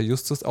Klugscheißer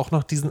Justus auch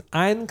noch diesen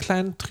einen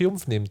kleinen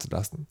Triumph nehmen zu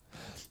lassen.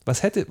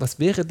 Was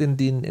wäre denn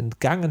denen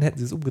entgangen, hätten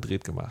sie es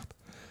umgedreht gemacht?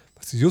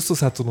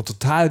 Justus hat so eine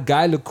total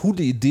geile,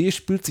 coole Idee,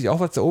 spült sich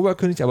auf als der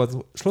Oberkönig, aber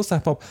zum Schluss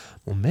sagt Bob,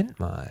 Moment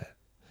mal,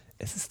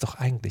 es ist doch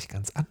eigentlich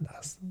ganz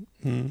anders.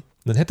 Und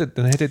dann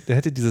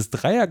hätte dieses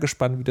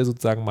Dreiergespann wieder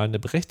sozusagen mal eine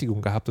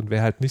Berechtigung gehabt und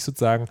wäre halt nicht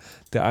sozusagen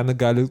der eine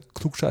geile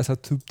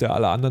Klugscheißer-Typ, der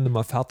alle anderen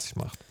immer fertig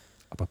macht.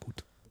 Aber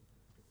gut.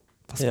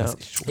 Was weiß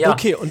ich schon. Ja.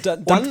 Okay, und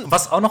dann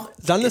was auch noch.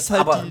 Dann ist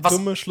halt die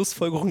dumme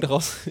Schlussfolgerung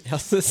daraus,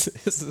 erstes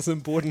ist es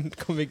im Boden,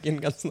 komm, wir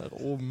gehen ganz nach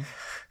oben.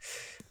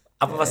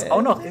 Aber was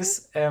auch noch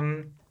ist,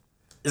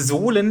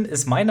 Sohlen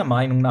ist meiner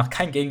Meinung nach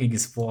kein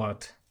gängiges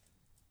Wort.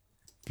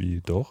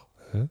 Wie doch?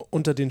 Hä?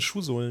 Unter den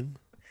Schuhsohlen.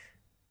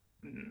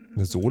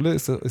 Eine Sohle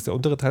ist der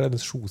untere Teil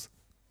eines Schuhs.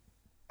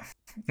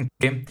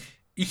 Okay.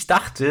 Ich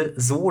dachte,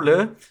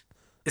 Sohle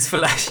ist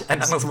vielleicht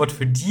ein anderes Wort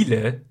für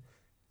Diele.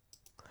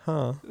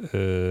 Also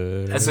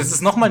es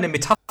ist nochmal eine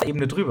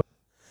Metapherebene drüber,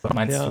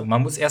 meinst du?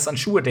 Man muss erst an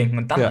Schuhe denken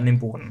und dann an den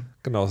Boden.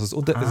 Genau, es ist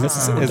unter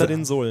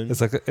den Sohlen.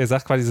 Er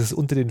sagt quasi, es ist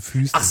unter den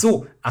Füßen.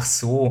 Ach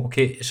so,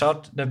 okay.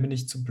 Schaut, da bin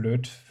ich zu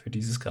blöd für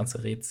dieses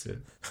ganze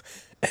Rätsel.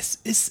 Es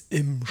ist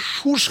im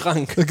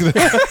Schuhschrank.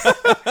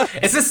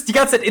 Es ist die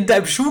ganze Zeit in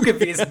deinem Schuh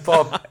gewesen,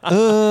 Bob.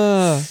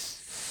 Dann,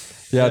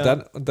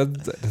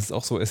 das ist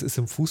auch so, es ist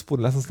im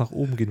Fußboden, lass uns nach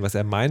oben gehen. Was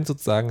er meint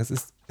sozusagen, es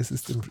ist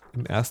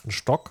im ersten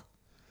Stock.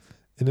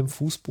 In dem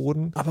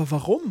Fußboden. Aber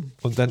warum?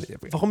 Und dann,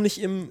 warum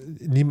nicht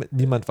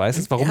niemand weiß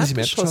es, warum nicht im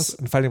Erdgeschoss?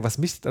 Und vor allem, was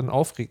mich dann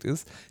aufregt,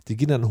 ist, die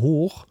gehen dann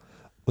hoch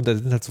und da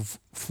sind halt so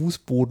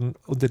Fußboden,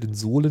 unter den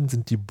Sohlen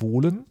sind die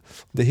Bohlen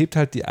und er hebt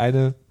halt die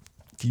eine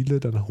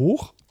Diele dann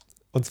hoch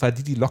und zwar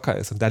die locker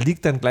ist und da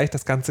liegt dann gleich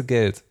das ganze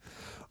Geld.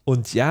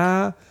 Und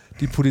ja,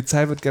 die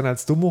Polizei wird gerne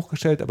als dumm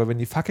hochgestellt, aber wenn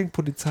die fucking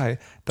Polizei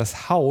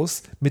das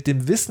Haus mit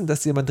dem Wissen,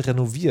 dass jemand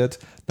renoviert,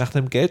 nach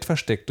einem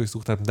Geldversteck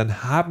durchsucht hat,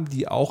 dann haben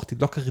die auch die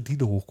lockere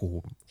Diele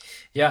hochgehoben.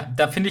 Ja,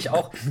 da finde ich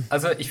auch,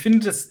 also ich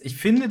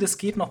finde, das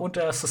geht noch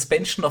unter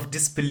Suspension of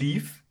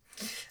Disbelief,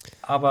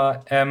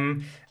 aber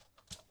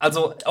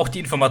also auch die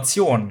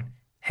Information,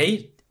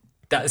 hey,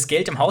 da ist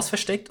Geld im Haus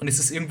versteckt und es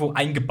ist irgendwo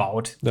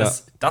eingebaut. Ja.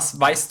 Das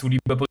weißt du,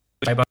 lieber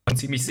Schreiber,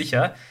 ziemlich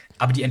sicher.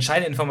 Aber die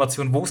entscheidende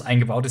Information, wo es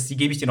eingebaut ist, die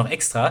gebe ich dir noch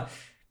extra.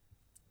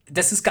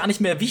 Das ist gar nicht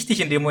mehr wichtig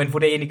in dem Moment, wo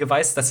derjenige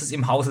weiß, dass es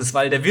im Haus ist,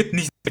 weil der wird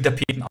nicht mit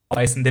Tapeten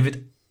aufreißen.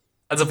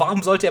 Also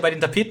warum sollte er bei den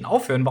Tapeten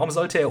aufhören? Warum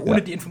sollte er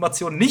ohne die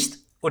Information nicht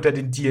unter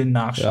den Dielen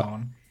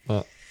nachschauen?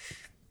 Ja.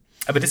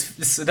 Aber das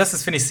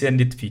ist, finde ich, sehr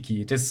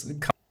nitpicky. Das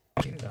kann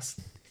man stehen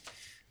lassen.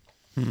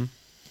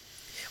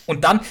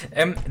 Und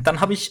dann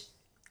habe ich,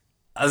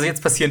 also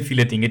jetzt passieren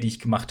viele Dinge, die ich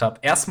gemacht habe.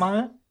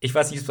 Erstmal, ich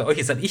weiß nicht, wie es bei euch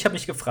ist, ich habe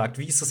mich gefragt,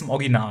 wie ist das im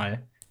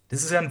Original?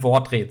 Das ist ja ein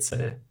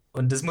Worträtsel.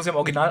 Und das muss ja im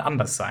Original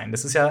anders sein.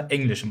 Das ist ja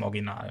Englisch im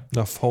Original.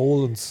 Na,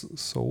 Foul und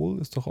Soul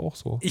ist doch auch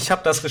so. Ich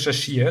habe das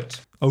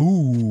recherchiert.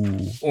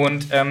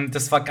 Und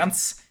das war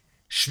ganz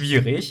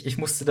schwierig. Ich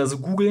musste da so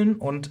googeln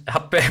und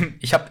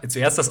ich habe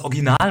zuerst das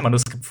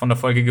Originalmanuskript von der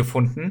Folge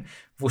gefunden,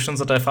 wo schon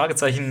so 3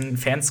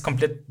 Fragezeichen-Fans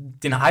komplett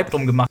den Hype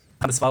drum gemacht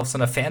haben. Das war auf so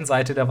einer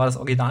Fanseite, da war das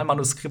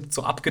Originalmanuskript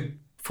so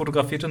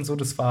abgefotografiert und so.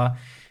 Das war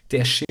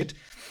der Shit.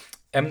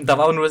 Da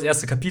war nur das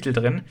erste Kapitel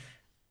drin.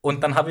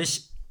 Und dann habe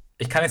ich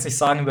kann jetzt nicht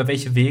sagen, über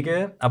welche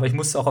Wege, aber ich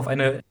musste auch auf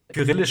eine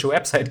kyrillische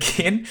Website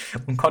gehen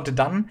und konnte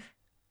dann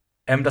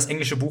das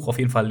englische Buch auf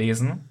jeden Fall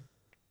lesen.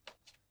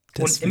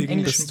 Deswegen und im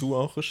Englischen bist du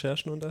auch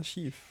Recherchen und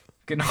Archiv.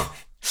 Genau.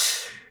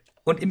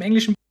 Und im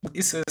englischen Buch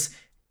ist es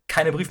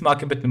keine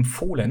Briefmarke mit einem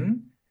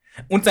Fohlen,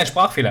 Und sein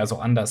Sprachfehler ist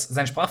auch anders.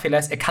 Sein Sprachfehler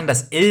ist, er kann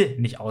das L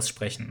nicht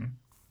aussprechen.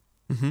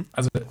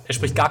 Also er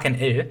spricht gar kein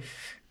L.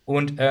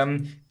 Und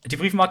die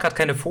Briefmarke hat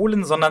keine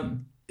Fohlen,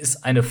 sondern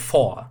ist eine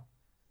For.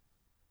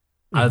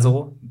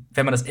 Also,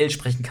 wenn man das L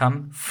sprechen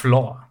kann,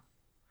 Floor.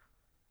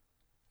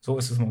 So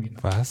ist es im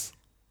Original. Was?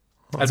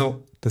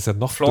 Also, das ist ja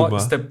noch Floor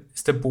dümmer.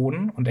 ist der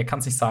Boden und er kann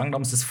es nicht sagen,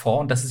 darum ist es For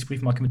und das ist die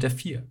Briefmarke mit der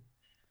 4.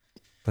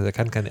 Weil er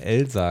kann kein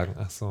L sagen.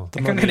 Ach so.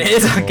 Er kann kein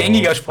L sagen,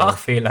 gängiger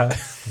Sprachfehler.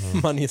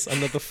 Money is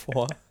under the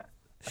 4.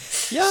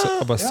 Ja,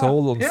 aber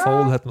Soul und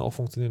Foul hätten auch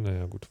funktioniert.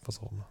 Naja, gut, was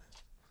auch immer.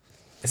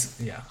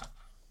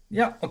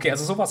 Ja, okay,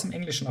 also so war es im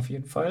Englischen auf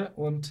jeden Fall.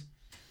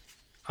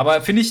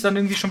 Aber finde ich dann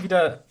irgendwie schon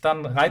wieder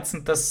dann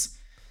reizend, dass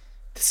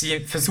sie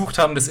versucht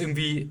haben, das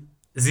irgendwie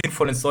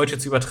sinnvoll ins Deutsche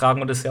zu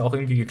übertragen und es ja auch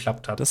irgendwie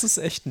geklappt hat. Das ist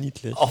echt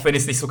niedlich. Auch wenn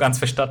ich es nicht so ganz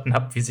verstanden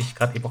habe, wie sich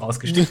gerade eben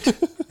rausgestellt hat.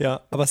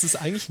 Ja, aber es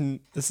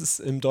ist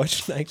im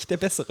Deutschen eigentlich der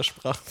bessere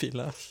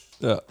Sprachfehler.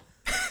 Ja.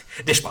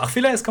 Der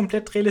Sprachfehler ist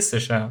komplett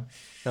realistisch, ja.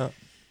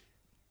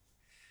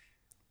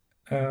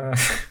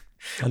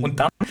 Und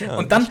dann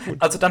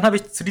habe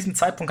ich zu diesem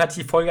Zeitpunkt hatte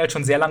ich die Folge halt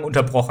schon sehr lange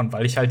unterbrochen,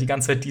 weil ich halt die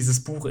ganze Zeit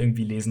dieses Buch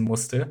irgendwie lesen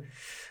musste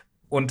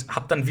und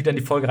habe dann wieder in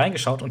die Folge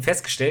reingeschaut und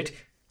festgestellt,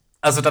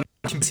 also dann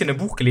habe ich ein bisschen im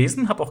Buch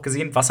gelesen, habe auch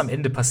gesehen, was am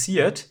Ende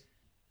passiert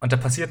und da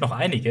passiert noch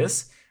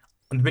einiges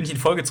und bin ich in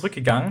die Folge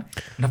zurückgegangen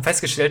und habe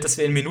festgestellt, dass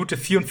wir in Minute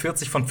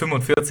 44 von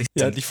 45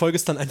 sind. Ja, die Folge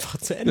ist dann einfach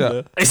zu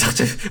Ende. Ja. Ich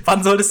dachte,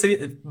 wann soll das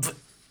denn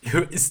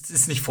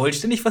ist nicht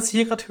vollständig, was ich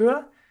hier gerade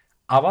höre?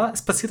 Aber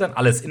es passiert dann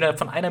alles. Innerhalb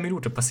von einer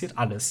Minute passiert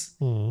alles.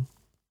 Nicht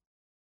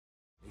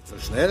so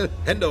schnell.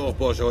 Hände hoch,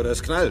 Bursche, oder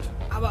es knallt.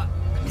 Aber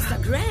Mr.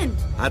 Grant.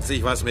 Hat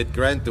sich was mit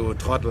Grant, du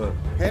Trottel.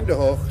 Hände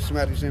hoch,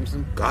 Smarty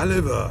Simpson.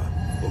 Gulliver,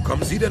 wo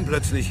kommen Sie denn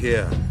plötzlich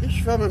her?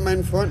 Ich war mit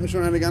meinen Freunden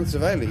schon eine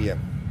ganze Weile hier.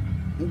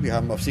 Und wir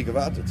haben auf Sie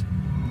gewartet.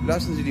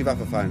 Lassen Sie die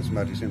Waffe fallen,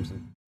 Smarty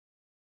Simpson.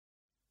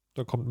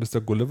 Da kommt Mr.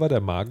 Gulliver,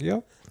 der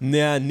Magier.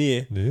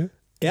 Nee.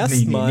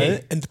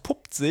 Erstmal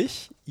entpuppt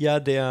sich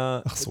ja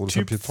der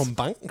Typ vom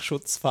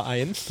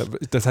Bankenschutzverein.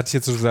 Das hatte ich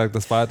jetzt so gesagt,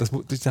 ich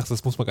dachte,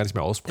 das muss man gar nicht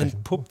mehr aussprechen.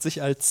 Entpuppt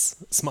sich als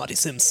Smarty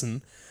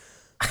Simpson.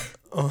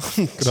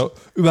 Genau.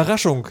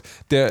 Überraschung,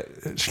 der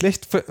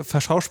schlecht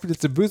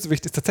verschauspielte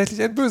Bösewicht ist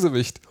tatsächlich ein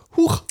Bösewicht.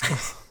 Huch!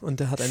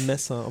 Und der hat ein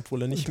Messer,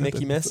 obwohl er nicht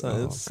Mackie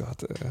Messer ist. Oh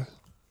Gott,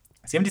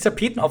 Sie haben die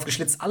Tapeten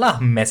aufgeschlitzt, alle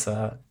haben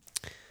Messer.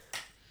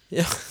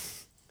 Ja.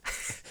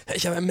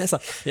 Ich habe ein Messer.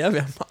 Ja,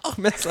 wir haben auch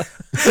Messer.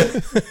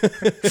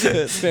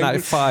 Das wäre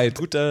ein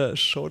guter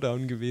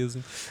Showdown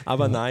gewesen.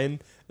 Aber nein,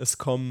 es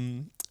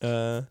kommt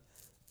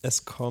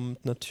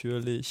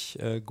natürlich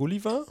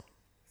Gulliver.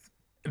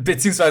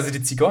 Beziehungsweise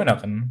die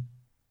Zigeunerin.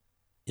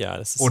 Ja,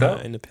 das ist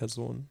eine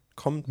Person.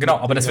 Genau,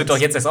 aber das wird doch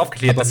jetzt erst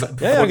aufgeklärt, bevor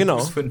du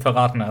es für ihn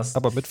verraten hast.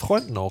 Aber mit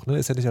Freunden auch, ne?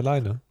 Ist ja nicht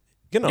alleine.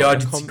 Genau, ja, er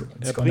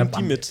bringt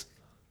die mit.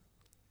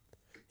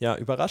 Ja,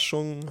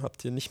 Überraschung,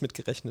 habt ihr nicht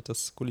mitgerechnet,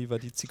 dass Gulliver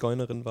die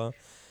Zigeunerin war.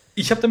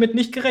 Ich habe damit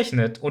nicht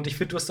gerechnet und ich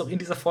finde, du hast doch in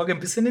dieser Folge ein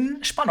bisschen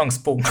den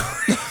Spannungsbogen.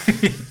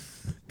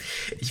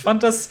 Ich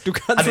fand das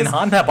an den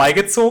Haaren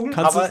herbeigezogen,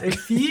 aber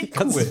irgendwie cool.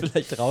 Kannst du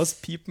vielleicht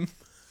rauspiepen?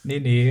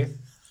 Nee.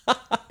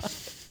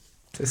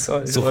 So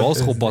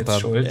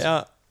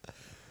rausrobotern.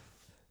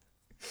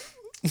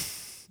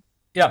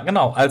 Ja,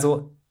 genau.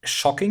 Also,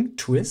 shocking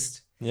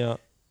Twist. Ja.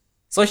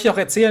 Soll ich euch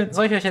erzählen,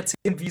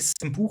 wie es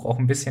im Buch auch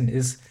ein bisschen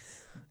ist?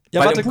 Ja,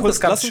 weil warte im Buch kurz,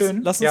 ist ganz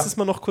schön. Lass uns das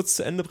mal noch kurz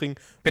zu Ende bringen.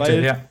 Bitte,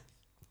 weil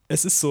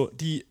es ist so,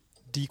 die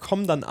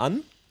kommen dann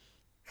an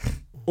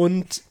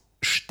und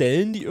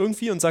stellen die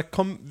irgendwie und sagen,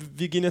 komm,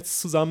 wir gehen jetzt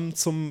zusammen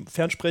zum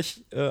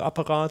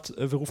Fernsprechapparat,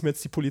 wir rufen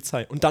jetzt die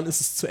Polizei. Und dann ist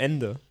es zu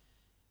Ende.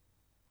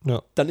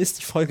 Ja. Dann ist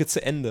die Folge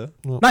zu Ende.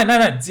 Ja.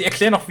 Nein. Sie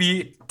erklären noch,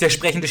 wie der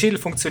sprechende Schädel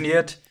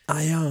funktioniert. Ah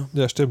ja.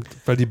 Ja, stimmt.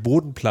 Weil die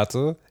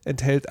Bodenplatte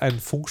enthält ein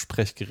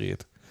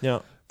Funksprechgerät.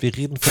 Ja. Wir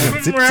reden von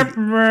den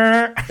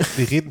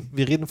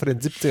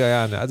 70er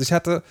Jahren. Also ich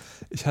hatte,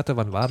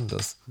 wann war denn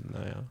das?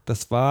 Naja.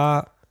 Das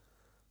war,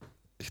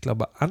 ich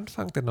glaube,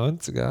 Anfang der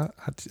 90er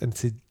hatte ich ein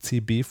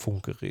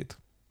CB-Funkgerät.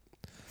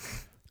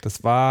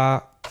 Das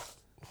war,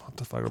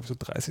 glaube ich, so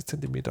 30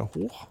 Zentimeter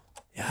hoch.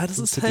 Ja, das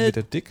ist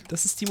Zentimeter halt dick.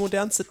 Das ist die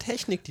modernste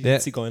Technik, die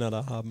Zigeuner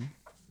da haben.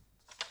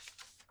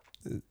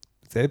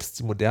 Selbst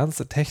die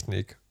modernste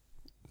Technik.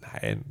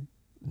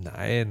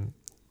 Nein.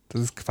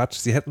 Das ist Quatsch.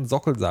 Sie hätten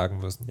Sockel sagen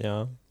müssen.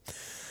 Ja.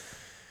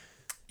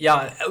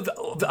 Ja,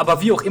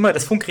 aber wie auch immer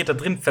das Funkgerät da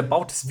drin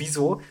verbaut ist,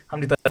 wieso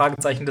haben die da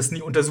Fragezeichen das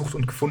nie untersucht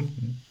und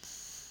gefunden?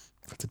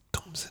 Weil sie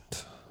dumm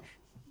sind.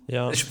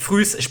 Ja.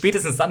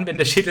 Spätestens dann, wenn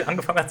der Schädel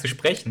angefangen hat zu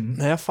sprechen.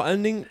 Naja, vor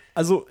allen Dingen,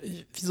 also,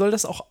 wie soll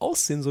das auch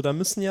aussehen? So, da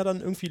müssen ja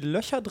dann irgendwie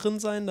Löcher drin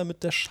sein,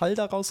 damit der Schall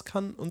da raus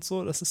kann und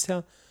so.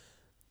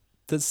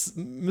 Das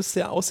müsste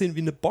ja aussehen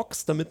wie eine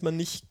Box, damit man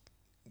nicht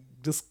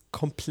das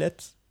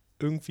komplett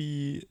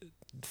irgendwie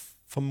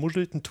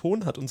vermuschelten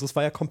Ton hat und so. Es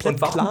war ja komplett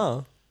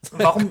klar.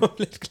 Warum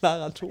komplett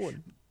klarer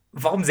Ton.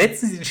 Warum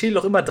setzen sie den Schädel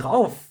doch immer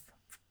drauf?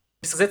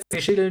 Wieso setzen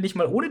die Schädel nicht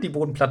mal ohne die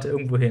Bodenplatte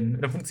irgendwo hin?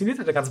 Dann funktioniert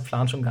ja der ganze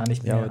Plan schon gar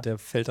nicht mehr. Ja, aber der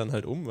fällt dann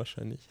halt um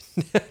wahrscheinlich.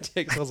 Der hat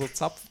extra so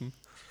Zapfen.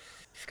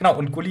 Genau,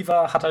 und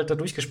Gulliver hat halt da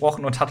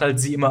durchgesprochen und hat halt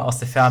sie immer aus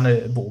der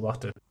Ferne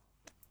beobachtet.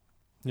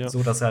 Ja.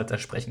 So, dass er halt da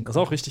sprechen kann. Das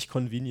ist auch richtig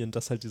convenient,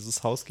 dass halt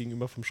dieses Haus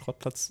gegenüber vom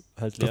Schrottplatz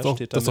halt leer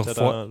steht, damit er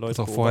da Leute das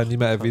auch vorher nie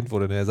mehr erwähnt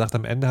wurde. Er sagt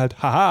am Ende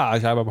halt, haha,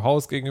 ich habe ein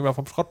Haus gegenüber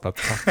vom Schrottplatz.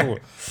 Ach so,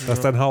 das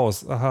ist dein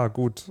Haus. Aha,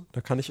 gut.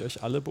 Da kann ich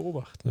euch alle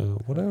beobachten.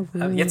 Ja,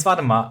 whatever. Jetzt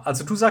warte mal.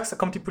 Also du sagst, da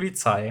kommt die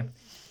Polizei.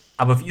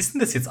 Aber wie ist denn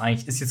das jetzt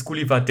eigentlich? Ist jetzt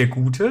Gulliver der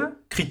Gute?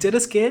 Kriegt er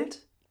das Geld?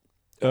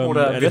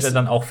 Oder wird er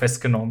dann auch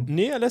festgenommen?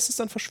 Nee, er lässt es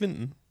dann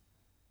verschwinden.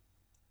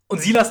 Und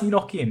sie lassen ihn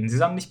auch gehen. Sie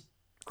sagen nicht,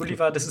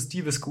 Gulliver, das ist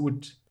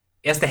Diebesgut.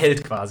 Er ist der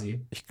Held quasi.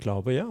 Ich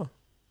glaube, ja.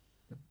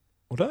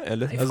 Oder?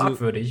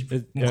 Fragwürdig.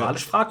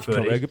 Moralisch fragwürdig. Ich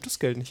glaube, er gibt das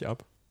Geld nicht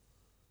ab.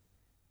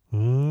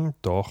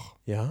 Doch.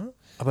 Ja?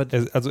 Aber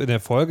also in der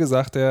Folge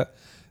sagt er,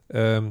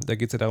 da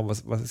geht es ja darum,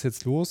 was ist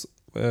jetzt los?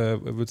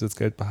 Willst du das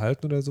Geld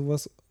behalten oder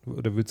sowas?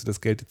 Oder willst du das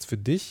Geld jetzt für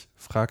dich?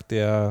 Fragt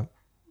der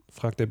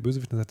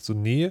Bösewicht und sagt so,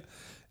 nee,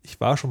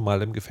 ich war schon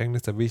mal im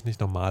Gefängnis, da will ich nicht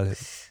normal hin.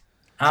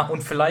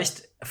 Und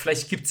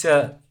vielleicht gibt es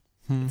ja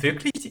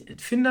wirklich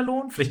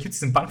Finderlohn? Vielleicht gibt es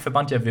diesen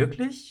Bankverband ja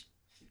wirklich?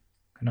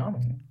 Keine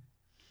Ahnung.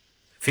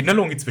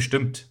 Finderlohn gibt es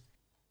bestimmt.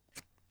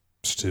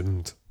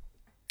 Stimmt.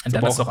 Und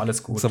dann ist doch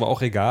alles gut. Ist aber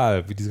auch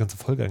egal, wie diese ganze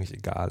Folge eigentlich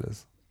egal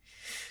ist.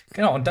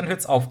 Genau, und dann hört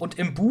es auf. Und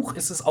im Buch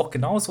ist es auch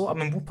genauso,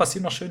 aber im Buch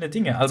passieren noch schöne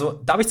Dinge. Also,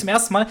 da habe ich zum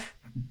ersten Mal,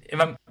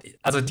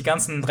 also die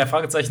ganzen 3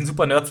 Fragezeichen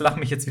Super-Nerds lachen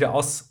mich jetzt wieder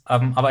aus,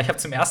 aber ich habe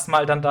zum ersten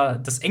Mal dann da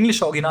das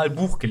englische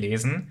Originalbuch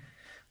gelesen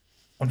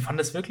und fand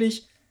es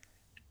wirklich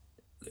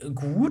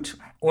gut.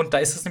 Und da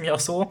ist es nämlich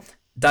auch so,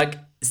 da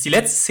ist die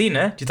letzte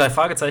Szene, die 3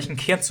 Fragezeichen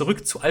kehren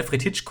zurück zu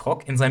Alfred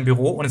Hitchcock in sein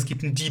Büro und es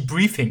gibt ein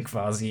Debriefing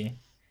quasi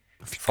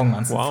vom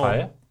ganzen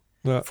Fall.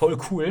 Ja. Voll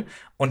cool.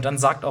 Und dann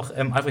sagt auch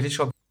Alfred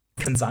Hitchcock,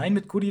 kann sein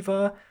mit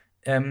Gulliver.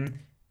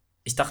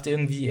 Ich dachte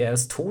irgendwie, er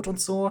ist tot und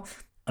so.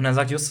 Und dann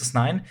sagt Justus,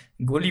 nein,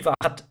 Gulliver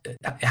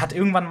hat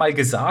irgendwann mal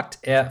gesagt,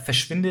 er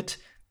verschwindet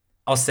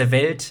aus der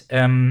Welt,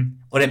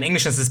 oder im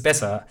Englischen ist es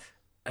besser,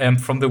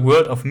 from the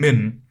world of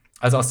men,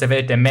 also aus der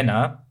Welt der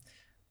Männer.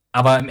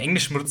 Aber im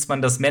Englischen benutzt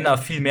man das Männer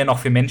viel mehr noch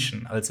für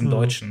Menschen als im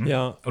Deutschen.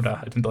 Ja. Oder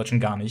halt im Deutschen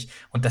gar nicht.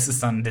 Und das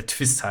ist dann der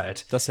Twist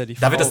halt. Dass ja die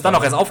da wird Frau das dann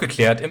auch erst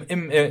aufgeklärt.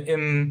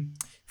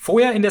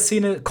 Vorher in der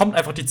Szene kommt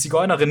einfach die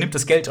Zigeunerin, nimmt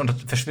das Geld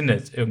und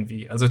verschwindet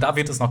irgendwie. Also da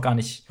wird es noch gar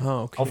nicht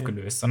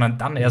aufgelöst, sondern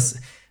dann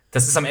erst,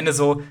 das ist am Ende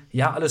so,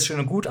 ja, alles schön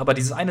und gut, aber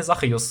diese eine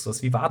Sache,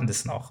 Justus, wie war denn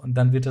das noch? Und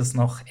dann wird es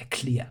noch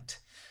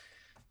erklärt.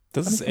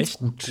 Das ist echt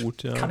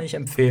gut, ja. Kann ich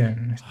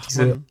empfehlen,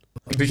 diese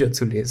Bücher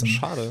zu lesen.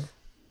 Schade.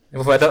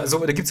 Wobei, da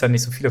gibt es halt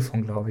nicht so viele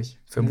von, glaube ich.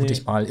 Vermute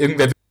ich mal.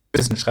 Irgendwer wird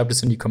wissen, schreibt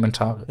es in die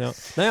Kommentare. Ja.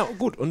 Naja,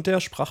 gut. Und der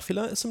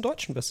Sprachfehler ist im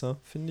Deutschen besser.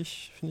 Finde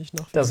ich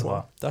nach wie Das vor.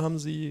 war. Da haben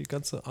sie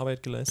ganze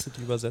Arbeit geleistet,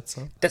 die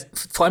Übersetzer.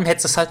 Vor allem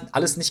hätte es halt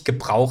alles nicht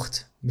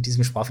gebraucht mit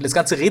diesem Sprachfehler. Das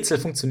ganze Rätsel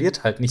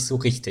funktioniert halt nicht so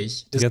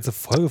richtig. Die ganze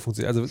Folge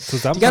funktioniert. Also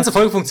zusammen. Die ganze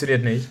Folge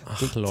funktioniert nicht.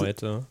 Ach,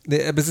 Leute.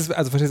 Nee, aber es ist,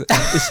 also verstehst du,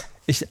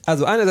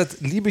 also einerseits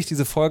liebe ich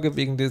diese Folge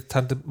wegen des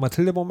Tante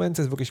Mathilde-Moments,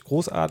 das ist wirklich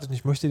großartig und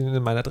ich möchte den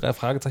in meiner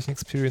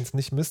 3-Fragezeichen-Experience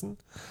nicht missen.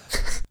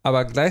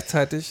 Aber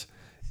gleichzeitig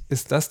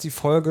ist das die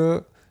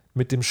Folge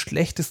mit dem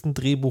schlechtesten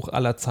Drehbuch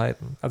aller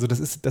Zeiten. Also das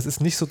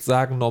ist nicht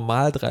sozusagen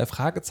normal 3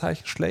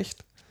 Fragezeichen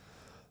schlecht,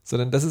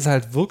 sondern das ist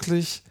halt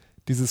wirklich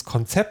dieses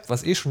Konzept,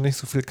 was schon nicht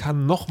so viel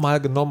kann, nochmal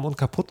genommen und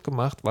kaputt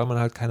gemacht, weil man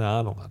halt keine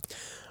Ahnung hat.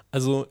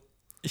 Also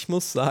ich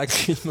muss sagen,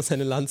 ich muss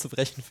eine Lanze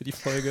brechen für die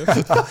Folge.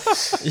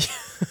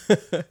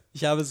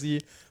 Ich habe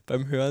sie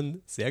beim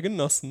Hören sehr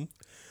genossen.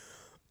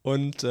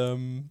 Und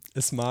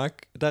es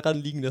mag daran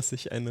liegen, dass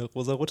ich eine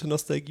rosarote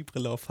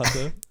Nostalgiebrille auf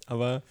hatte,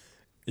 aber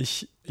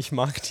ich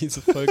mag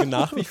diese Folge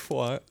nach wie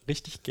vor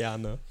richtig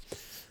gerne.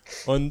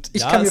 Und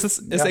es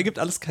ergibt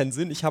alles keinen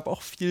Sinn. Ich habe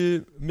auch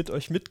viel mit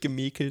euch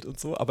mitgemäkelt und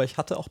so, aber ich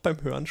hatte auch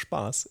beim Hören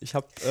Spaß. Ich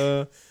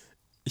habe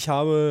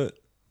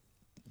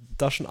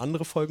da schon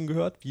andere Folgen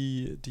gehört,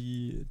 wie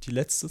die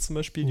letzte zum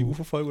Beispiel, die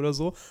UFO-Folge oder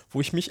so, wo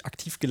ich mich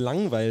aktiv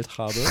gelangweilt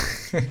habe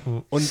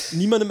und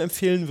niemandem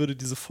empfehlen würde,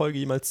 diese Folge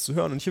jemals zu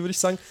hören. Und hier würde ich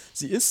sagen,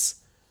 sie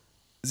ist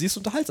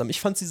unterhaltsam. Ich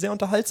fand sie sehr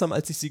unterhaltsam,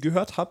 als ich sie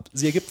gehört habe.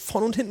 Sie ergibt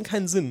vorn und hinten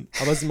keinen Sinn,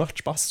 aber sie macht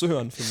Spaß zu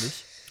hören, finde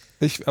ich.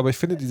 Aber ich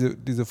finde,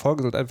 diese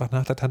Folge sollte einfach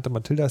nach der Tante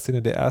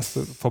Mathilda-Szene der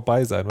erste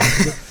vorbei sein.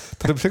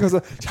 Tante Mathilda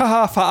so,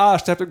 haha,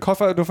 verarscht, ihr habt den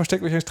Koffer nur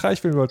versteckt, weil ich euch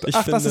streichen wollte.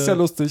 Ach, das ist ja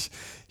lustig.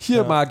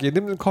 Hier, Magier,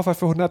 nimm den Koffer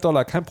für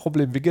 $100, kein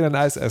Problem, wir gehen ein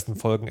Eis essen,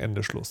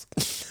 Folgenende, Schluss.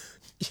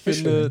 Ich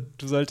finde,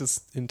 du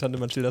solltest in Tante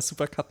Mathilda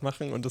Supercut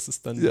machen und das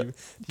ist dann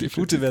die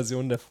gute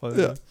Version der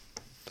Folge. Ja.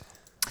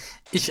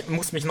 Ich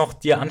muss mich noch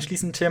dir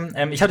anschließen, Tim.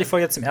 Ich habe die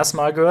Folge jetzt zum ersten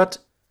Mal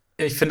gehört.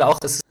 Ich finde auch,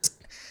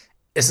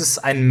 es ist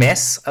ein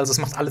Mess, also es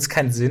macht alles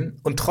keinen Sinn.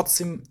 Und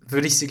trotzdem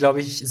würde ich sie,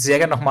 glaube ich, sehr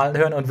gerne nochmal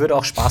hören und würde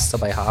auch Spaß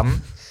dabei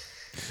haben.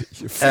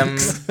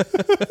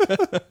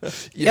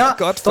 Ja,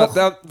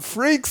 Gottverdammten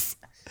Freaks!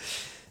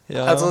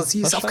 Ja, also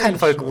sie ist auf keinen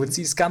Fall gut.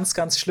 Sie ist ganz,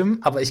 ganz schlimm,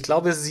 aber ich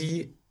glaube,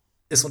 sie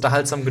ist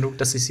unterhaltsam genug,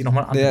 dass ich sie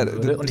nochmal anhören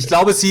würde. Und ich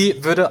glaube,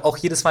 sie würde auch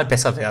jedes Mal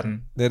besser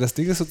werden. Ja, das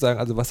Ding ist sozusagen,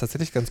 also was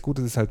tatsächlich ganz gut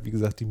ist, ist halt, wie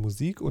gesagt, die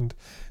Musik und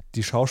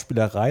die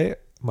Schauspielerei,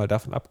 mal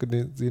davon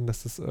abgesehen,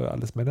 dass das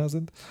alles Männer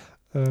sind.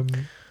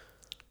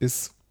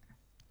 ist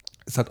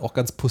halt auch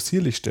ganz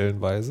possierlich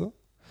stellenweise.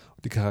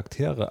 Und die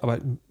Charaktere. Aber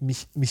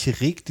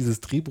mich regt dieses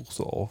Drehbuch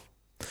so auf.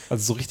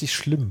 Also so richtig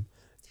schlimm.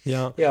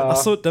 Ja.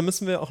 Achso, da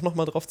müssen wir auch noch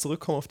mal drauf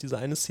zurückkommen auf diese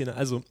eine Szene.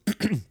 Also,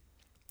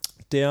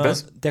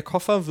 der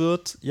Koffer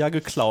wird ja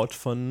geklaut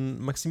von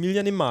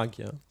Maximilian dem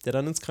Magier, der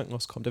dann ins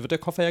Krankenhaus kommt. Da wird der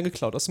Koffer ja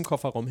geklaut, aus dem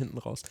Kofferraum hinten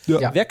raus.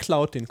 Ja. Wer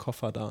klaut den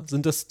Koffer da?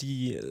 Ist es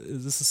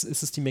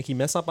die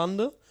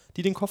Mackie-Messer-Bande,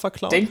 die den Koffer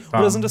klaut? Denkbar.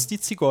 Oder sind das die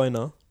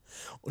Zigeuner?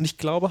 Und ich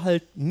glaube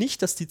halt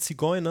nicht, dass die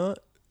Zigeuner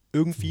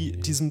irgendwie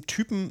diesem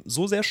Typen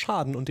so sehr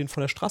schaden und den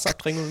von der Straße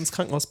abdrängen und ins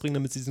Krankenhaus bringen,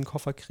 damit sie diesen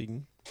Koffer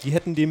kriegen. Die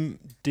hätten den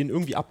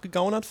irgendwie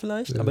abgegaunert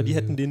vielleicht, aber die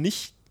hätten den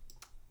nicht.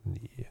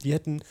 Nee. Die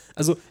hätten,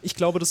 also ich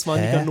glaube, das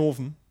waren die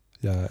Ganoven.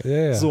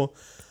 Ja. So,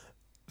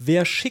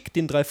 wer schickt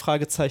den 3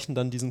 Fragezeichen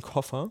dann diesen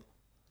Koffer?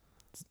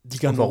 Die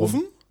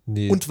Ganoven?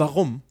 Nee. Und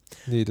warum?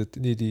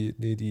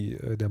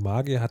 Der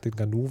Magier hat den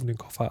Ganoven den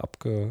Koffer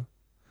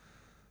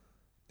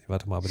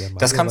warte mal, aber der Magier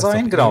das kann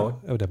sein,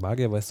 genau. Aber der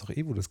Magier weiß doch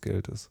wo das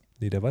Geld ist.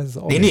 Nee, der weiß es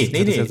auch nicht.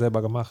 Der hat es ja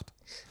selber gemacht.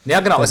 Ja,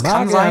 genau, es kann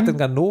sein. Der Magier hat den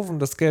Ganoven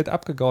das Geld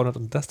abgegaunert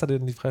und das hat er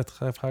in die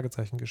 3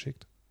 Fragezeichen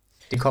geschickt.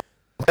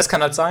 Das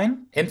kann halt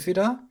sein,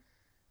 entweder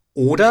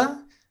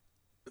oder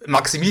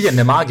Maximilian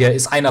der Magier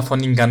ist einer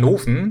von den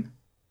Ganoven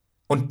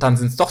und dann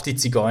sind es doch die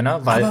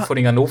Zigeuner, weil vor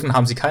den Ganoven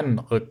haben sie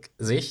keine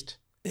Rücksicht.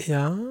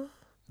 Ja.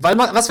 Weil,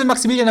 was will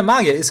Maximilian der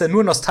Magier? Ist er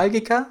nur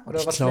Nostalgiker?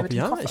 Oder was glaube,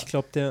 ja. Ich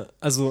glaube,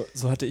 also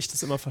so hatte ich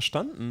das immer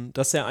verstanden,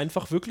 dass er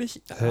einfach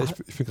wirklich.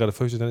 Ich bin gerade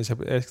völlig ich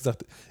habe ehrlich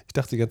gesagt, ich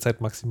dachte die ganze Zeit,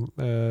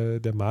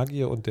 der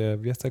Magier und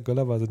wie heißt der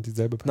Gulliver, sind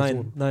dieselbe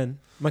Person. Nein.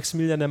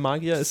 Maximilian der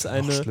Magier ist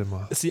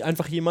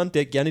einfach jemand,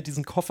 der gerne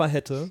diesen Koffer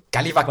hätte,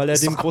 Gulliver weil er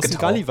dem großen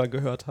Gulliver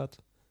gehört hat.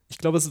 Ich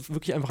glaube, es ist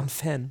wirklich einfach ein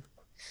Fan.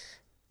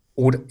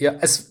 Oder, ja,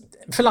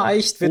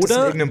 vielleicht wird es in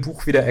irgendeinem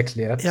Buch wieder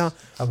erklärt. Ja.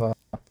 Aber.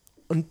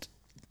 Und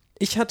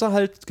ich hatte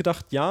halt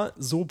gedacht, ja,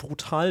 so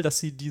brutal, dass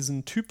sie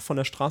diesen Typ von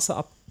der Straße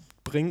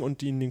abbringen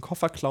und ihn den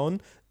Koffer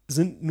klauen,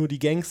 sind nur die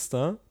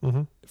Gangster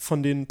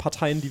von den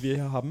Parteien, die wir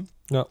hier haben.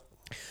 Ja.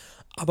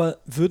 Aber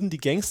würden die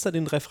Gangster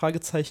den 3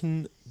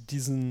 Fragezeichen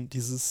diesen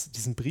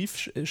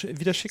Brief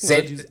wieder schicken?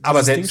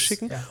 Ding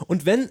schicken? Ja.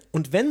 Und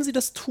wenn sie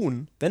das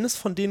tun, wenn es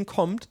von denen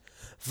kommt,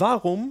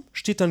 warum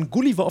steht dann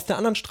Gulliver auf der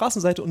anderen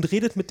Straßenseite und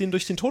redet mit denen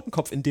durch den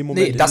Totenkopf in dem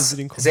Moment, in dem sie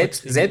den Koffer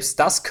kriegen? Selbst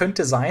das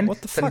könnte sein. What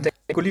the fuck? Der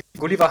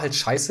Gulliver halt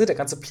scheiße, der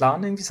ganze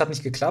Plan irgendwie, es hat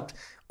nicht geklappt.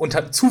 Und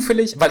hat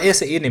zufällig, weil er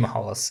ist ja in dem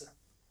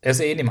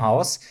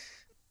Haus.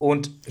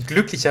 Und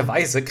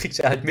glücklicherweise kriegt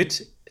er halt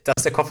mit,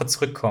 dass der Koffer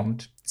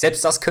zurückkommt.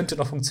 Selbst das könnte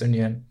noch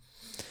funktionieren.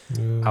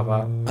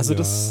 Aber. Also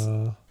das.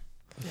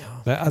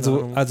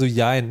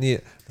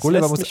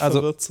 Gulliver muss.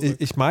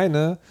 Ich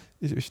meine,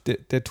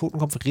 der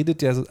Totenkopf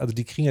redet ja, also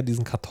die kriegen ja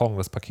diesen Karton,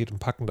 das Paket und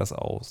packen das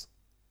aus.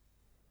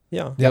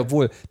 Ja.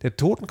 Jawohl, der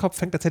Totenkopf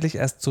fängt tatsächlich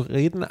erst zu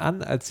reden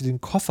an, als sie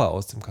den Koffer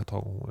aus dem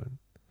Karton holen.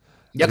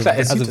 Ja, klar,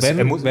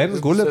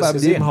 wenn Gulliver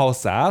im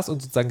Nebenhaus saß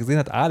und sozusagen gesehen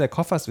hat, der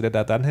Koffer ist wieder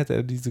da, dann hätte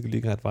er diese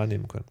Gelegenheit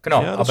wahrnehmen können.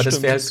 Genau, ja, aber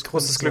das wäre halt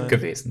großes Glück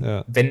gewesen,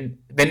 wenn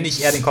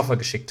nicht er den Koffer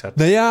geschickt hat.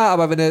 Naja,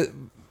 aber wenn er.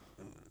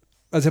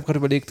 Also ich habe gerade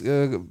überlegt,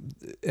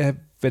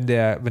 wenn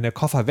der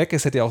Koffer weg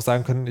ist, hätte er auch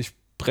sagen können, ich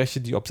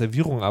breche die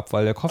Observierung ab,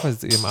 weil der Koffer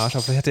sitzt im Arsch.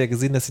 Aber vielleicht hat er ja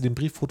gesehen, dass sie den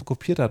Brief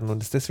fotokopiert hatten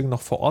und ist deswegen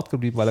noch vor Ort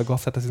geblieben, weil er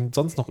gehofft hat, dass sie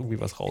sonst noch irgendwie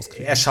was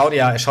rauskriegen. Er schaut,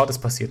 es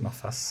passiert noch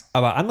was.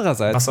 Aber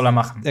andererseits, was soll er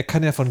machen? Er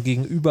kann ja von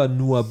gegenüber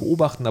nur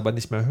beobachten, aber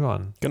nicht mehr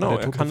hören. Genau,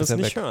 er kann es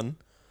nicht hören.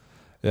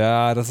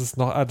 Ja, das ist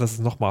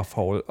noch mal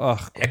faul.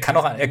 Ach Gott. Er kann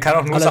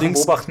auch nur Sachen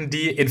beobachten,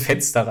 die in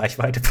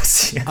Fensterreichweite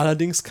passieren.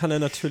 Allerdings kann er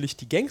natürlich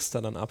die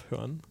Gangster dann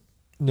abhören,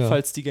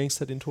 falls die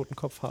Gangster den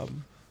Totenkopf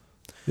haben.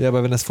 Ja,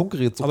 aber wenn das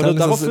Funkgerät so aber klein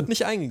darauf wird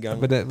nicht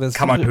eingegangen.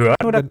 Kann man hören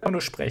oder kann man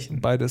nur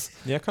sprechen? Beides.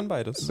 Ja, kann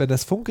beides. Wenn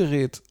das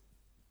Funkgerät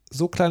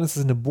so klein ist, dass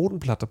es in eine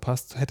Bodenplatte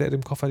passt, hätte er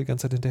dem Koffer die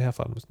ganze Zeit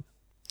hinterherfahren müssen.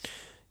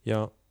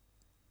 Ja.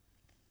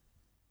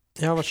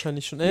 Ja,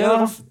 wahrscheinlich schon.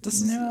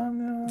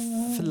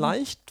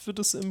 Vielleicht wird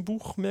es im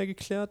Buch mehr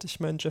geklärt. Ich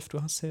meine, Jeff,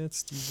 du hast ja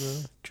jetzt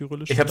diese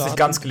kyrillische Ich habe es nicht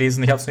ganz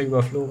gelesen, ich habe es nur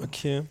überflogen.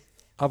 Okay.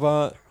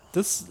 Aber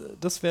das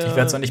wäre. Ich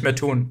werde es auch nicht mehr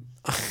tun.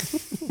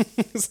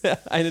 Das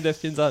wäre eine der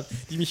vielen Sachen,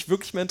 die mich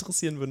wirklich mehr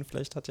interessieren würden.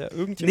 Vielleicht hat ja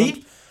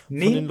irgendjemand von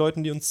den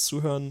Leuten, die uns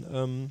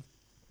zuhören,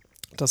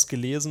 das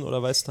gelesen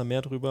oder weiß da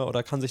mehr drüber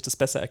oder kann sich das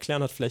besser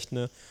erklären, hat vielleicht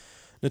eine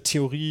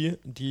Theorie,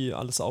 die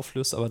alles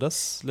auflöst. Aber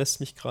das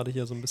lässt mich gerade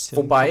hier so ein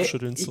bisschen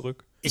schütteln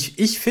zurück.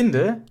 Ich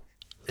finde,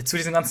 zu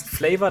diesem ganzen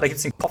Flavor, da gibt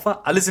es den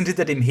Koffer, alle sind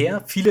hinter dem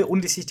her, viele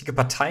undurchsichtige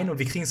Parteien und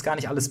wir kriegen es gar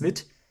nicht alles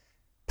mit.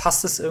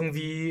 Passt es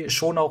irgendwie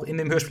schon auch in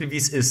dem Hörspiel, wie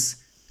es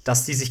ist?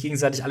 Dass die sich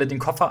gegenseitig alle den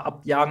Koffer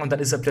abjagen und dann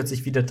ist er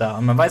plötzlich wieder da.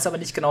 Und man weiß aber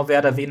nicht genau,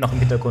 wer da wen noch im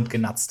Hintergrund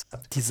genatzt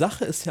hat. Die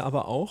Sache ist ja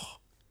aber auch,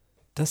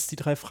 dass die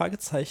 3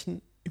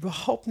 Fragezeichen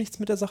überhaupt nichts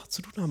mit der Sache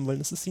zu tun haben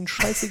wollen. Es ist ihnen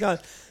scheißegal.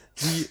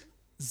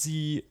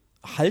 Sie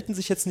halten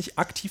sich jetzt nicht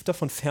aktiv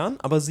davon fern,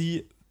 aber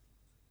sie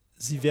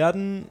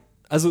wären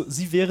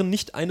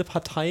nicht eine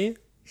Partei,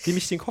 dem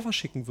ich den Koffer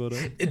schicken würde.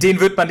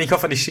 Den wird man den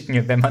Koffer nicht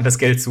schicken, wenn man das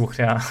Geld sucht,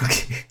 ja.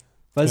 Okay.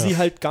 Weil sie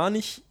halt gar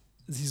nicht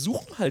sie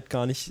suchen halt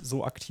gar nicht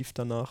so aktiv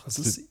danach. Es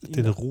ist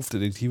den Ruf,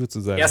 Detektive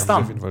zu sein, erst haben dann.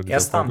 sie auf jeden Fall in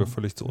Erst dieser Folge dann.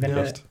 völlig zu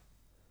Unrecht.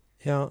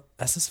 Ja,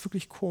 es ist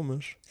wirklich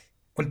komisch.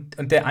 Und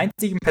der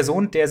einzigen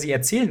Person, der sie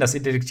erzählen, dass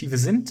sie Detektive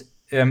sind,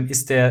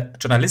 ist der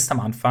Journalist am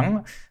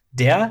Anfang,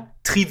 der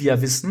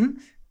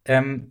Trivia-Wissen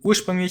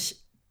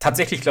ursprünglich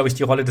tatsächlich, glaube ich,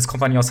 die Rolle des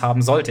Kompagnons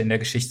haben sollte in der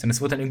Geschichte. Und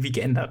es wurde dann irgendwie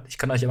geändert. Ich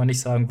kann euch aber nicht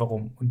sagen,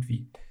 warum und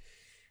wie.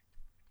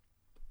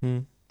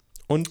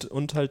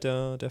 Und halt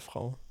der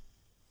Frau.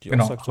 Die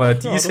genau, sagt, aber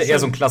die ist ja eher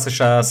so ein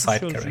klassischer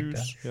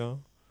Side-Character.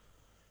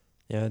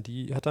 Ja,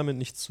 die hat damit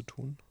nichts zu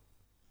tun.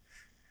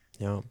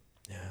 Ja.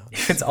 Ich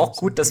finde es auch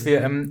gut, dass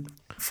wir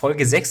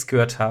Folge 6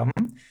 gehört haben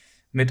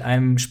mit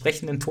einem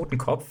sprechenden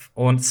Totenkopf.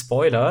 Und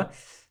Spoiler,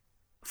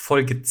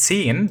 Folge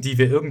 10, die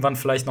wir irgendwann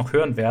vielleicht noch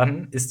hören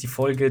werden, ist die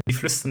Folge Die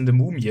flüsternde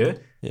Mumie,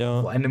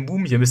 wo eine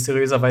Mumie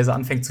mysteriöserweise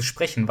anfängt zu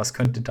sprechen. Was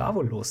könnte da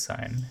wohl los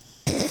sein?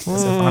 Das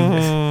erfahren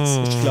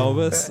wir. Ich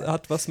glaube, es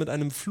hat was mit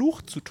einem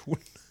Fluch zu tun.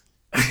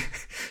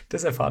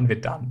 Das erfahren wir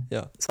dann.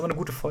 Ja. Das ist aber eine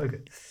gute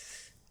Folge.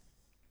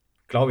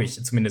 Glaube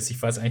ich zumindest.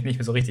 Ich weiß eigentlich nicht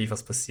mehr so richtig,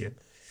 was passiert.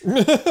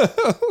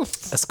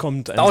 Es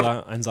kommt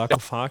ein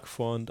Sarkophag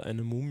vor und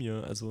eine Mumie.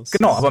 Also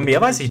genau, aber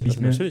mehr weiß ich nicht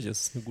mehr. Natürlich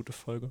ist es eine gute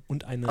Folge.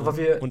 Und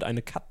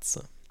eine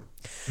Katze.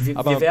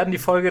 Wir werden die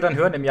Folge dann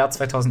hören im Jahr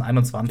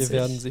 2021. Wir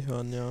werden sie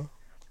hören, ja.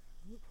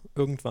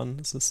 Irgendwann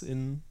ist es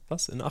in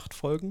 8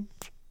 Folgen?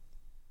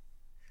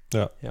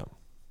 Ja.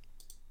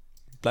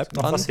 Bleibt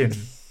noch dran. was hin.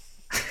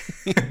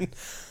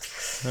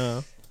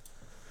 Ja.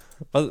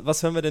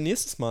 Was hören wir denn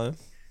nächstes Mal?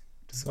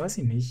 Das weiß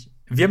ich nicht.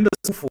 Wir haben das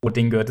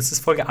UFO-Ding gehört. Das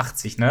ist Folge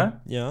 80,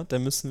 ne? Ja, da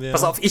müssen wir.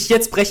 Pass auf,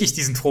 jetzt breche ich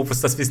diesen Tropus,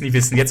 dass wir es nie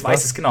wissen. Jetzt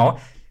weiß ich es genau.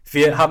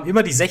 Wir haben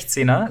immer die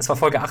 16er. Es war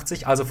Folge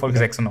 80, also Folge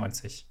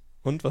 96.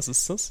 Und was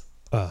ist das?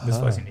 Aha.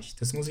 Das weiß ich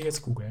nicht. Das muss ich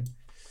jetzt googeln.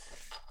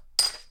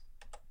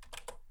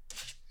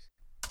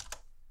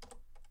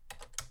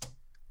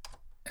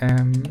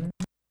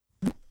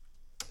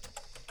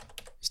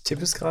 Ich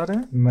tippe es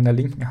gerade mit meiner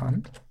linken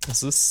Hand.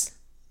 Das ist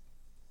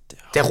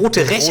der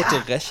rote Rächer.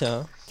 Rote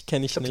Rächer. Die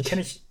kenne ich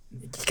nicht.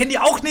 Ich kenne die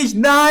auch nicht.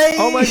 Nein!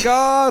 Oh mein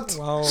Gott!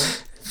 Wow.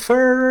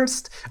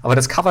 First. Aber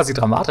das Cover sieht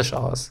dramatisch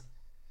aus.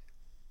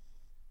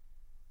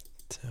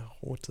 Der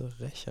rote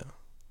Rächer.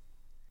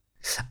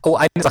 Oh,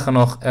 eine Sache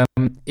noch.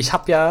 Ich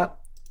habe ja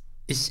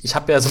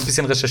so ein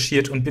bisschen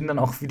recherchiert und bin dann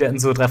auch wieder in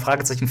so 3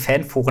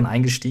 Fragezeichen-Fanforen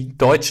eingestiegen,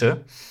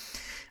 deutsche.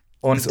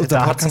 Und ist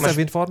unser Podcast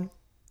erwähnt worden?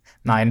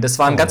 Nein, das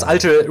waren ganz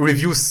alte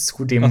Reviews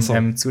zu dem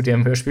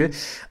Hörspiel.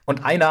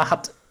 Und einer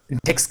hat einen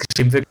Text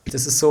geschrieben, wirklich.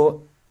 Das ist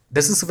so,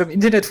 wenn man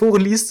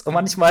Internetforen liest und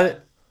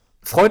manchmal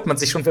freut man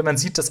sich schon, wenn man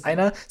sieht, dass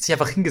einer sich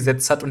einfach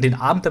hingesetzt hat und den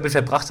Abend damit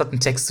verbracht hat, einen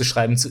Text zu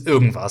schreiben zu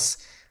irgendwas.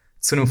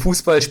 Zu einem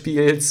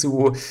Fußballspiel,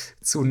 zu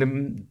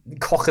einem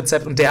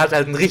Kochrezept. Und der hat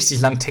halt einen richtig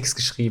langen Text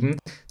geschrieben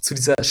zu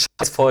dieser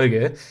scheiß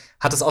Folge,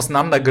 hat es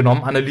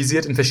auseinandergenommen,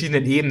 analysiert in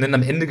verschiedenen Ebenen,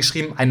 am Ende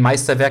geschrieben, ein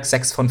Meisterwerk,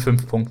 6 von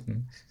 5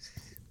 Punkten.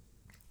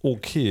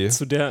 Okay.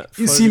 Zu der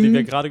Folge, die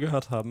wir gerade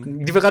gehört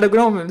haben. Die wir gerade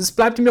genommen haben. Das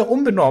bleibt ihm ja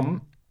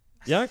unbenommen.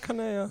 Ja, kann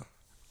er ja.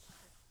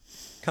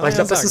 Aber ich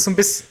glaube, das ist so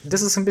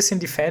ein bisschen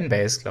die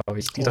Fanbase, glaube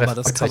ich. Die aber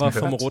das Cover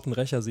vom Roten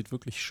Rächer sieht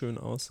wirklich schön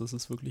aus. Das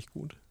ist wirklich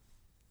gut.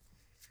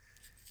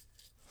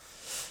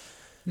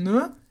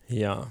 Ne?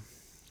 Ja.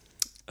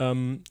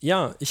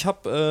 Ich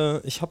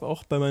habe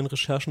auch bei meinen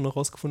Recherchen noch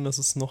rausgefunden, dass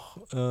es noch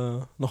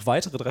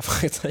weitere 3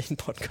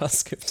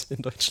 Fragezeichen-Podcasts gibt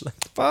in Deutschland.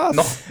 Was?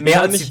 Noch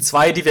mehr als die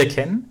 2, die wir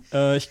kennen?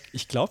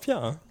 Ich glaube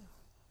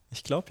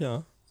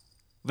ja.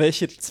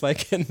 Welche 2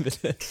 kennen wir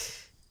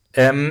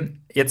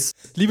denn? Jetzt.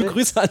 Liebe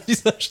Grüße an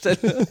dieser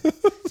Stelle.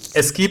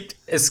 Es gibt,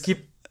 ich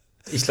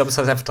glaube, es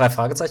heißt einfach 3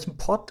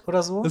 Fragezeichen-Pod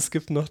oder so. Es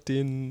gibt noch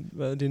den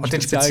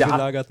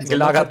spezial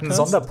gelagerten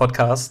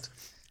Sonderpodcast.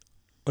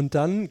 Und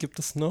dann gibt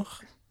es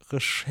noch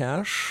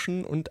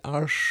Recherchen und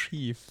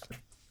Archiv.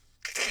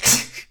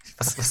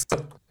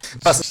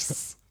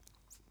 Was?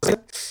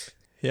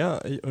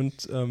 Ja,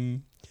 und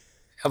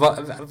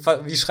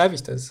aber wie schreibe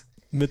ich das?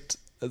 Mit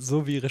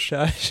so wie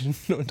Recherchen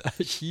und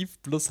Archiv,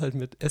 bloß halt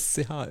mit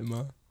SCH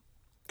immer,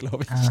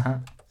 glaube ich.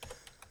 Aha.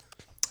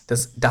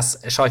 Das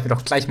schaue ich mir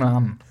doch gleich mal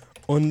an.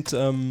 Und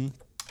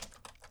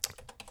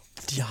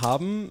die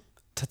haben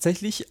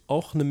tatsächlich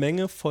auch eine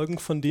Menge Folgen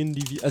von denen,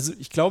 also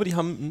ich glaube, die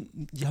haben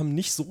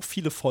nicht so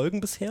viele Folgen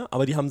bisher,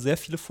 aber die haben sehr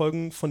viele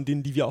Folgen von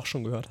denen, die wir auch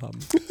schon gehört haben.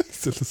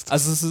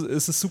 Also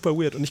es ist super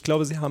weird. Und ich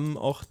glaube, sie haben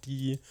auch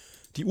die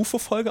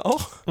UFO-Folge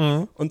auch.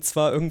 Mhm. Und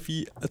zwar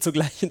irgendwie zur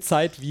gleichen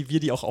Zeit, wie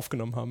wir die auch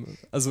aufgenommen haben.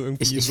 Also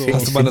irgendwie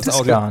Hast du mal das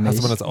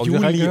Audio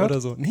Juli reingehört?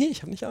 oder so. Nee,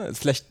 ich habe nicht alles.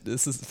 Vielleicht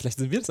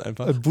sind wir das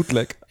einfach. Ein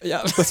Bootleg.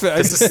 Ja. Das wäre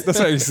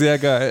eigentlich sehr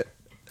geil.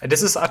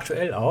 Das ist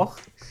aktuell auch.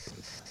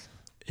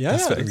 Ja,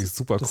 das wäre eigentlich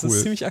super cool. Das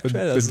ist ziemlich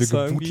aktuell. Wenn wir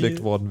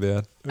gebootlegt worden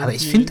wären. Aber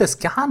ich finde das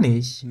gar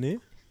nicht. Nee?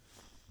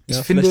 Ich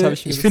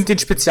finde den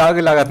spezial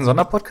gelagerten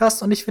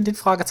Sonderpodcast und ich finde den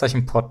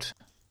Fragezeichen-Pod.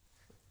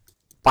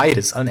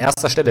 Beides an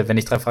erster Stelle, wenn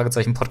ich 3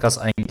 Fragezeichen-Podcasts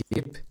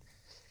eingebe.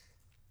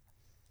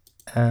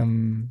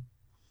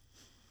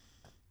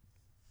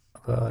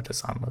 Aber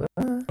das andere.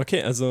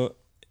 Okay, also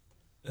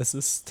es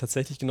ist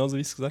tatsächlich genauso,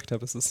 wie ich es gesagt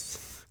habe. Es ist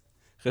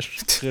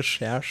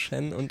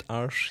Recherchen und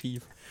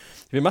Archiv.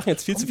 Wir machen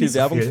jetzt viel zu viel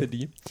Werbung für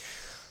die.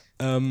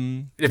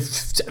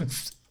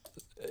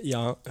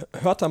 Ja,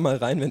 hört da mal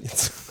rein, wenn ihr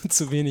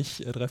zu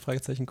wenig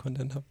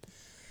 3-Fragezeichen-Content habt.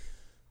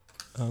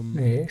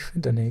 Nee, ich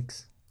finde da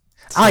nichts.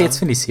 Jetzt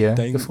finde ich es hier.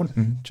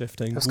 Gefunden. Jeff,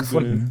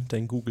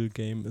 dein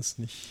Google-Game ist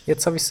nicht.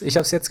 Ich habe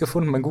es jetzt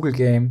gefunden, mein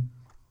Google-Game.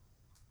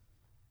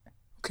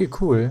 Okay,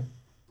 cool.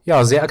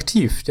 Ja, sehr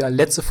aktiv. Die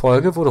letzte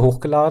Folge wurde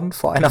hochgeladen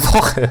vor einer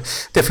Woche.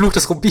 Der Fluch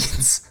des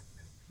Rubins.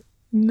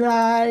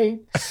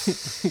 Nein.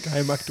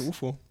 Geheimakte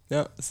UFO.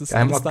 Ja, es ist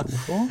Geheimakte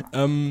UFO.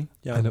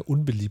 Ja. Eine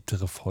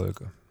unbeliebtere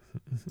Folge.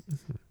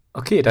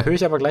 Okay, da höre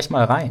ich aber gleich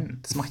mal rein.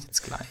 Das mache ich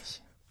jetzt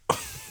gleich.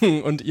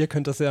 Und ihr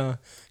könnt da ja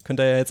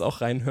jetzt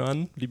auch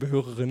reinhören, liebe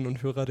Hörerinnen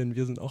und Hörer, denn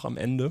wir sind auch am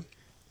Ende.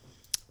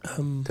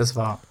 Das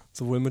war.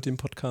 Sowohl mit dem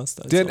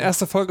Podcast als Deren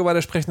erste Folge war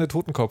der sprechende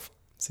Totenkopf.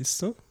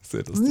 Siehst du?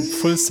 Sehr lustig.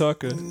 Full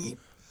Circle.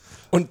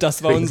 Und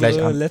das war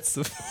unsere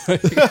letzte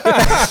Folge.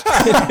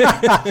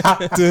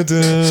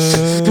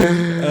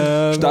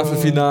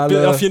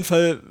 Staffelfinale. Auf jeden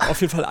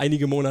Fall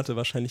einige Monate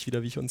wahrscheinlich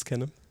wieder, wie ich uns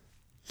kenne.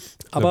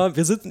 Aber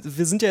wir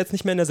sind ja jetzt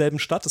nicht mehr in derselben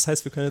Stadt, das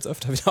heißt, wir können jetzt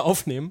öfter wieder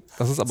aufnehmen.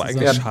 Das ist aber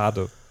eigentlich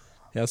schade.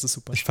 Ja, es ist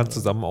super. Ich fand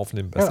zusammen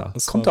aufnehmen besser.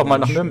 Ja, kommt doch mal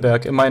nach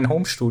Nürnberg, in mein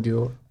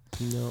Homestudio.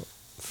 Ja,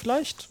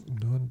 vielleicht.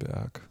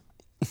 Nürnberg.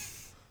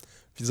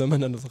 Wie soll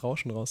man dann das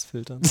Rauschen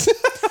rausfiltern?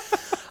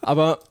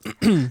 Aber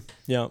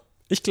ja,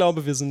 ich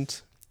glaube, wir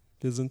sind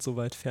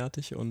soweit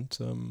fertig und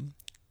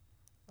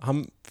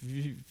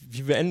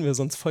wie beenden wir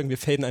sonst Folgen? Wir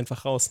faden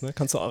einfach raus, ne?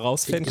 Kannst du auch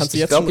rausfaden? Kannst du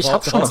jetzt ich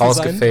habe schon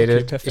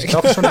rausgefadet. Okay, ich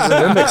glaube schon,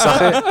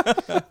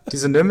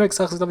 diese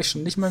Nürnberg-Sache ist, glaube ich,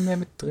 schon nicht mal mehr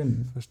mit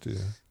drin. Verstehe.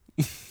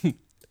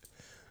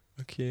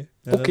 Okay.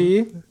 Ja,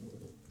 okay.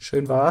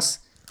 Schön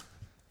war's.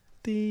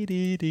 Ich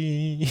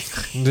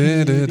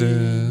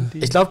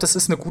glaube, das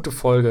ist eine gute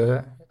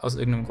Folge, aus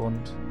irgendeinem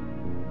Grund.